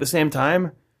 But at the same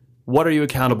time, what are you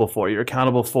accountable for? You're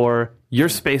accountable for your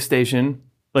space station,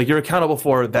 like you're accountable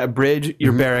for that bridge,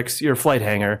 your barracks, your flight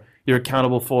hangar. You're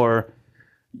accountable for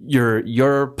your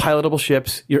pilotable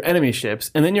ships, your enemy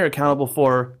ships, and then you're accountable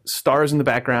for stars in the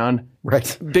background,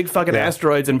 right? Big fucking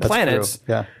asteroids and planets.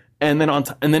 True. Yeah. And then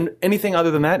and then anything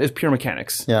other than that is pure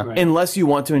mechanics. Yeah. Right. Unless you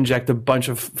want to inject a bunch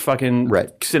of fucking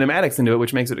cinematics into it,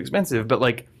 which makes it expensive. But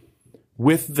like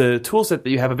with the tool set that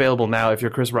you have available now, if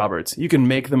you're Chris Roberts, you can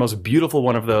make the most beautiful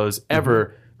one of those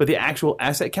ever. But the actual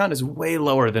asset count is way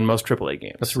lower than most AAA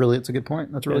games. It's a good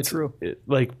point. That's really true.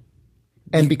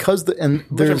 And because which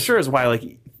I'm sure is why,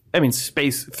 like, I mean,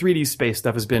 3D space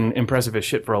stuff has been impressive as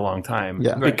shit for a long time.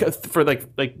 Yeah. Because for like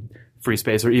Free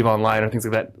Space or EVE Online or things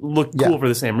like that look cool for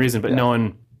the same reason, but no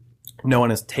one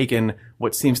has taken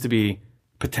what seems to be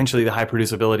potentially the high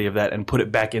producibility of that and put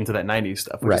it back into that 90s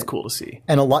stuff, which is cool to see.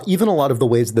 And a lot of the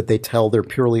ways that they tell their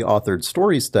purely authored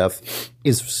story stuff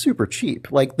is super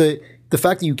cheap. Like the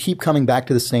fact that you keep coming back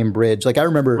to the same bridge. Like I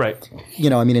remember,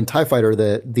 in TIE Fighter,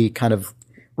 the kind of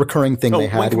recurring thing they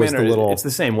had was the little. It's the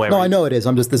same way. No, I know it is.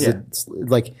 I'm just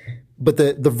but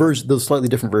the slightly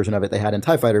different version of it they had in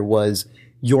TIE Fighter was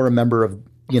you're a member of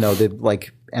the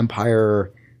like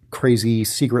Empire crazy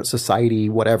secret society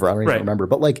whatever. I don't even remember,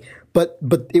 but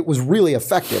it was really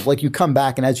effective. Like you come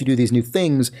back and as you do these new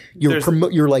things, there's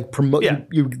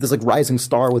like rising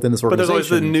star within this organization. But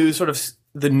there's always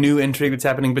the new intrigue that's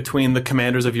happening between the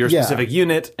commanders of your specific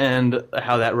unit and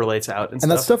how that relates out and stuff.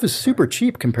 And that stuff is super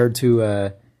cheap compared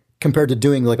to compared to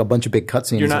doing like a bunch of big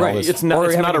cutscenes. You're not. and all this. It's not. Or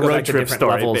It's having not a to go road back to trip different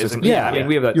story. levels or Basically. something. Yeah, I mean,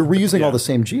 we have that. You're reusing all the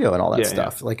same geo and all that Yeah,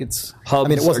 stuff. Like it's. Hubs I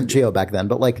mean, it wasn't are- geo back then,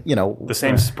 but like The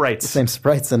same sprites. same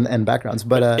sprites and backgrounds.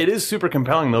 But It is super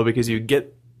compelling though because you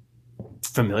get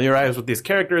familiarized with these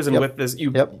characters and with this.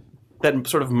 That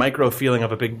sort of micro feeling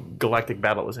of a big galactic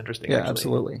battle is interesting. yeah, actually.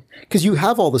 absolutely. Because you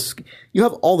have all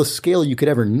the scale you could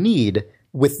ever need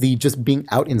with the just being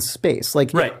out in space. Like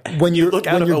Right. when You you're look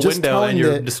out when of you're a just window telling and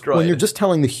you're the, destroyed. when you're just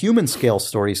telling the human scale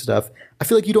story stuff, I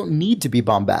feel like you don't need to be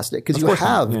bombastic because you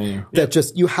have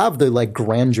you have the like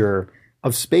grandeur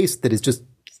of space that is just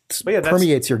But yeah, that's-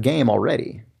 permeates your game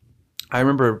already. I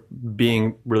remember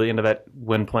being really into that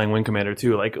when playing Wing Commander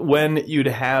 2. Like when you'd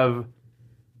have,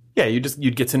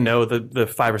 you'd get to know the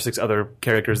 5 or 6 other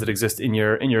characters that exist in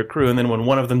your crew, and then when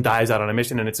one of them dies out on a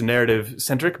mission and it's narrative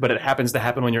centric, but it happens to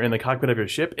happen when you're in the cockpit of your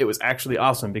ship, it was actually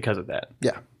awesome because of that.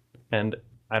 Yeah. And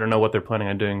I don't know what they're planning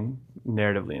on doing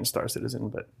narratively in Star Citizen,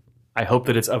 but I hope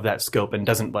that it's of that scope and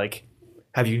doesn't like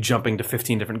have you jumping to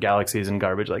 15 different galaxies and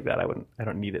garbage like that. I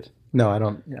don't need it. No, I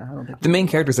don't. Yeah, I don't think. The main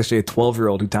character is actually a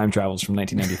 12-year-old who time travels from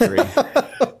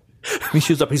 1993. He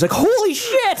shows up. He's like, "Holy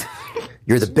shit!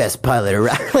 You're the best pilot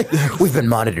around. Like, we've been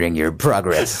monitoring your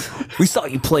progress. We saw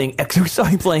you playing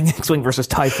X-wing versus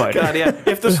TIE Fighter." God, yeah.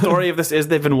 If the story of this is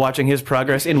they've been watching his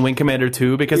progress in Wing Commander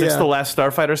 2 because it's Yeah. the last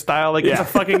Starfighter style, like it's a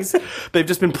fucking. They've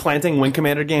just been planting Wing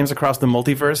Commander games across the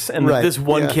multiverse, and Right, this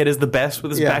one yeah. kid is the best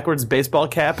with his backwards baseball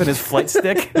cap and his flight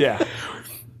stick. Yeah,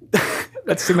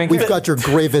 that's the main. We've got your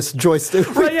gravest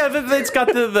joystick. Right, yeah, it's got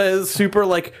the super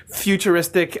like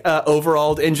futuristic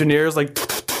overalled engineers like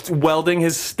welding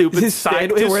his stupid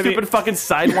stick to where the- fucking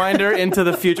sidewinder into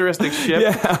the futuristic ship.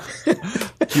 Yeah,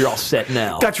 you're all set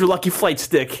now. Got your lucky flight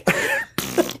stick.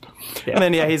 And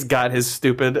then he's got his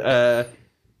stupid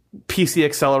PC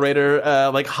Accelerator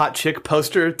like hot chick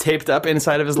poster taped up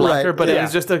inside of his locker, Right, but yeah. it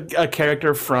was just a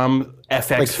character from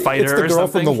FX Fighter it's the or girl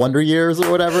something. from the Wonder Years or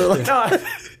whatever. Like, No,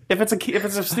 if it's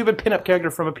a stupid pinup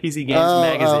character from a PC Games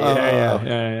magazine.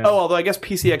 Yeah. Oh, although I guess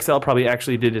PC XL probably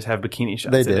actually did just have bikini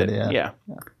shots. They in did, it. yeah.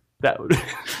 That would.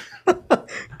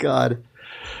 God.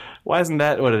 Why isn't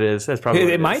that what it is? That's probably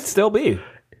what It might still be.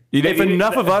 If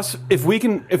enough of us, if we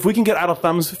can get Idle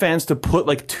Thumbs fans to put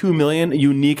like 2 million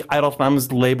unique Idle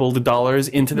Thumbs labeled dollars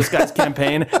into this guy's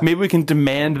campaign, maybe we can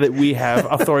demand that we have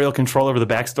authorial control over the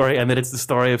backstory and that it's the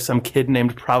story of some kid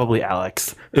named probably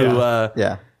Alex. Who,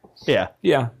 Yeah.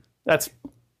 that's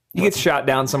He gets shot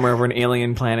down somewhere over an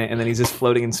alien planet, and then he's just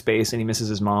floating in space, and he misses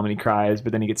his mom, and he cries,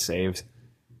 but then he gets saved.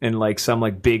 And like some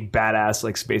like big badass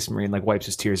like space marine like wipes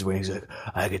his tears away. He's like,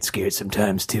 "I get scared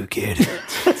sometimes too, kid."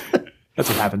 That's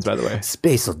what happens, by the way.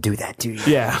 Space will do that to you.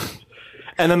 Yeah.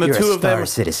 and then the You're two a of them. Star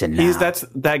Citizen now. That's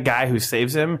that guy who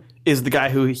saves him is the guy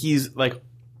who he's like.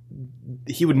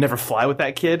 He would never fly with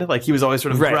that kid. Like he was always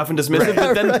sort of Right. rough and dismissive.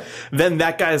 But then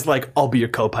that guy's like, "I'll be your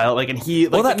co-pilot." Like, and he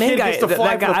like Well, that the main kid guy, gets to that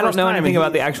fly guy, for the I don't first know time, anything and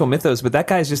about the actual mythos, but that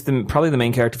guy's just probably the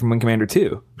main character from Wing Commander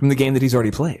 2, from the game that he's already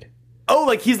played. Oh,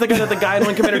 like he's the guy that the guy in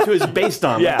Wing Commander 2 is based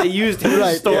on. Yeah. Like, they used his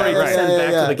Right, story yeah, to yeah, send yeah,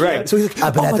 back yeah. to the kid. Right. So he's like,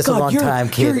 I've been "Oh at my this a God, long you're- time,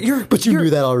 kid." But you knew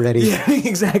that already. Yeah,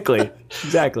 exactly.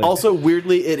 Exactly. Also,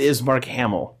 weirdly, it is Mark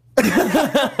Hamill.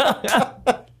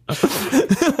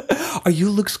 are you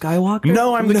Luke Skywalker?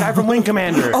 No, I'm the guy from Wing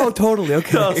Commander. Oh, totally.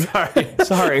 Okay. Oh, sorry.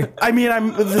 Sorry. I mean,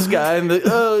 I'm this guy. And but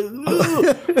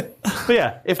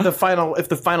yeah, if the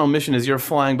final mission is you're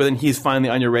flying, but then he's finally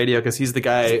on your radio because he's the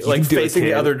guy like can do it, facing the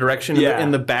kid. other direction Yeah.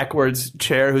 in the backwards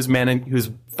chair who's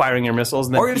firing your missiles.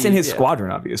 And then Or you're just in his yeah.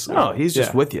 squadron, obviously. No, he's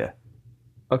just Yeah. with you.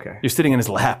 Okay. You're sitting in his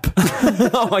lap.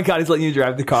 Oh my God, he's letting you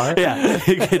drive the car? Yeah,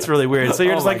 it's really weird. So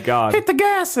you're Oh just my like, God. hit the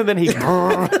gas, and then he.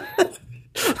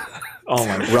 Oh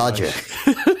my God. Roger.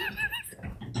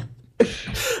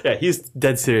 Yeah, he's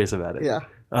dead serious about it. Yeah.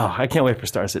 Oh, I can't wait for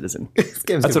Star Citizen. This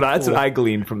game's That's gonna what be cool. I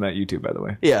gleaned from that YouTube, by the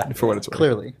way. Yeah. For what it's worth.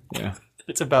 Clearly. Yeah.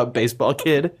 It's about baseball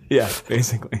kid. Yeah,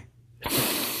 basically.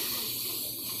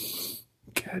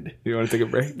 Good. You want to take a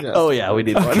break? Yeah. Oh yeah, we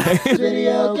need one.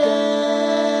 Video games.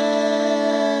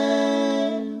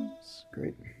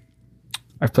 Great.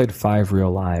 I've played 5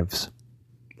 real lives.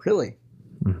 Really?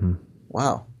 Mm-hmm.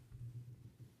 Wow.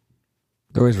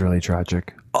 They're always really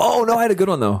tragic. Oh, no, I had a good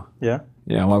one, though. Yeah.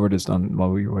 Yeah, while we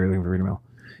were looking for reading mail.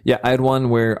 Yeah, I had one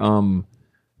where I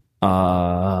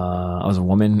was a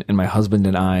woman, and my husband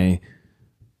and I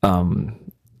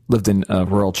lived in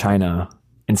rural China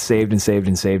and saved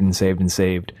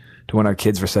to when our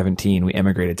kids were 17, we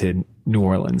emigrated to New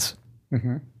Orleans.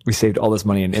 Mm-hmm. We saved all this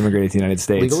money and immigrated to the United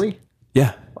States. Legally?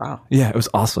 Yeah. Wow. Yeah, it was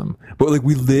awesome. But like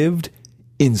we lived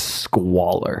in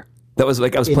squalor. That was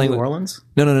like I was In playing New with, Orleans?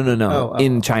 No.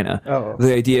 In China. Oh.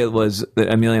 The idea was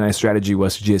that Amelia and I's strategy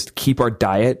was to just keep our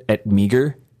diet at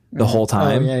meager the whole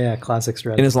time. Yeah, classic And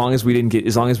strategy. as long as we didn't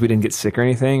get sick or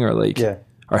anything, or like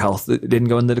our health didn't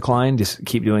go into decline, just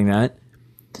keep doing that.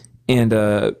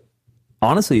 And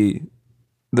honestly,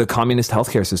 the communist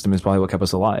healthcare system is probably what kept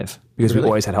us alive, because we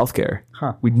always had healthcare.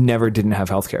 We never didn't have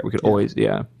healthcare. We could always,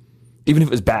 even if it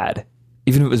was bad,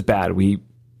 we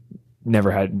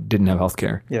never didn't have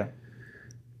healthcare. Yeah.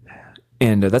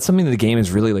 And that's something that the game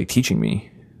is really like teaching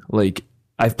me. Like,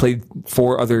 I've played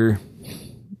four other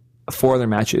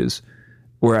matches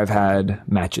where I've had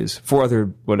four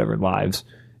other lives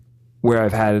where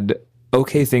I've had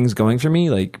okay things going for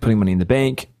me, like putting money in the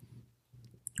bank.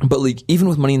 But like, even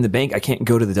with money in the bank, I can't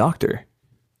go to the doctor.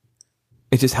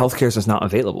 It's just healthcare is just not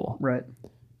available. Right.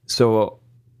 So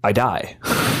I die,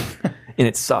 and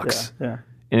it sucks. Yeah.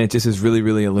 And it just is really,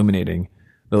 really illuminating.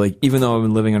 But like, even though I've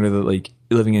been living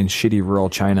living in shitty rural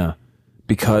China,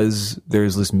 because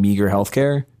there's this meager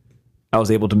healthcare, I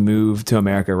was able to move to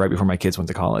America right before my kids went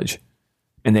to college,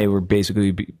 and they were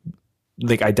basically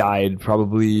I died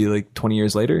probably like 20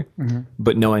 years later,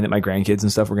 but knowing that my grandkids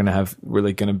and stuff were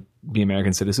gonna be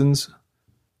American citizens.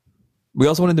 We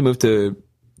also wanted to move to,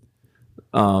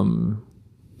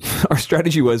 our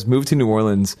strategy was move to New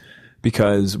Orleans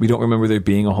because we don't remember there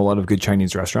being a whole lot of good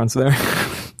Chinese restaurants there.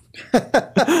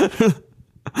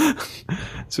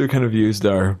 So we kind of used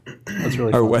our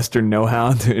Western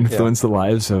know-how to influence the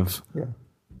lives of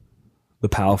the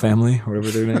Powell family, or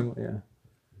whatever their name. Yeah.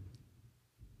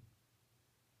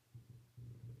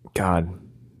 God,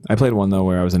 I played one though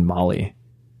where I was in Mali,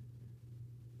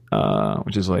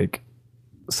 which is like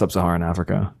sub-Saharan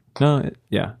Africa.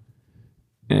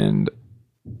 And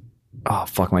oh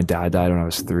fuck, my dad died when I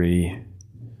was 3.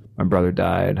 My brother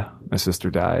died. My sister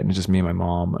died, and it's just me and my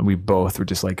mom, and we both were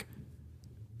just like,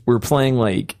 we were playing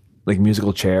like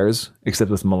musical chairs,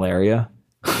 except with malaria.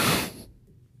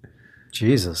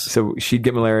 Jesus. So she'd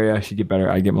get malaria, she'd get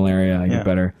better. I'd get malaria, I'd get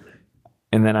better.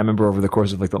 And then I remember over the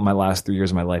course of like my last 3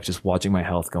 years of my life, just watching my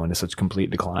health go into such complete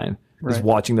decline. Just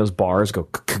watching those bars go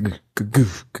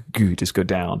just go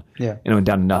down. Yeah. And it went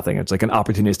down to nothing. It's like an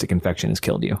opportunistic infection has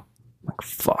killed you. I'm like,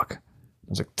 fuck. I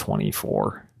was like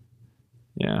 24.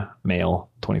 Yeah. Male,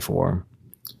 24.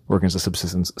 Working as a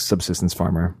subsistence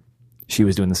farmer. She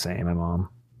was doing the same. My mom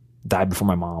died before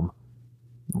my mom.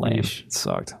 Lame. It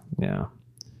sucked. Yeah.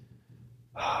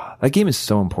 That game is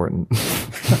so important.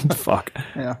 Fuck.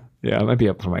 Yeah. Yeah, I might be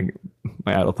up for my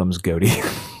Idle Thumbs goatee.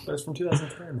 But it's from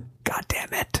 2010. God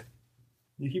damn it.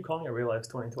 You keep calling it Real Life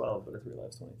 2012, but it's Real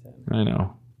Life 2010. I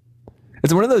know.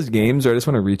 It's one of those games where I just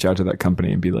want to reach out to that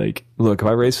company and be like, look, if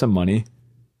I raise some money,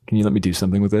 can you let me do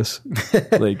something with this?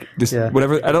 Like, just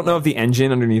whatever. I don't know if the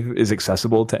engine underneath is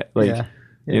accessible to, like,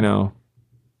 you know,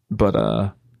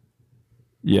 but,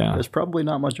 yeah. There's probably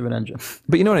not much of an engine.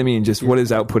 But you know what I mean? Just what is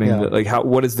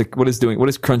outputting, what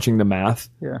is crunching the math,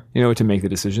 you know, to make the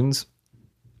decisions.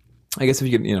 I guess if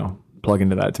you could, you know, plug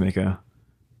into that to make I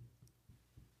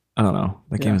don't know.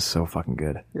 That game is so fucking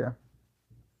good. Yeah.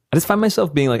 I just find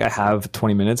myself being like, I have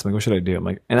 20 minutes. I'm like, what should I do? I'm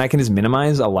like, and I can just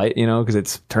minimize a light, you know, because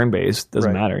it's turn-based.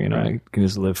 Doesn't matter, you know. I can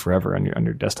just live forever on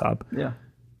your desktop. Yeah.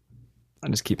 I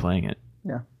just keep playing it.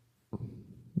 Yeah.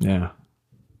 Yeah.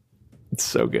 It's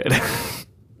so good.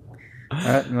 All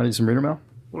right, you want to do some reader mail?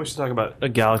 We should talk about a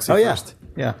Galaxy first.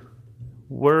 Yeah.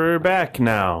 We're back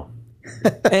now.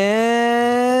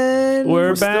 And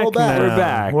We're back still back. now. We're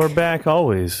back. We're back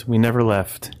always. We never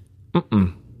left.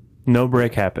 No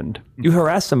break happened. You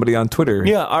harassed somebody on Twitter.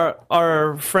 Yeah,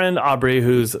 our friend Aubrey,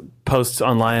 who's posts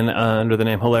online under the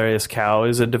name Hilarious Cow,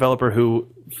 is a developer who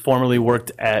formerly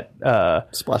worked at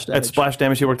Splash Damage. At Splash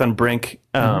Damage. He worked on Brink.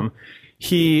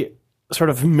 He sort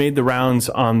of made the rounds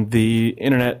on the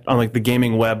internet, on like the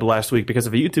gaming web last week, because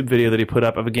of a YouTube video that he put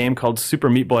up of a game called Super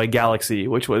Meat Boy Galaxy,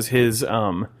 which was his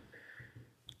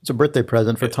It's a birthday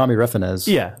present for Tommy Reffinez.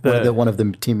 Yeah, one of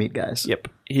the Team Meat guys. Yep.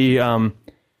 He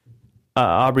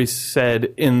Aubrey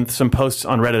said in some posts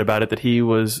on Reddit about it that he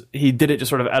did it just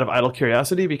sort of out of idle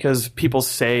curiosity, because people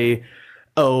say,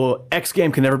 oh, X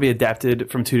game can never be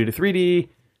adapted from 2D to 3D.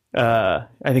 I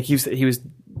think he was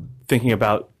thinking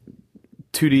about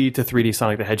 2D to 3D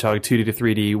Sonic the Hedgehog, 2D to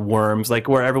 3D Worms, like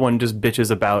where everyone just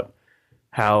bitches about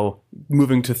how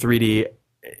moving to 3D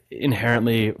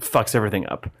inherently fucks everything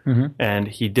up. And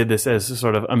he did this as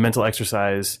sort of a mental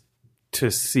exercise to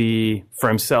see for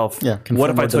himself, what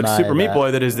if I took Super Meat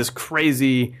Boy that is this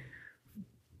crazy,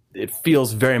 it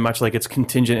feels very much like it's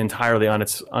contingent entirely on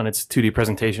its 2D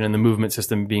presentation and the movement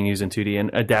system being used in 2D,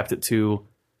 and adapt it to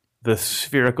the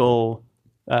spherical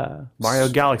Mario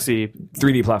Galaxy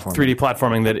 3D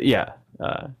platforming that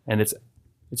and it's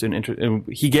an and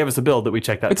he gave us a build that we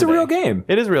checked out. It's today. A real game.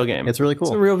 It is a real game. It's really cool.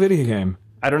 It's a real video game.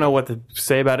 I don't know what to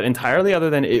say about it entirely, other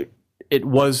than it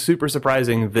was super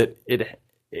surprising that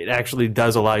it actually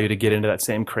does allow you to get into that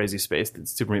same crazy space that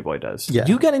Super Meat Boy does. Yeah.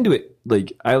 You got into it.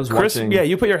 Like, I was Chris, watching. yeah,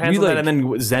 you put your hands on like, that and then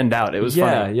zenned out. It was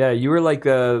funny. Yeah, you were like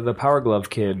the Power Glove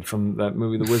kid from that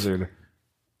movie, The Wizard.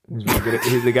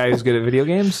 He's the guy who's good at video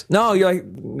games? No, you're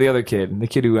like the other kid. The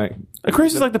kid who...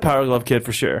 Chris is like the Power Glove kid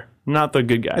for sure. Not the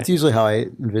good guy. That's usually how I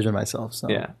envision myself. So.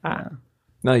 Yeah.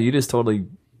 No, you just totally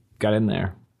got in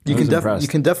there. You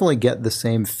can definitely get the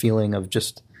same feeling of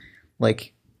just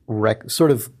like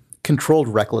sort of controlled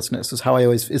recklessness is how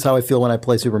I feel when I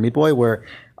play Super Meat Boy, where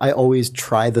I always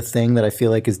try the thing that I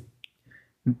feel like is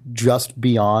just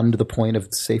beyond the point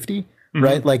of safety,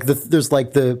 right? Like there's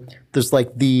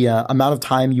the amount of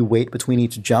time you wait between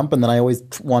each jump, and then I always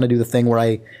want to do the thing where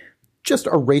I just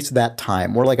erase that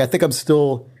time. Where like I think I'm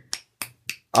still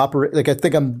I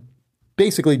think I'm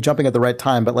basically jumping at the right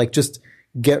time, but like just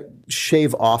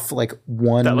shave off like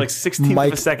one that like 16th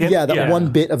of a second. Yeah, that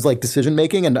one bit of like decision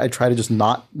making, and I try to just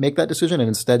not make that decision and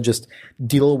instead just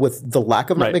deal with the lack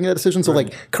of not making that decision. So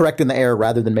like correct in the air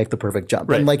rather than make the perfect jump.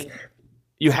 Right. And like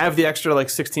you have the extra like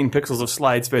 16 pixels of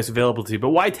slide space available to you, but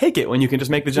why take it when you can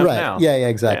just make the jump now? Yeah,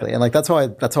 exactly. Yeah. And like that's how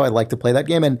I like to play that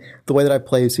game. And the way that I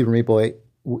play Super Meat Boy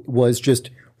was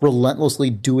just relentlessly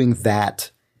doing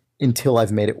that until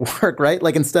I've made it work. Right?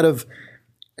 Like instead of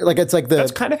like it's like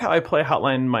that's kind of how I play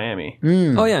Hotline Miami.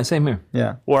 Oh yeah, same here.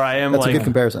 Yeah, where I am. That's like, a good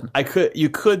comparison. You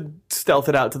could stealth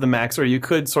it out to the max, or you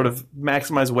could sort of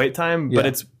maximize wait time,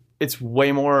 but it's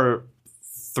way more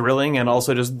thrilling, and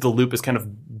also just the loop is kind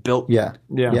of built.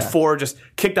 For just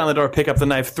kick down the door, pick up the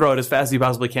knife, throw it as fast as you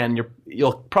possibly can.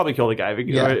 You'll probably kill the guy.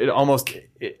 You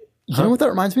know what that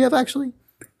reminds me of actually?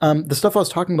 The stuff I was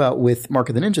talking about with Mark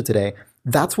of the Ninja today.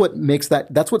 That's what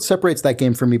separates that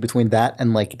game for me between that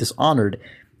and like Dishonored.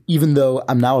 Even though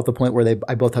I'm now at the point where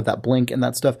I both have that blink and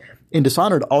that stuff. In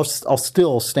Dishonored, I'll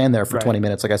still stand there for 20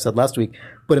 minutes, like I said last week.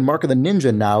 But in Mark of the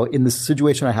Ninja now, in the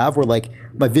situation I have where like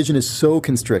my vision is so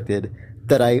constricted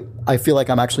that I feel like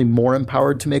I'm actually more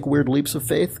empowered to make weird leaps of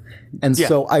faith. And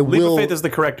so I will... Leap of faith is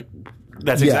the correct...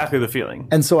 That's exactly the feeling.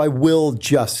 And so I will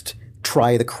just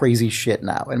try the crazy shit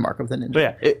now in Mark of the Ninja.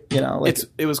 But yeah,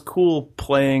 it was cool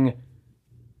playing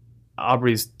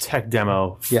Aubrey's tech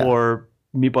demo for...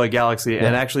 Meat Boy Galaxy,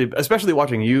 and actually, especially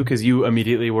watching you, because you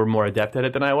immediately were more adept at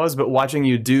it than I was, but watching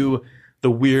you do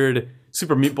the weird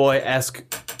Super Meat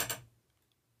Boy-esque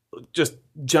just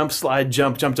jump, slide,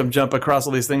 jump across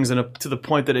all these things, and to the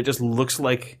point that it just looks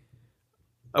like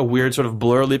a weird sort of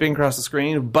blur leaping across the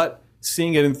screen, but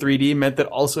seeing it in 3D meant that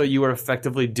also you were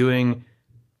effectively doing...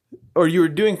 Or you were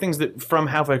doing things that from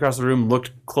halfway across the room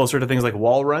looked closer to things like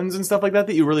wall runs and stuff like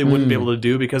that you really wouldn't be able to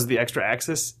do because the extra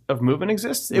axis of movement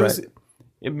exists.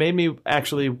 It made me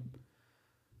actually...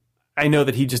 I know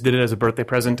that he just did it as a birthday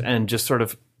present and just sort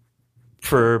of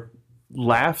for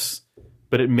laughs,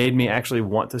 but it made me actually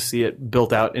want to see it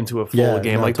built out into a full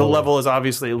game. Like the level is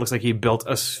obviously... It looks like he built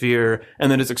a sphere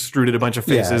and then it's extruded a bunch of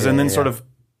faces and then sort of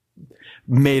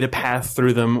made a path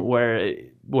through them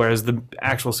whereas the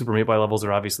actual Super Meat Boy levels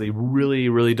are obviously really,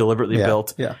 really deliberately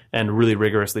built and really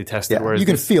rigorously tested. Yeah. You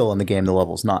can feel in the game the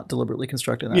level's not deliberately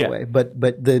constructed that way, but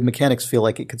the mechanics feel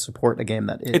like it could support a game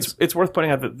that is. It's worth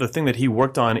pointing out that the thing that he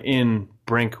worked on in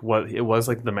Brink, it was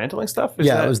like the mantling stuff?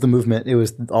 It was the movement. It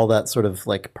was all that sort of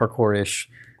like parkour-ish,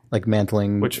 like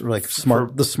mantling, which like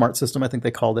the smart system, I think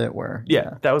they called it. Where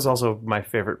that was also my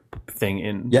favorite thing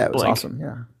in Blink. It was awesome.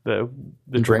 Yeah,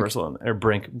 the traversal or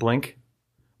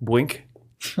Blink.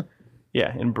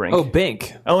 Yeah, in Brink. Oh,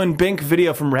 Bink. Oh, in Bink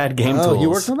Video from Rad Game Tools. Oh, he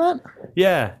worked on that?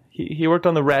 Yeah, he worked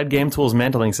on the Rad Game Tools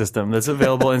mantling system that's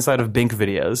available inside of Bink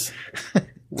Videos.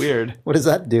 Weird. What does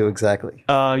that do exactly?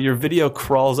 Your video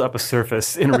crawls up a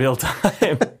surface in real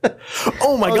time.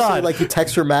 Oh my god! So like you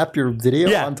texture mapped your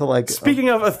video onto like. Speaking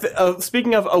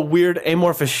of a weird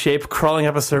amorphous shape crawling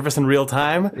up a surface in real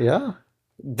time. Yeah.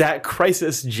 That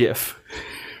Crisis GIF.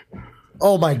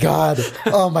 Oh my god!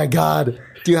 Oh my god!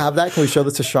 Do you have that? Can we show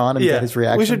this to Sean and get his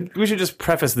reaction? We should just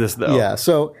preface this though. Yeah.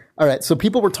 So all right. So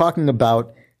people were talking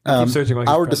about.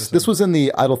 This was in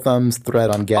the Idle Thumbs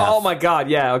thread on Gap. Oh my god!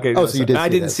 Yeah. Okay. Oh, so you did. I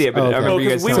didn't see it, but I remember you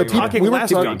guys. We were talking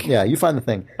last week. Yeah, you find the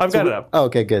thing. I've got it up. Oh,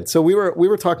 okay, good. So we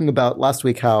were talking about last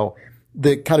week how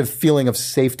the kind of feeling of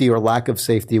safety or lack of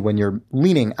safety when you're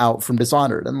leaning out from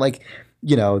Dishonored, and like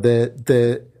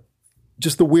the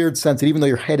just the weird sense that even though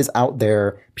your head is out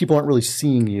there, people aren't really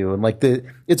seeing you, and like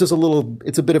it's just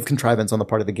it's a bit of contrivance on the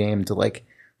part of the game to like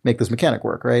make this mechanic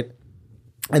work, right?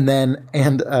 And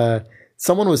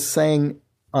someone was saying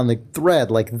on the thread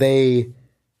like they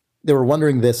were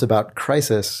wondering this about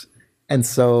Crisis, And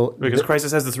so because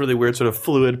Crysis has this really weird sort of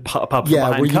fluid pop up yeah,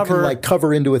 behind where you cover. can like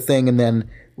cover into a thing and then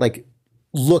like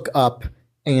look up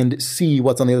and see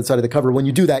what's on the other side of the cover. When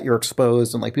you do that, you're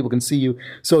exposed and like people can see you.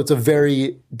 So it's a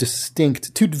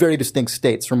two very distinct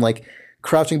states from like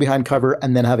crouching behind cover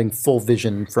and then having full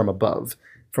vision from above,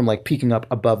 from like peeking up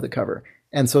above the cover.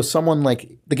 And so someone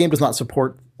like the game does not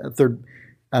support a third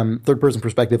person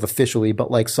perspective officially,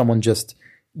 but like someone just,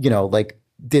 like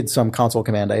did some console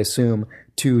command, I assume,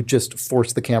 to just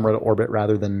force the camera to orbit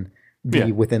rather than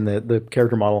be within the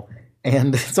character model.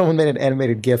 And someone made an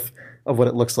animated GIF of what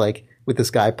it looks like with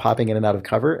this guy popping in and out of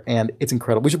cover, and it's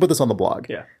incredible. We should put this on the blog.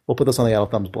 Yeah. We'll put this on the Out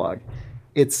of Thumbs blog.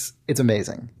 It's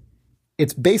amazing.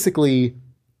 It's basically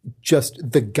just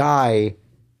the guy,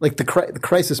 like the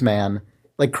Crysis man,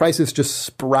 like Crysis just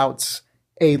sprouts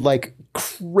a like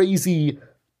crazy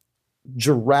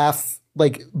giraffe,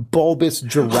 like bulbous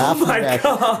giraffe neck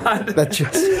that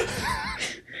just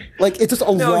like it just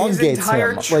elongates his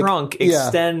entire him. trunk Like, yeah.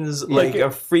 extends like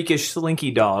a freakish slinky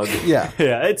dog. Yeah.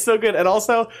 Yeah, it's so good. And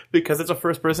also, because it's a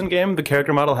first-person game, the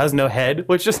character model has no head,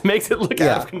 which just makes it look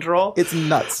out of control. It's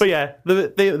nuts. But yeah,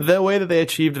 the way that they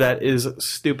achieved that is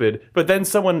stupid. But then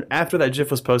someone, after that GIF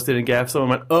was posted in GAF, someone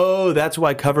went, oh, that's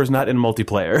why cover's not in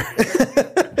multiplayer.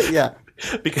 Yeah.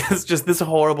 Because just this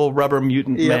horrible rubber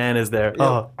mutant man is there. Yep.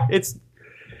 Oh,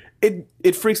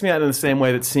 it freaks me out in the same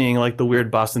way that seeing like the weird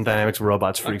Boston Dynamics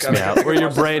robots freaks me out, where your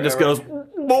brain just goes.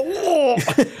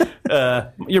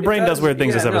 Your brain does weird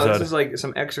things this episode. No, this is like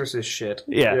some Exorcist shit.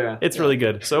 Yeah, it's really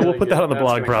good. So we'll put that on the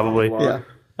blog probably. Yeah.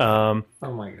 Oh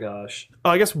my gosh.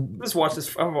 I guess Let's watch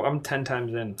this. I'm 10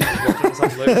 times in. I'm watching this on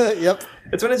Lyft. Yep.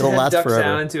 It's when his It'll head last ducks forever.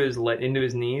 down into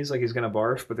his knees like he's gonna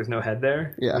barf, but there's no head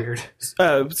there. Yeah. Weird.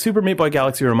 Super Meat Boy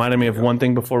Galaxy reminded me of one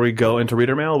thing before we go into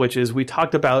reader mail, which is we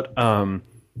talked about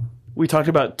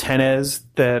Tenez,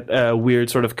 that weird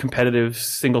sort of competitive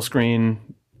single screen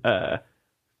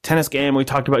tennis game. We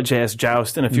talked about JS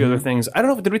Joust and a few other things. I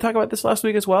don't know, did we talk about this last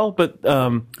week as well? But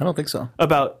I don't think so.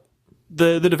 about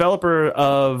the developer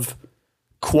of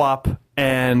QWOP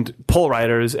and Pole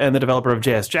Riders and the developer of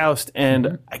JS Joust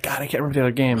and I can't remember the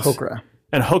other games. Hokra.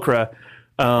 And Hokra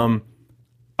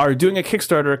are doing a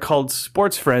Kickstarter called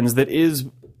Sports Friends that is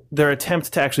their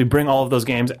attempt to actually bring all of those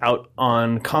games out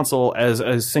on console as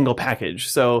a single package.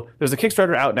 So there's a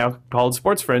Kickstarter out now called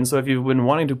Sports Friends. So if you've been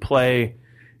wanting to play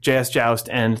JS Joust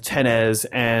and Tenez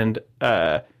and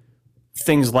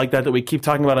things like that we keep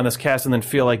talking about on this cast and then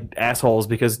feel like assholes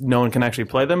because no one can actually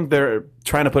play them, they're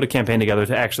trying to put a campaign together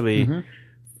to actually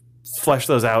flesh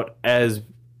those out as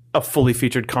a fully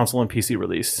featured console and PC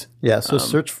release. Yeah, so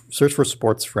search for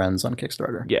Sports Friends on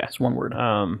Kickstarter. Yeah. It's one word.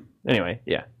 Anyway,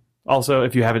 yeah. Also,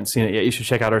 if you haven't seen it yet, you should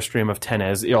check out our stream of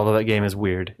Tenez. Although that game is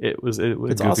weird, it's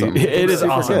It's awesome. It is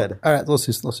super awesome. good. All right, let's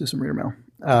do some reader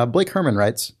mail. Blake Herman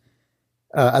writes,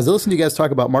 as I listened to you guys talk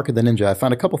about Mark of the Ninja, I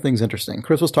found a couple things interesting.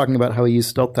 Chris was talking about how he used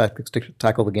stealth tactics to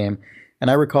tackle the game,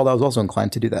 and I recalled I was also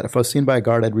inclined to do that. If I was seen by a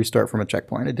guard, I'd restart from a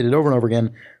checkpoint. I did it over and over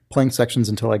again, playing sections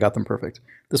until I got them perfect.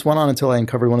 This went on until I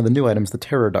uncovered one of the new items, the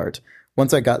Terror Dart.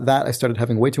 Once I got that, I started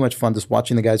having way too much fun just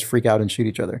watching the guys freak out and shoot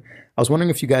each other. I was wondering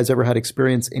if you guys ever had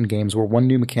experience in games where one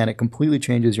new mechanic completely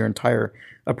changes your entire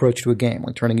approach to a game,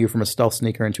 like turning you from a stealth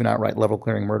sneaker into an outright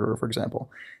level-clearing murderer, for example.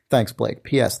 Thanks, Blake.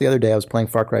 P.S. The other day I was playing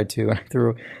Far Cry 2 and I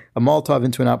threw a Molotov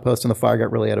into an outpost and the fire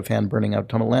got really out of hand, burning out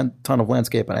a ton of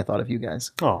landscape, and I thought of you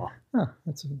guys. Oh,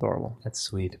 That's adorable. That's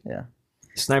sweet. Yeah.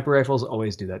 Sniper rifles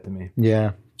always do that to me.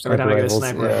 Yeah. Every time I get a rifles,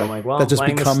 sniper rifle, I'm like, well, that I'm just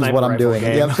playing becomes the sniper what I'm rifle doing.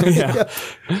 game. Yeah.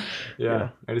 Yeah.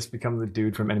 I just become the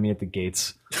dude from Enemy at the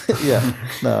Gates. Yeah.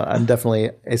 No, I'm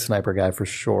definitely a sniper guy for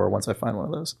sure once I find one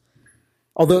of those.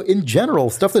 Although in general,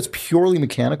 stuff that's purely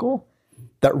mechanical,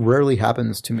 that rarely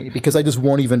happens to me because I just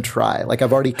won't even try. Like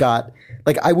I've already got,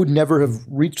 like I would never have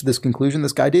reached this conclusion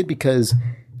this guy did because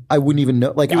I wouldn't even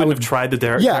know. Like you I would would have tried the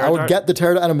Terror. Yeah, I would get the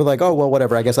Terror and I'd be like, oh well,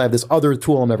 whatever. I guess I have this other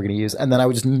tool I'm never going to use, and then I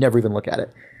would just never even look at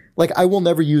it. Like I will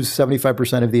never use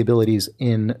 75% of the abilities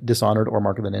in Dishonored or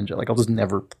Mark of the Ninja. Like I'll just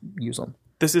never use them.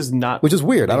 This is not. Which is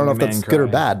weird. I don't know if that's man good or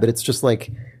cry. bad, but it's just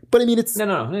like. But I mean, it's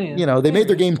No. you know they made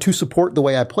their game to support the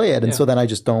way I play it, and so then I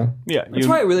just don't. Yeah, That's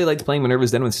why I really liked playing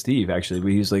Minerva's Den with Steve, actually.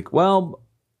 Where he was like, well,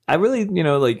 I really,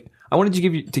 like, I wanted to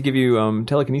give you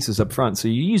telekinesis up front, so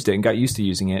you used it and got used to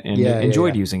using it and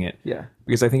enjoyed using it. Yeah.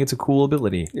 Because I think it's a cool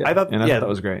ability. I thought that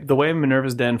was great. The way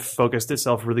Minerva's Den focused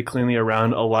itself really cleanly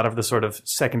around a lot of the sort of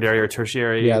secondary or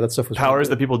tertiary that stuff was powers really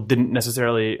that people didn't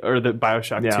necessarily, or that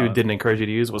Bioshock 2 didn't encourage you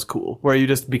to use was cool. Where you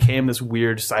just became this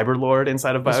weird cyber lord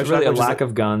inside of Bioshock. It's really a which is lack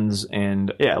of guns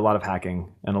and a lot of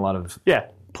hacking and a lot of... Yeah.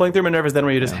 Playing through Minerva is then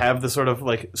where you just have the sort of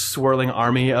like swirling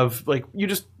army of like you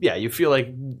feel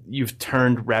like you've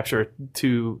turned Rapture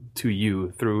to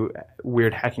you through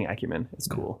weird hacking acumen. It's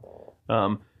cool.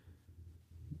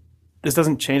 This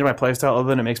doesn't change my playstyle other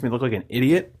than it makes me look like an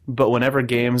idiot. But whenever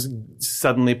games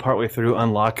suddenly partway through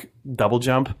unlock double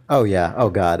jump, Oh yeah. Oh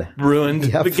god. ruined.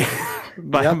 Yep. The game.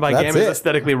 My Yep, my that's game is it.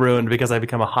 aesthetically ruined because I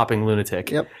become a hopping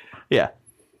lunatic. Yep. Yeah.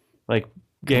 Like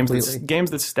games Completely.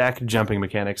 that stack jumping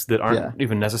mechanics that aren't Yeah.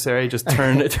 even necessary just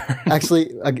turn. Actually,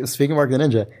 speaking of Mark the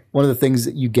Ninja, one of the things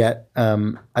that you get, I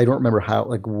don't remember how,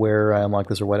 like where I unlocked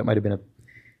this or what, it might have been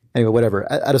anyway,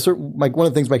 whatever. At a certain, like one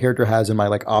of the things my character has in my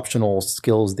like optional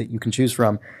skills that you can choose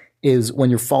from is when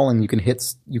you're falling, you can hit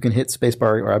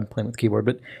spacebar, or I'm playing with the keyboard,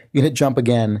 but you can hit jump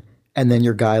again, and then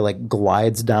your guy like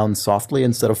glides down softly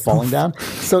instead of falling down.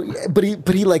 So, but he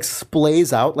like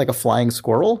splays out like a flying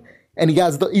squirrel. And he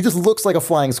just looks like a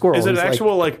flying squirrel. Is it He's an like-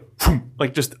 actual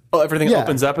like just everything Yeah.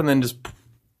 opens up and then just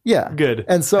Yeah. Good.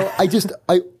 And so I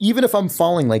even if I'm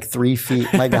falling like 3 feet,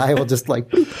 my guy will just like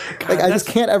I just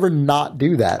can't ever not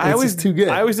do that. It's just too good.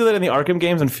 I always do that in the Arkham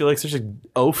games and feel like such a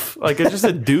oaf. Like it's just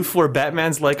a doof where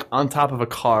Batman's like on top of a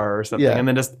car or something Yeah. and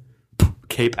then just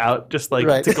cape out just like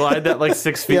Right. to glide that like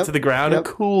 6 feet Yep. to the ground. Yep.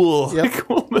 Cool. Yep.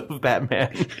 Cool move,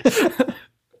 Batman.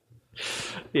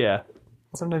 Yeah.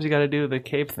 Sometimes you got to do the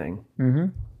cape thing. Mm-hmm.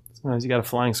 Sometimes you got to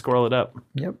flying squirrel it up.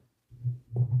 Yep.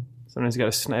 Sometimes you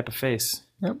got to snipe a face.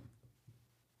 Yep.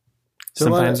 So a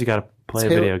lot Sometimes of- you got to play a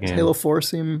Does video game. Halo 4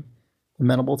 seem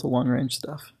amenable to long range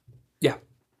stuff. Yeah.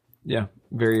 Yeah.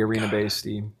 Very arena based.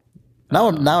 Now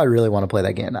I really want to play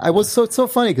that game. I was it's so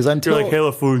funny because until You're like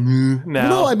Halo 4 now.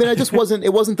 no, I mean I just wasn't.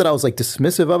 It wasn't that I was like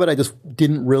dismissive of it. I just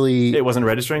didn't really. It wasn't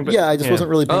registering, but yeah, I just wasn't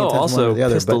really paying Oh, attention one also or the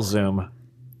other. pistol But, zoom.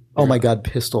 oh my god,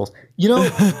 pistols! You know,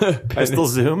 Pistol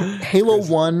zoom. Halo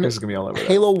 1, Chris is gonna be all over that.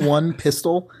 Halo 1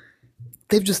 pistol.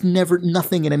 They've just never.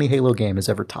 Nothing in any Halo game has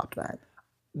ever topped that.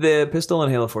 The pistol in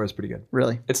Halo 4 is pretty good.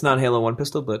 Really? It's not Halo 1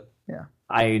 pistol, but Yeah.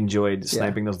 I enjoyed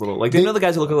sniping those little. Like, do you know the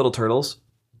guys who look like little turtles?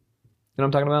 You know what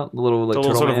I'm talking about? The little like The little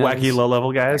turtle sort of mans? wacky low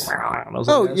level guys. Those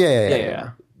Oh, little guys? yeah.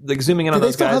 Like zooming in Do on they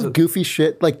those still guys. have goofy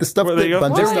shit like the stuff Where that they go,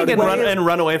 Bungie "Where you started can with?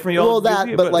 run away from you all. Well, that,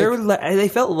 goofy," but, like- they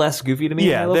felt less goofy to me.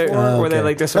 Yeah, in Halo they're- 4, where they Okay.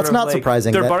 like they're sort That's of not like,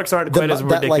 surprising. their that- barks aren't quite as that,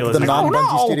 like ridiculous the as-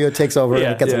 non-Bungie studio takes over Yeah,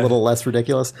 and it gets yeah. a little less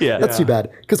ridiculous. Yeah. That's too bad.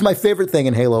 Because my favorite thing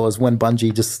in Halo is when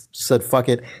Bungie just said "fuck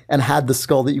it" and had the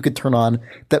skull that you could turn on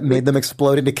that made them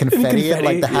explode into confetti and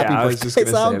like the Yeah, happy I was just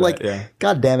birthday gonna say sound. that, Like, yeah.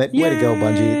 god damn it, way to go,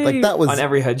 Bungie! Like that was on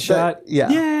every headshot.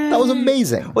 that was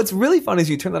amazing. What's really fun is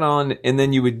you turn that on and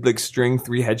then you would like string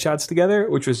 3 headshots together,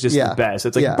 which was just Yeah. the best.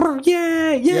 It's like, Yeah. brr,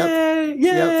 yay, yay,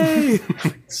 yay.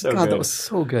 So God, good. that was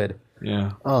so good.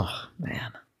 Yeah. Oh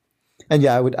man. And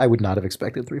yeah, I would not have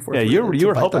expected 343. Yeah, you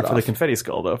were to bite hoping that for the off. confetti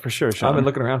skull though, for sure. Sean. I've been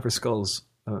looking around for skulls.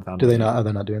 I haven't found Do they any. not? Are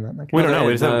they not doing that? We don't know.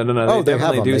 We just No, have- no, no. Oh, they have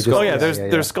definitely them. do They just- skulls. Oh yeah, Yeah, there's yeah,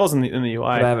 yeah. there's skulls in the UI.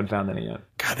 But I haven't found any yet.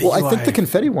 God, the Well, I UI. think the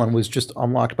confetti one was just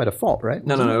unlocked by default, right?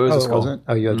 No, it was a skull. wasn't?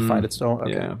 Oh, you had to find it still?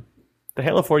 Okay. Yeah. the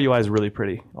Halo 4 UI is really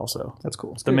pretty. Also, That's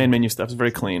cool. the main menu stuff is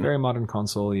very clean. Very modern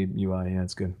console UI. Yeah,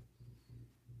 it's good.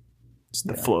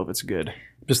 The flow of it's good.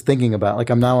 Just thinking about, like,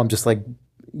 I'm just like,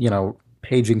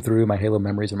 paging through my Halo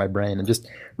memories in my brain and just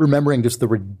remembering just the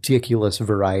ridiculous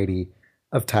variety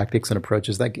of tactics and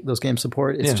approaches that those games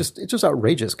support. It's just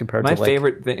outrageous compared My to like,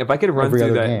 favorite thing, if I could run every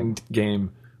through other that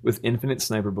game with infinite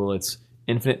sniper bullets,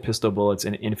 infinite pistol bullets,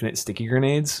 and infinite sticky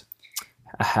grenades,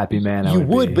 a happy man I You would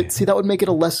would, be. but see, that would make it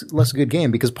a less good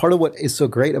game because part of what is so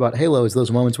great about Halo is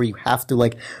those moments where you have to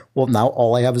like, well, now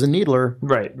all I have is a needler.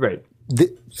 Right.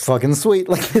 Fucking sweet.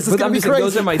 Like this is But gonna I'm be just saying, crazy.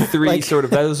 those are my three Like,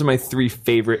 those are my 3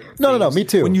 favorite. No, things. me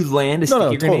too. When you land a No,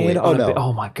 sticky totally. grenade, Oh, on a no. bit-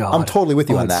 oh my god, I'm totally with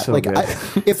you on it's that. so Like,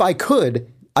 good. if I could,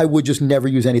 I would just never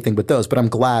use anything but those. But I'm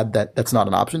glad that that's not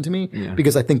an option to me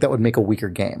because I think that would make a weaker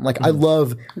game. Like, I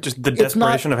love Just the it's not-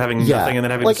 desperation of having nothing and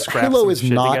then having like to scrap Halo some is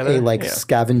shit not together. a like Yeah.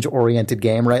 scavenge-oriented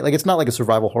game, right? Like, it's not like a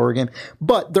survival horror game.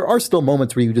 But there are still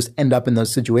moments where you just end up in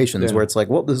those situations where it's like,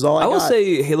 well, this is all I I will got.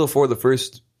 say Halo 4, the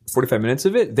first 45 minutes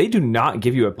of it, they do not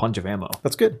give you a punch of ammo.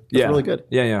 That's good. That's really good.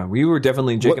 Yeah. We were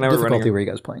definitely Jake What and I were running. difficulty were you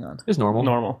guys playing on? It's normal.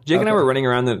 Normal. Jake and I were running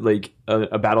around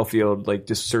a battlefield, like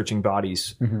just searching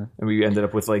bodies, and we ended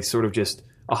up with like sort of just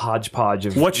a hodgepodge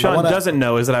of What Sean doesn't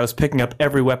know is that I was picking up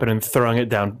every weapon and throwing it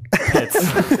down pits.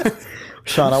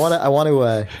 Sean, I want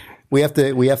to. We have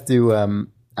to.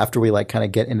 After we like kind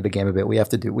of get into the game a bit, we have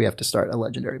to start a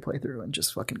legendary playthrough and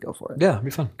just fucking go for it. Yeah, it'd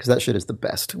be fun. Because that shit is the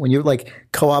best. When you're like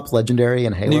co-op legendary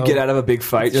in Halo, You get out of a big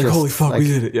fight, you're like, just holy fuck, we like-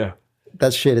 did it! Yeah.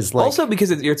 that shit is like Also,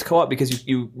 because it's co-op, because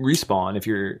you respawn if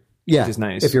you're, yeah, which is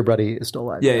nice. if your buddy is still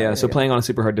alive. yeah. So playing on a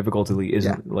super hard difficulty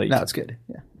isn't yeah. like No, it's good.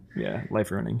 Yeah.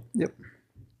 life ruining. Yep.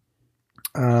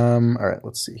 All right,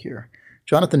 let's see here.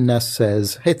 Jonathan Ness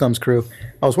says, "Hey, Thumbs crew,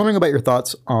 I was wondering about your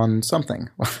thoughts on something."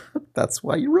 That's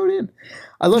why you wrote in.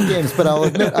 I love games, but I'll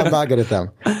admit I'm not good at them.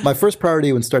 My first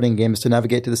priority when starting a game is to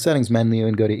navigate to the settings menu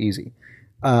and go to easy.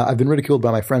 I've been ridiculed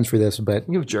by my friends for this, but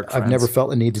You have jerk I've friends. never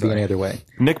felt the need to be any other way.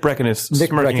 Nick Brecken is Nick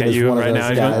smirking Brecken at is you one of right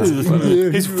those now.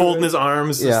 guys. He's folding his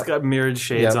arms. Yeah. He's got mirrored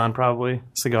shades Yep. on, probably.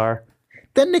 Cigar.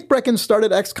 Then Nick Brecken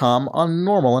started XCOM on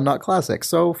normal and not classic,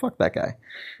 so fuck that guy.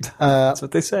 That's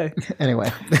what they say.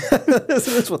 Anyway,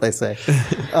 that's what they say.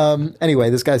 Anyway,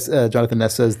 this guy, Jonathan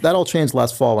Ness, says, that all changed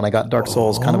last fall when I got Dark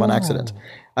Souls kind of on accident.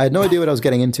 I had no idea what I was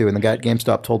getting into, and the guy at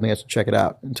GameStop told me I should check it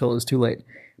out until it was too late.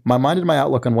 My mind and my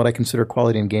outlook on what I consider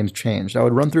quality in games changed. I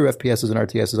would run through FPSs and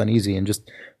RTSs on easy and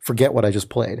just forget what I just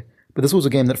played. But this was a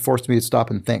game that forced me to stop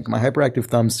and think. My hyperactive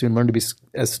thumbs soon learned to be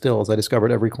as still as I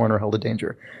discovered every corner held a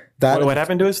danger. That What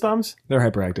happened to his thumbs? They're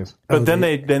hyperactive. But then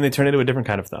they turn into a different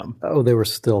kind of thumb. they were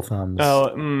still thumbs.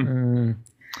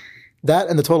 That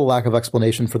and the total lack of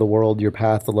explanation for the world, your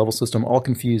path, the level system, all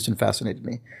confused and fascinated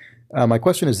me. My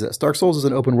question is this. Dark Souls is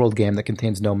an open world game that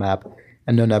contains no map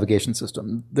and no navigation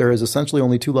system. There is essentially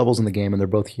only 2 levels in the game, and they're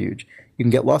both huge. You can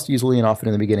get lost easily and often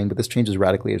in the beginning, but this changes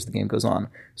radically as the game goes on.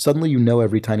 Suddenly you know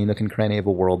every tiny nook and cranny of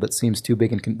a world that seems too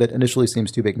big and that initially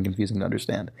seems too big and confusing to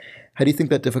understand. How do you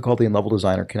think that difficulty and level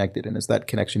design are connected, and is that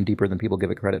connection deeper than people give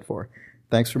it credit for?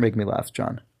 Thanks for making me laugh,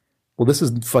 John. Well, this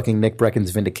is fucking Nick Brecken's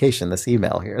vindication, this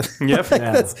email here. Yep.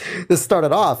 This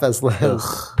started off as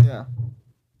yeah.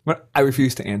 But I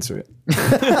refuse to answer it.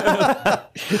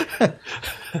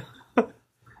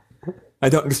 I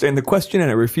don't understand the question,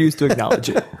 and I refuse to acknowledge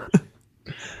it.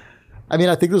 I mean,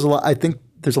 I think there's a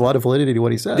lot of validity to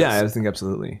what he says. Yeah, I think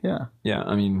absolutely. Yeah. Yeah,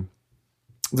 I mean,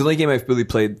 the only game I've really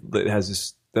played that has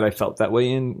this that I felt that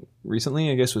way in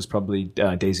recently, I guess, was probably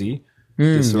DayZ.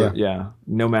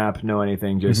 No map, no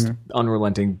anything, just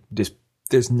unrelenting. Just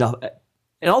there's nothing,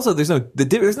 and also there's no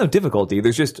difficulty.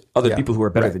 There's just other people who are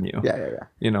better than you. Yeah.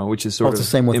 You know, which is sort of it's the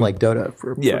same with like Dota,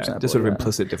 for example. just sort of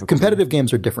implicit difficulty. Competitive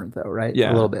games are different, though, right?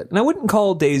 Yeah, a little bit. And I wouldn't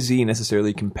call DayZ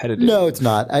necessarily competitive. No, it's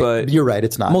not. But you're right.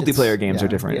 It's not. Multiplayer games are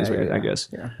different, I guess.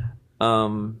 Yeah. I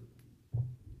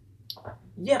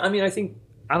mean, I think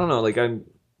I don't know. Like I'm.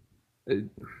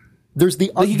 There's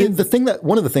the thing that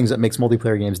one of the things that makes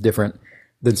multiplayer games different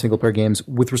than single player games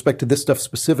with respect to this stuff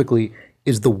specifically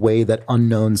is the way that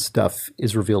unknown stuff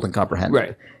is revealed and comprehended.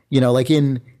 Right. You know, like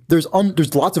there's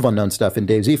lots of unknown stuff in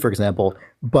DayZ, for example,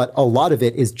 but a lot of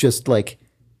it is just like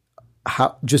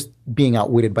just being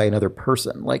outwitted by another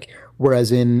person. Like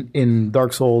whereas in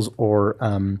Dark Souls or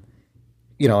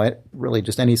really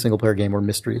just any single player game where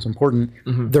mystery is important,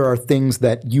 there are things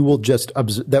that you will just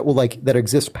that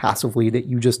exist passively that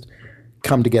you just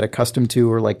come to get accustomed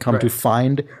to or like come to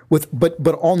find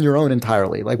but on your own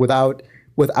entirely, like without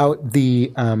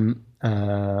the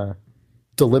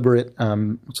deliberate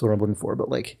what's the word I'm looking for, but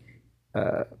like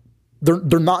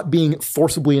they're not being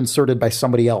forcibly inserted by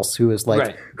somebody else who is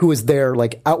like who is there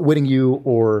like outwitting you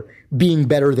or being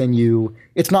better than you.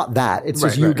 It's not that. It's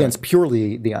just you against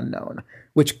purely the unknown,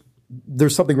 which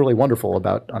there's something really wonderful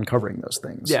about uncovering those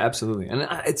things. Yeah, absolutely. And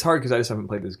it's hard because I just haven't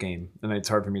played this game, and it's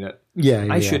hard for me to.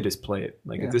 I should just play it.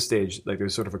 Like at this stage, like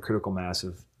there's sort of a critical mass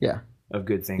of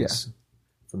good things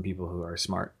from people who are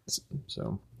smart.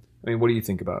 So, I mean, what do you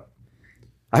think about?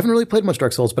 I haven't really played much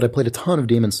Dark Souls, but I played a ton of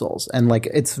Demon Souls, and like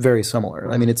it's very similar.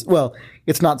 I mean, it's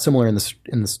not similar in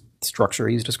the structure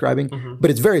he's describing, but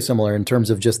it's very similar in terms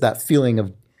of just that feeling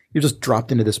of you're just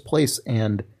dropped into this place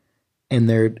and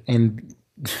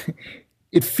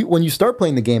when you start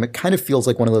playing the game, it kind of feels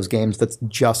like one of those games that's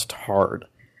just hard,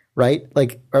 right?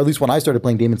 Like, or at least when I started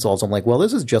playing Demon Souls, I'm like, well,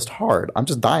 this is just hard. I'm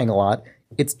just dying a lot.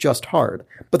 It's just hard.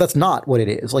 But that's not what it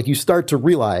is. Like, you start to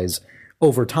realize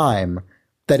over time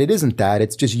that it isn't that.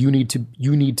 It's just you need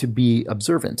to be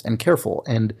observant and careful,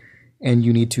 and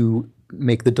you need to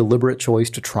make the deliberate choice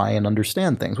to try and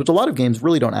understand things, which a lot of games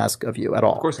really don't ask of you at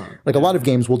all. Of course not. Like a lot of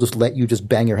games will just let you just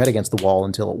bang your head against the wall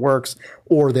until it works,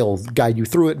 or they'll guide you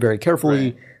through it very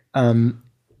carefully.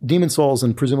 Demon Souls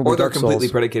and presumably they're Dark Souls, completely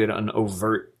predicated on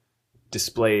overt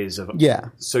displays of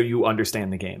so you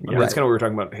understand the game. You know, that's kind of what we were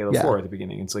talking about Halo 4 at the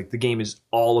beginning. It's like the game is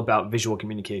all about visual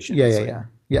communication. Yeah.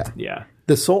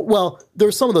 The Soul, well,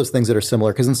 there's some of those things that are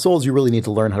similar because in Souls you really need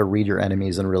to learn how to read your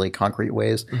enemies in really concrete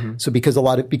ways. So because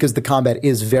the combat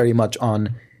is very much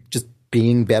on just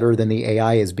being better than the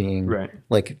AI is being,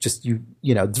 like just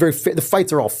it's very the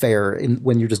fights are all fair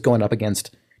when you're just going up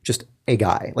against just a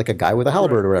guy, like a guy with a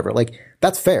halberd or whatever. Like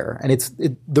that's fair, and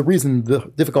the reason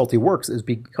the difficulty works is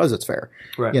because it's fair.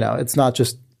 Right. It's not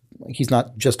just. He's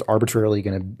not just arbitrarily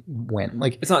going to win.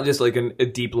 Like it's not just like a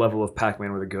deep level of Pac-Man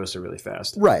where the ghosts are really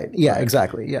fast. Right. Yeah.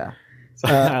 Exactly. Yeah.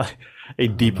 A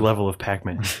deep level of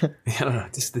Pac-Man. I don't know,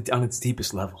 just on its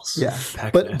deepest levels. Yeah,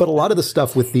 Pac-Man. but a lot of the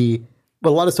stuff with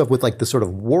like the sort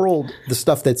of world, the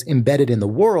stuff that's embedded in the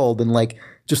world, and like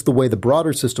just the way the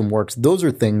broader system works, those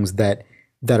are things that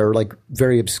are like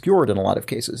very obscured in a lot of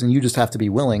cases, and you just have to be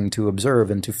willing to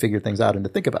observe and to figure things out and to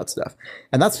think about stuff,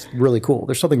 and that's really cool.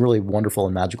 There's something really wonderful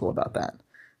and magical about that,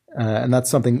 and that's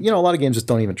something a lot of games just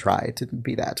don't even try to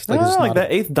be that. Like, like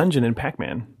that 8th dungeon in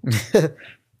Pac-Man. The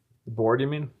board, you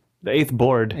mean? The 8th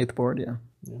board. 8th board, yeah.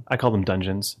 I call them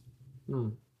dungeons.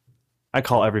 I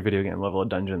call every video game level a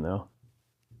dungeon, though.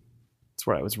 That's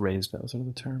where I was raised. That was sort of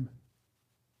the term.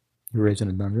 You were raised in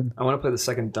a dungeon? I want to play the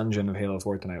second dungeon of Halo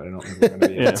 4 tonight, but I don't think we're going to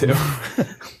be able to.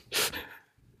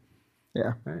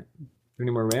 Yeah. All right. Do we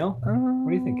need more mail? What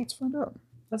do you think? Let's find out.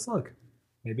 Let's look.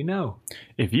 Maybe no.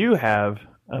 If you have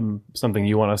something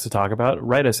you want us to talk about,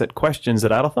 write us at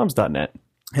questions@idlethumbs.net.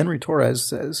 Henry Torres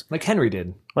says, Like Henry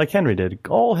did. Like Henry did.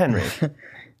 Oh, Henry.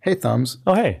 "Hey, Thumbs.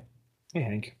 Oh, hey. Hey,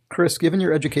 Hank. Chris, given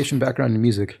your education background in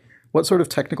music, what sort of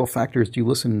technical factors do you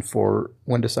listen for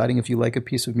when deciding if you like a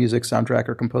piece of music, soundtrack,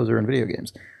 or composer in video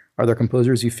games? Are there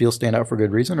composers you feel stand out for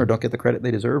good reason or don't get the credit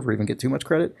they deserve or even get too much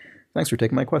credit? Thanks for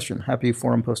taking my question. Happy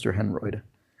forum poster, Henroyd."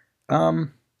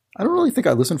 I don't really think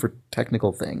I listen for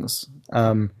technical things.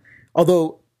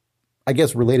 Although, I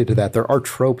guess related to that, there are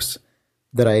tropes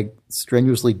that I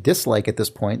strenuously dislike at this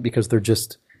point because they're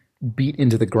just beat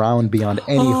into the ground beyond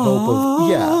any hope of...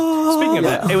 Yeah. Speaking of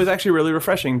that, it was actually really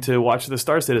refreshing to watch the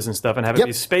Star Citizen stuff and have it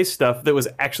be space stuff that was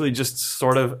actually just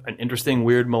sort of an interesting,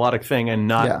 weird, melodic thing and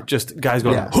not just guys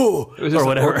going, "Hoo!" or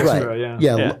whatever. Orchestra,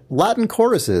 Yeah, Latin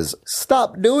choruses.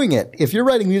 Stop doing it. If you're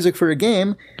writing music for a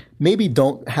game, maybe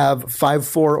don't have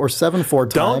 5/4 or 7/4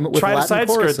 time Don't with try to Latin side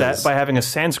choruses. skirt that by having a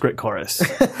Sanskrit chorus.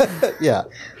 Yeah.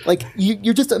 Like,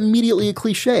 you're just immediately a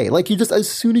cliche. Like, you just, as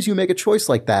soon as you make a choice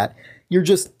like that, you're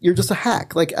just a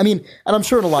hack. Like, I mean, and I'm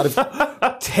sure in a lot of...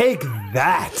 Take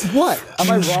that. What?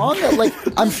 Am I wrong? Like,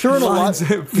 I'm sure in a lot...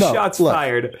 Shots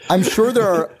fired. I'm sure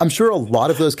a lot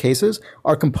of those cases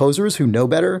are composers who know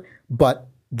better, but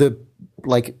the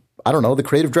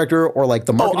creative director or like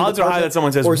the marketing odds are high that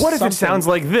someone says, "What if it sounds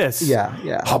like this?" Yeah.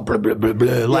 Blah, blah, blah,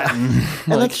 blah, Latin.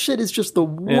 And that shit is just the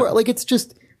worst. Like, it's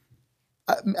just...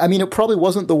 I mean, it probably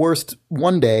wasn't the worst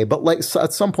one day, but like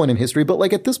at some point in history, but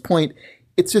like at this point,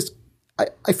 it's just...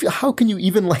 I feel, how can you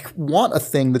even like want a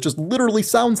thing that just literally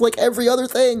sounds like every other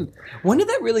thing? When did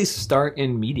that really start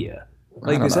in media?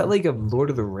 Like, is that like a Lord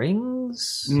of the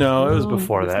Rings? No, it was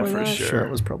before that for sure. Sure,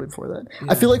 it was probably before that.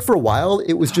 Yeah. I feel like for a while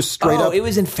it was just straight up. It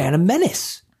was in Phantom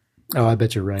Menace. Oh, I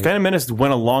bet you're right. Phantom Menace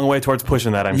went a long way towards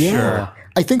pushing that, I'm sure.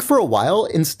 I think for a while,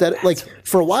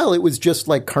 it was just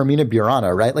like Carmina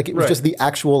Burana, right? Like, it was just the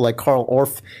actual like Carl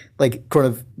Orff, like kind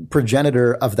of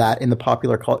progenitor of that in the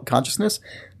popular consciousness.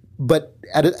 But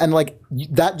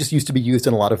that just used to be used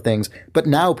in a lot of things. But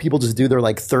now people just do their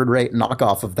like third-rate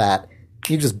knockoff of that.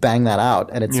 You just bang that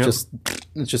out, and it's just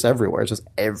everywhere. It's just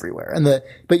everywhere.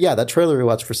 But that trailer we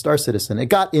watched for Star Citizen, it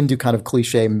got into kind of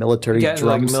cliche military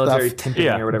drum like military stuff,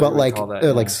 timpani or whatever. But like call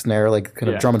that, like snare, like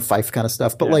kind of drum and fife kind of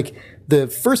stuff. But like the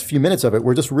first few minutes of it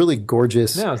were just really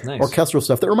gorgeous orchestral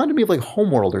stuff that reminded me of like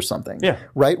Homeworld or something. Yeah,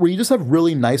 right, where you just have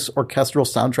really nice orchestral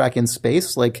soundtrack in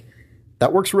space, like.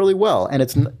 That works really well,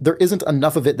 and there isn't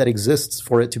enough of it that exists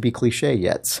for it to be cliche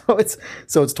yet. So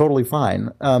it's totally fine.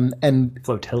 And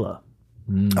Flotilla.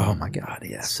 Oh my god,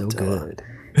 yeah, so good.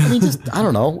 I mean, I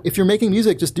don't know. If you're making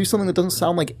music, just do something that doesn't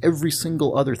sound like every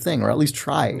single other thing, or at least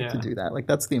try to do that. Like,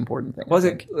 that's the important thing. Was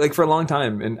it like for a long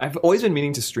time? And I've always been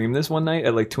meaning to stream this one night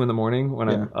at like 2 a.m. when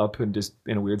I'm up and just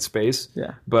in a weird space.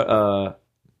 Yeah, but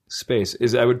Space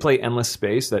is I would play Endless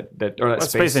Space or that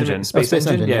Space Engine. Space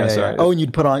Engine. Yeah, sorry. Oh, and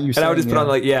you'd put on I would just put on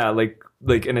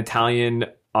like an Italian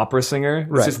opera singer.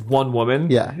 It's just one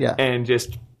woman. Yeah. And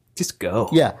just go.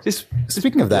 Yeah. Just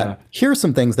speaking of that, here are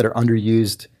some things that are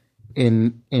underused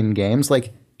in games,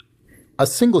 like a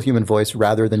single human voice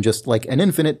rather than just like an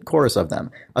infinite chorus of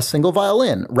them, a single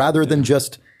violin rather than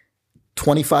just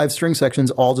 25 string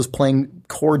sections all just playing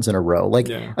chords in a row.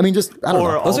 Like, I mean, just, I don't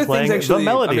know. Those are things actually, the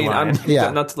melody line.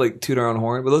 Not to like toot our own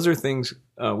horn, but those are things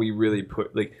we really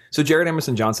put, like, so Jared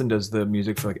Emerson Johnson does the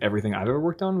music for like everything I've ever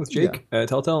worked on with Jake at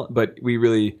Telltale, but we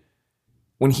really,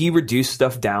 when he reduced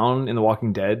stuff down in The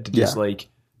Walking Dead to just like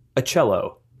a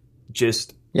cello,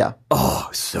 just,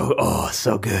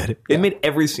 so good. It made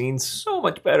every scene so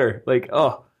much better. Like,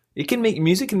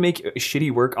 music can make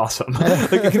shitty work awesome.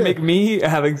 Like, it can make me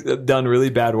having done really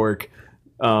bad work.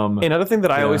 Another thing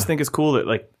that I always think is cool that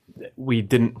like we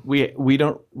don't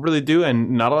really do,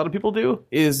 and not a lot of people do,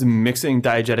 is mixing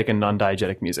diegetic and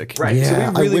non-diegetic music. Right.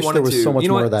 Yeah, so we I wish there was so much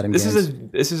more of that in this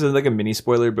games. This is like a mini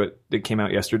spoiler, but it came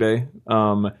out yesterday.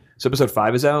 So episode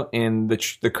 5 is out, and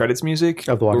the credits music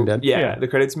Of The Walking Dead? Yeah, the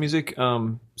credits music.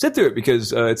 Sit through it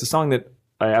because it's a song that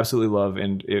I absolutely love,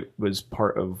 and it was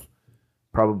part of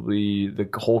probably the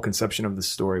whole conception of the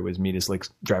story was me just like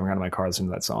driving around in my car listening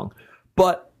to that song.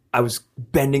 But I was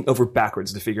bending over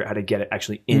backwards to figure out how to get it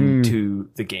actually into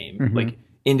the game, like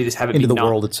into just have it Into be the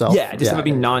world itself. Yeah, just have it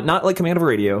be not like coming out of a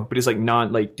radio, but just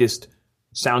like just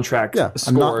soundtrack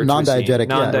score, non-diegetic,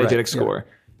 non-diegetic score.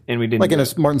 And we didn't Like in a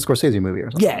Martin Scorsese movie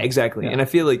or something. yeah, exactly. And I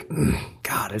feel like,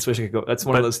 God, I just wish I could go. That's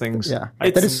one of those things. Yeah.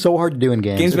 That is so hard to do in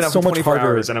games. Game's been It's out so for much 24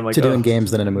 harder hours, and I'm like, to do in ugh.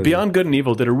 games than in a movie. Beyond Good and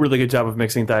Evil did a really good job of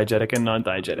mixing diegetic and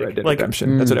non-diegetic. Red Dead Like,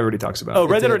 Redemption. That's what everybody talks about. Oh,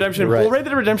 Red Dead Redemption. Right. Well, Red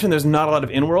Dead Redemption, there's not a lot of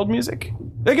in-world music.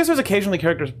 I guess there's occasionally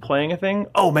characters playing a thing.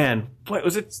 Oh man, what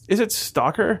was it? Is it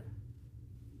Stalker?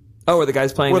 Oh, where the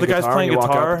guy's playing Where the the guy's guitar playing and you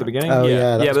walk guitar? out at the beginning? Oh,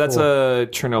 yeah, but that's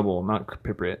that's Chernobyl, not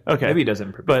Pripyat. Okay. Maybe he does it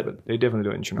in Pripyat, But- but they definitely do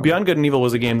it in Chernobyl. Beyond Good and Evil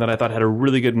was a game that I thought had a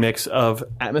really good mix of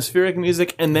atmospheric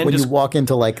music and then when just you walk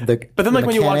into like the But then, like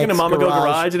when you walk into mechanics Mamago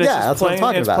Garage and it's yeah, just that's what I'm playing,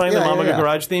 talking it's about. playing the Yeah, Mamago yeah, yeah.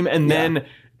 Garage theme, and then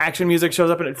action music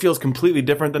shows up and it feels completely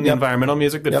different than the environmental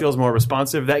music that feels more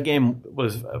responsive. That game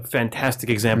was a fantastic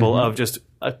example of just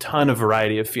a ton of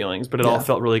variety of feelings, but it all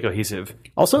felt really cohesive.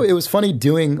 Also, it was funny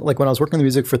doing like when I was working on the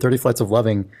music for 30 Flights of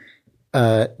Loving,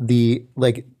 the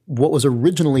like what was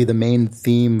originally the main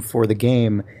theme for the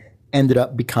game ended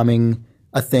up becoming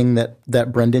a thing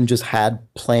that Brendan just had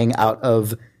playing out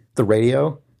of the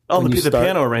radio. Oh, when the you start-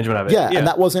 piano arrangement of it. Yeah, and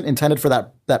that wasn't intended for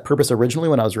that purpose originally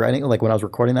when I was writing, like when I was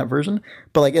recording that version.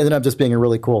 But like it ended up just being a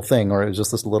really cool thing, or it was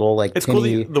just this little like It's cool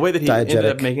tinny, the way that he ended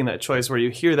up diegetic. making that choice, where you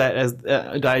hear that as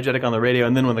diegetic on the radio,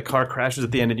 and then when the car crashes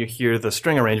at the end, and you hear the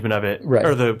string arrangement of it, Right.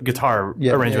 or the guitar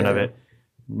arrangement of yeah. it,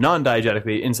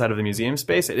 non-diegetically inside of the museum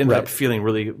space, it ended up feeling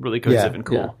really, really cohesive and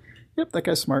cool. Yeah. Yep, that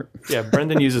guy's smart. Yeah,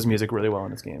 Brendan uses music really well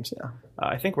in his games. Yeah,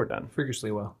 I think we're done.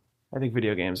 freakishly well. I think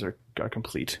video games are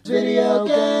complete. Video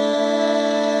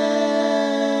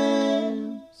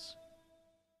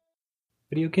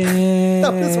Video game.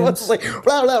 This one's like,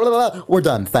 blah, blah, blah, blah. We're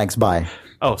done. Thanks. Bye.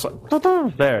 Oh, so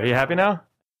there. Are you happy now?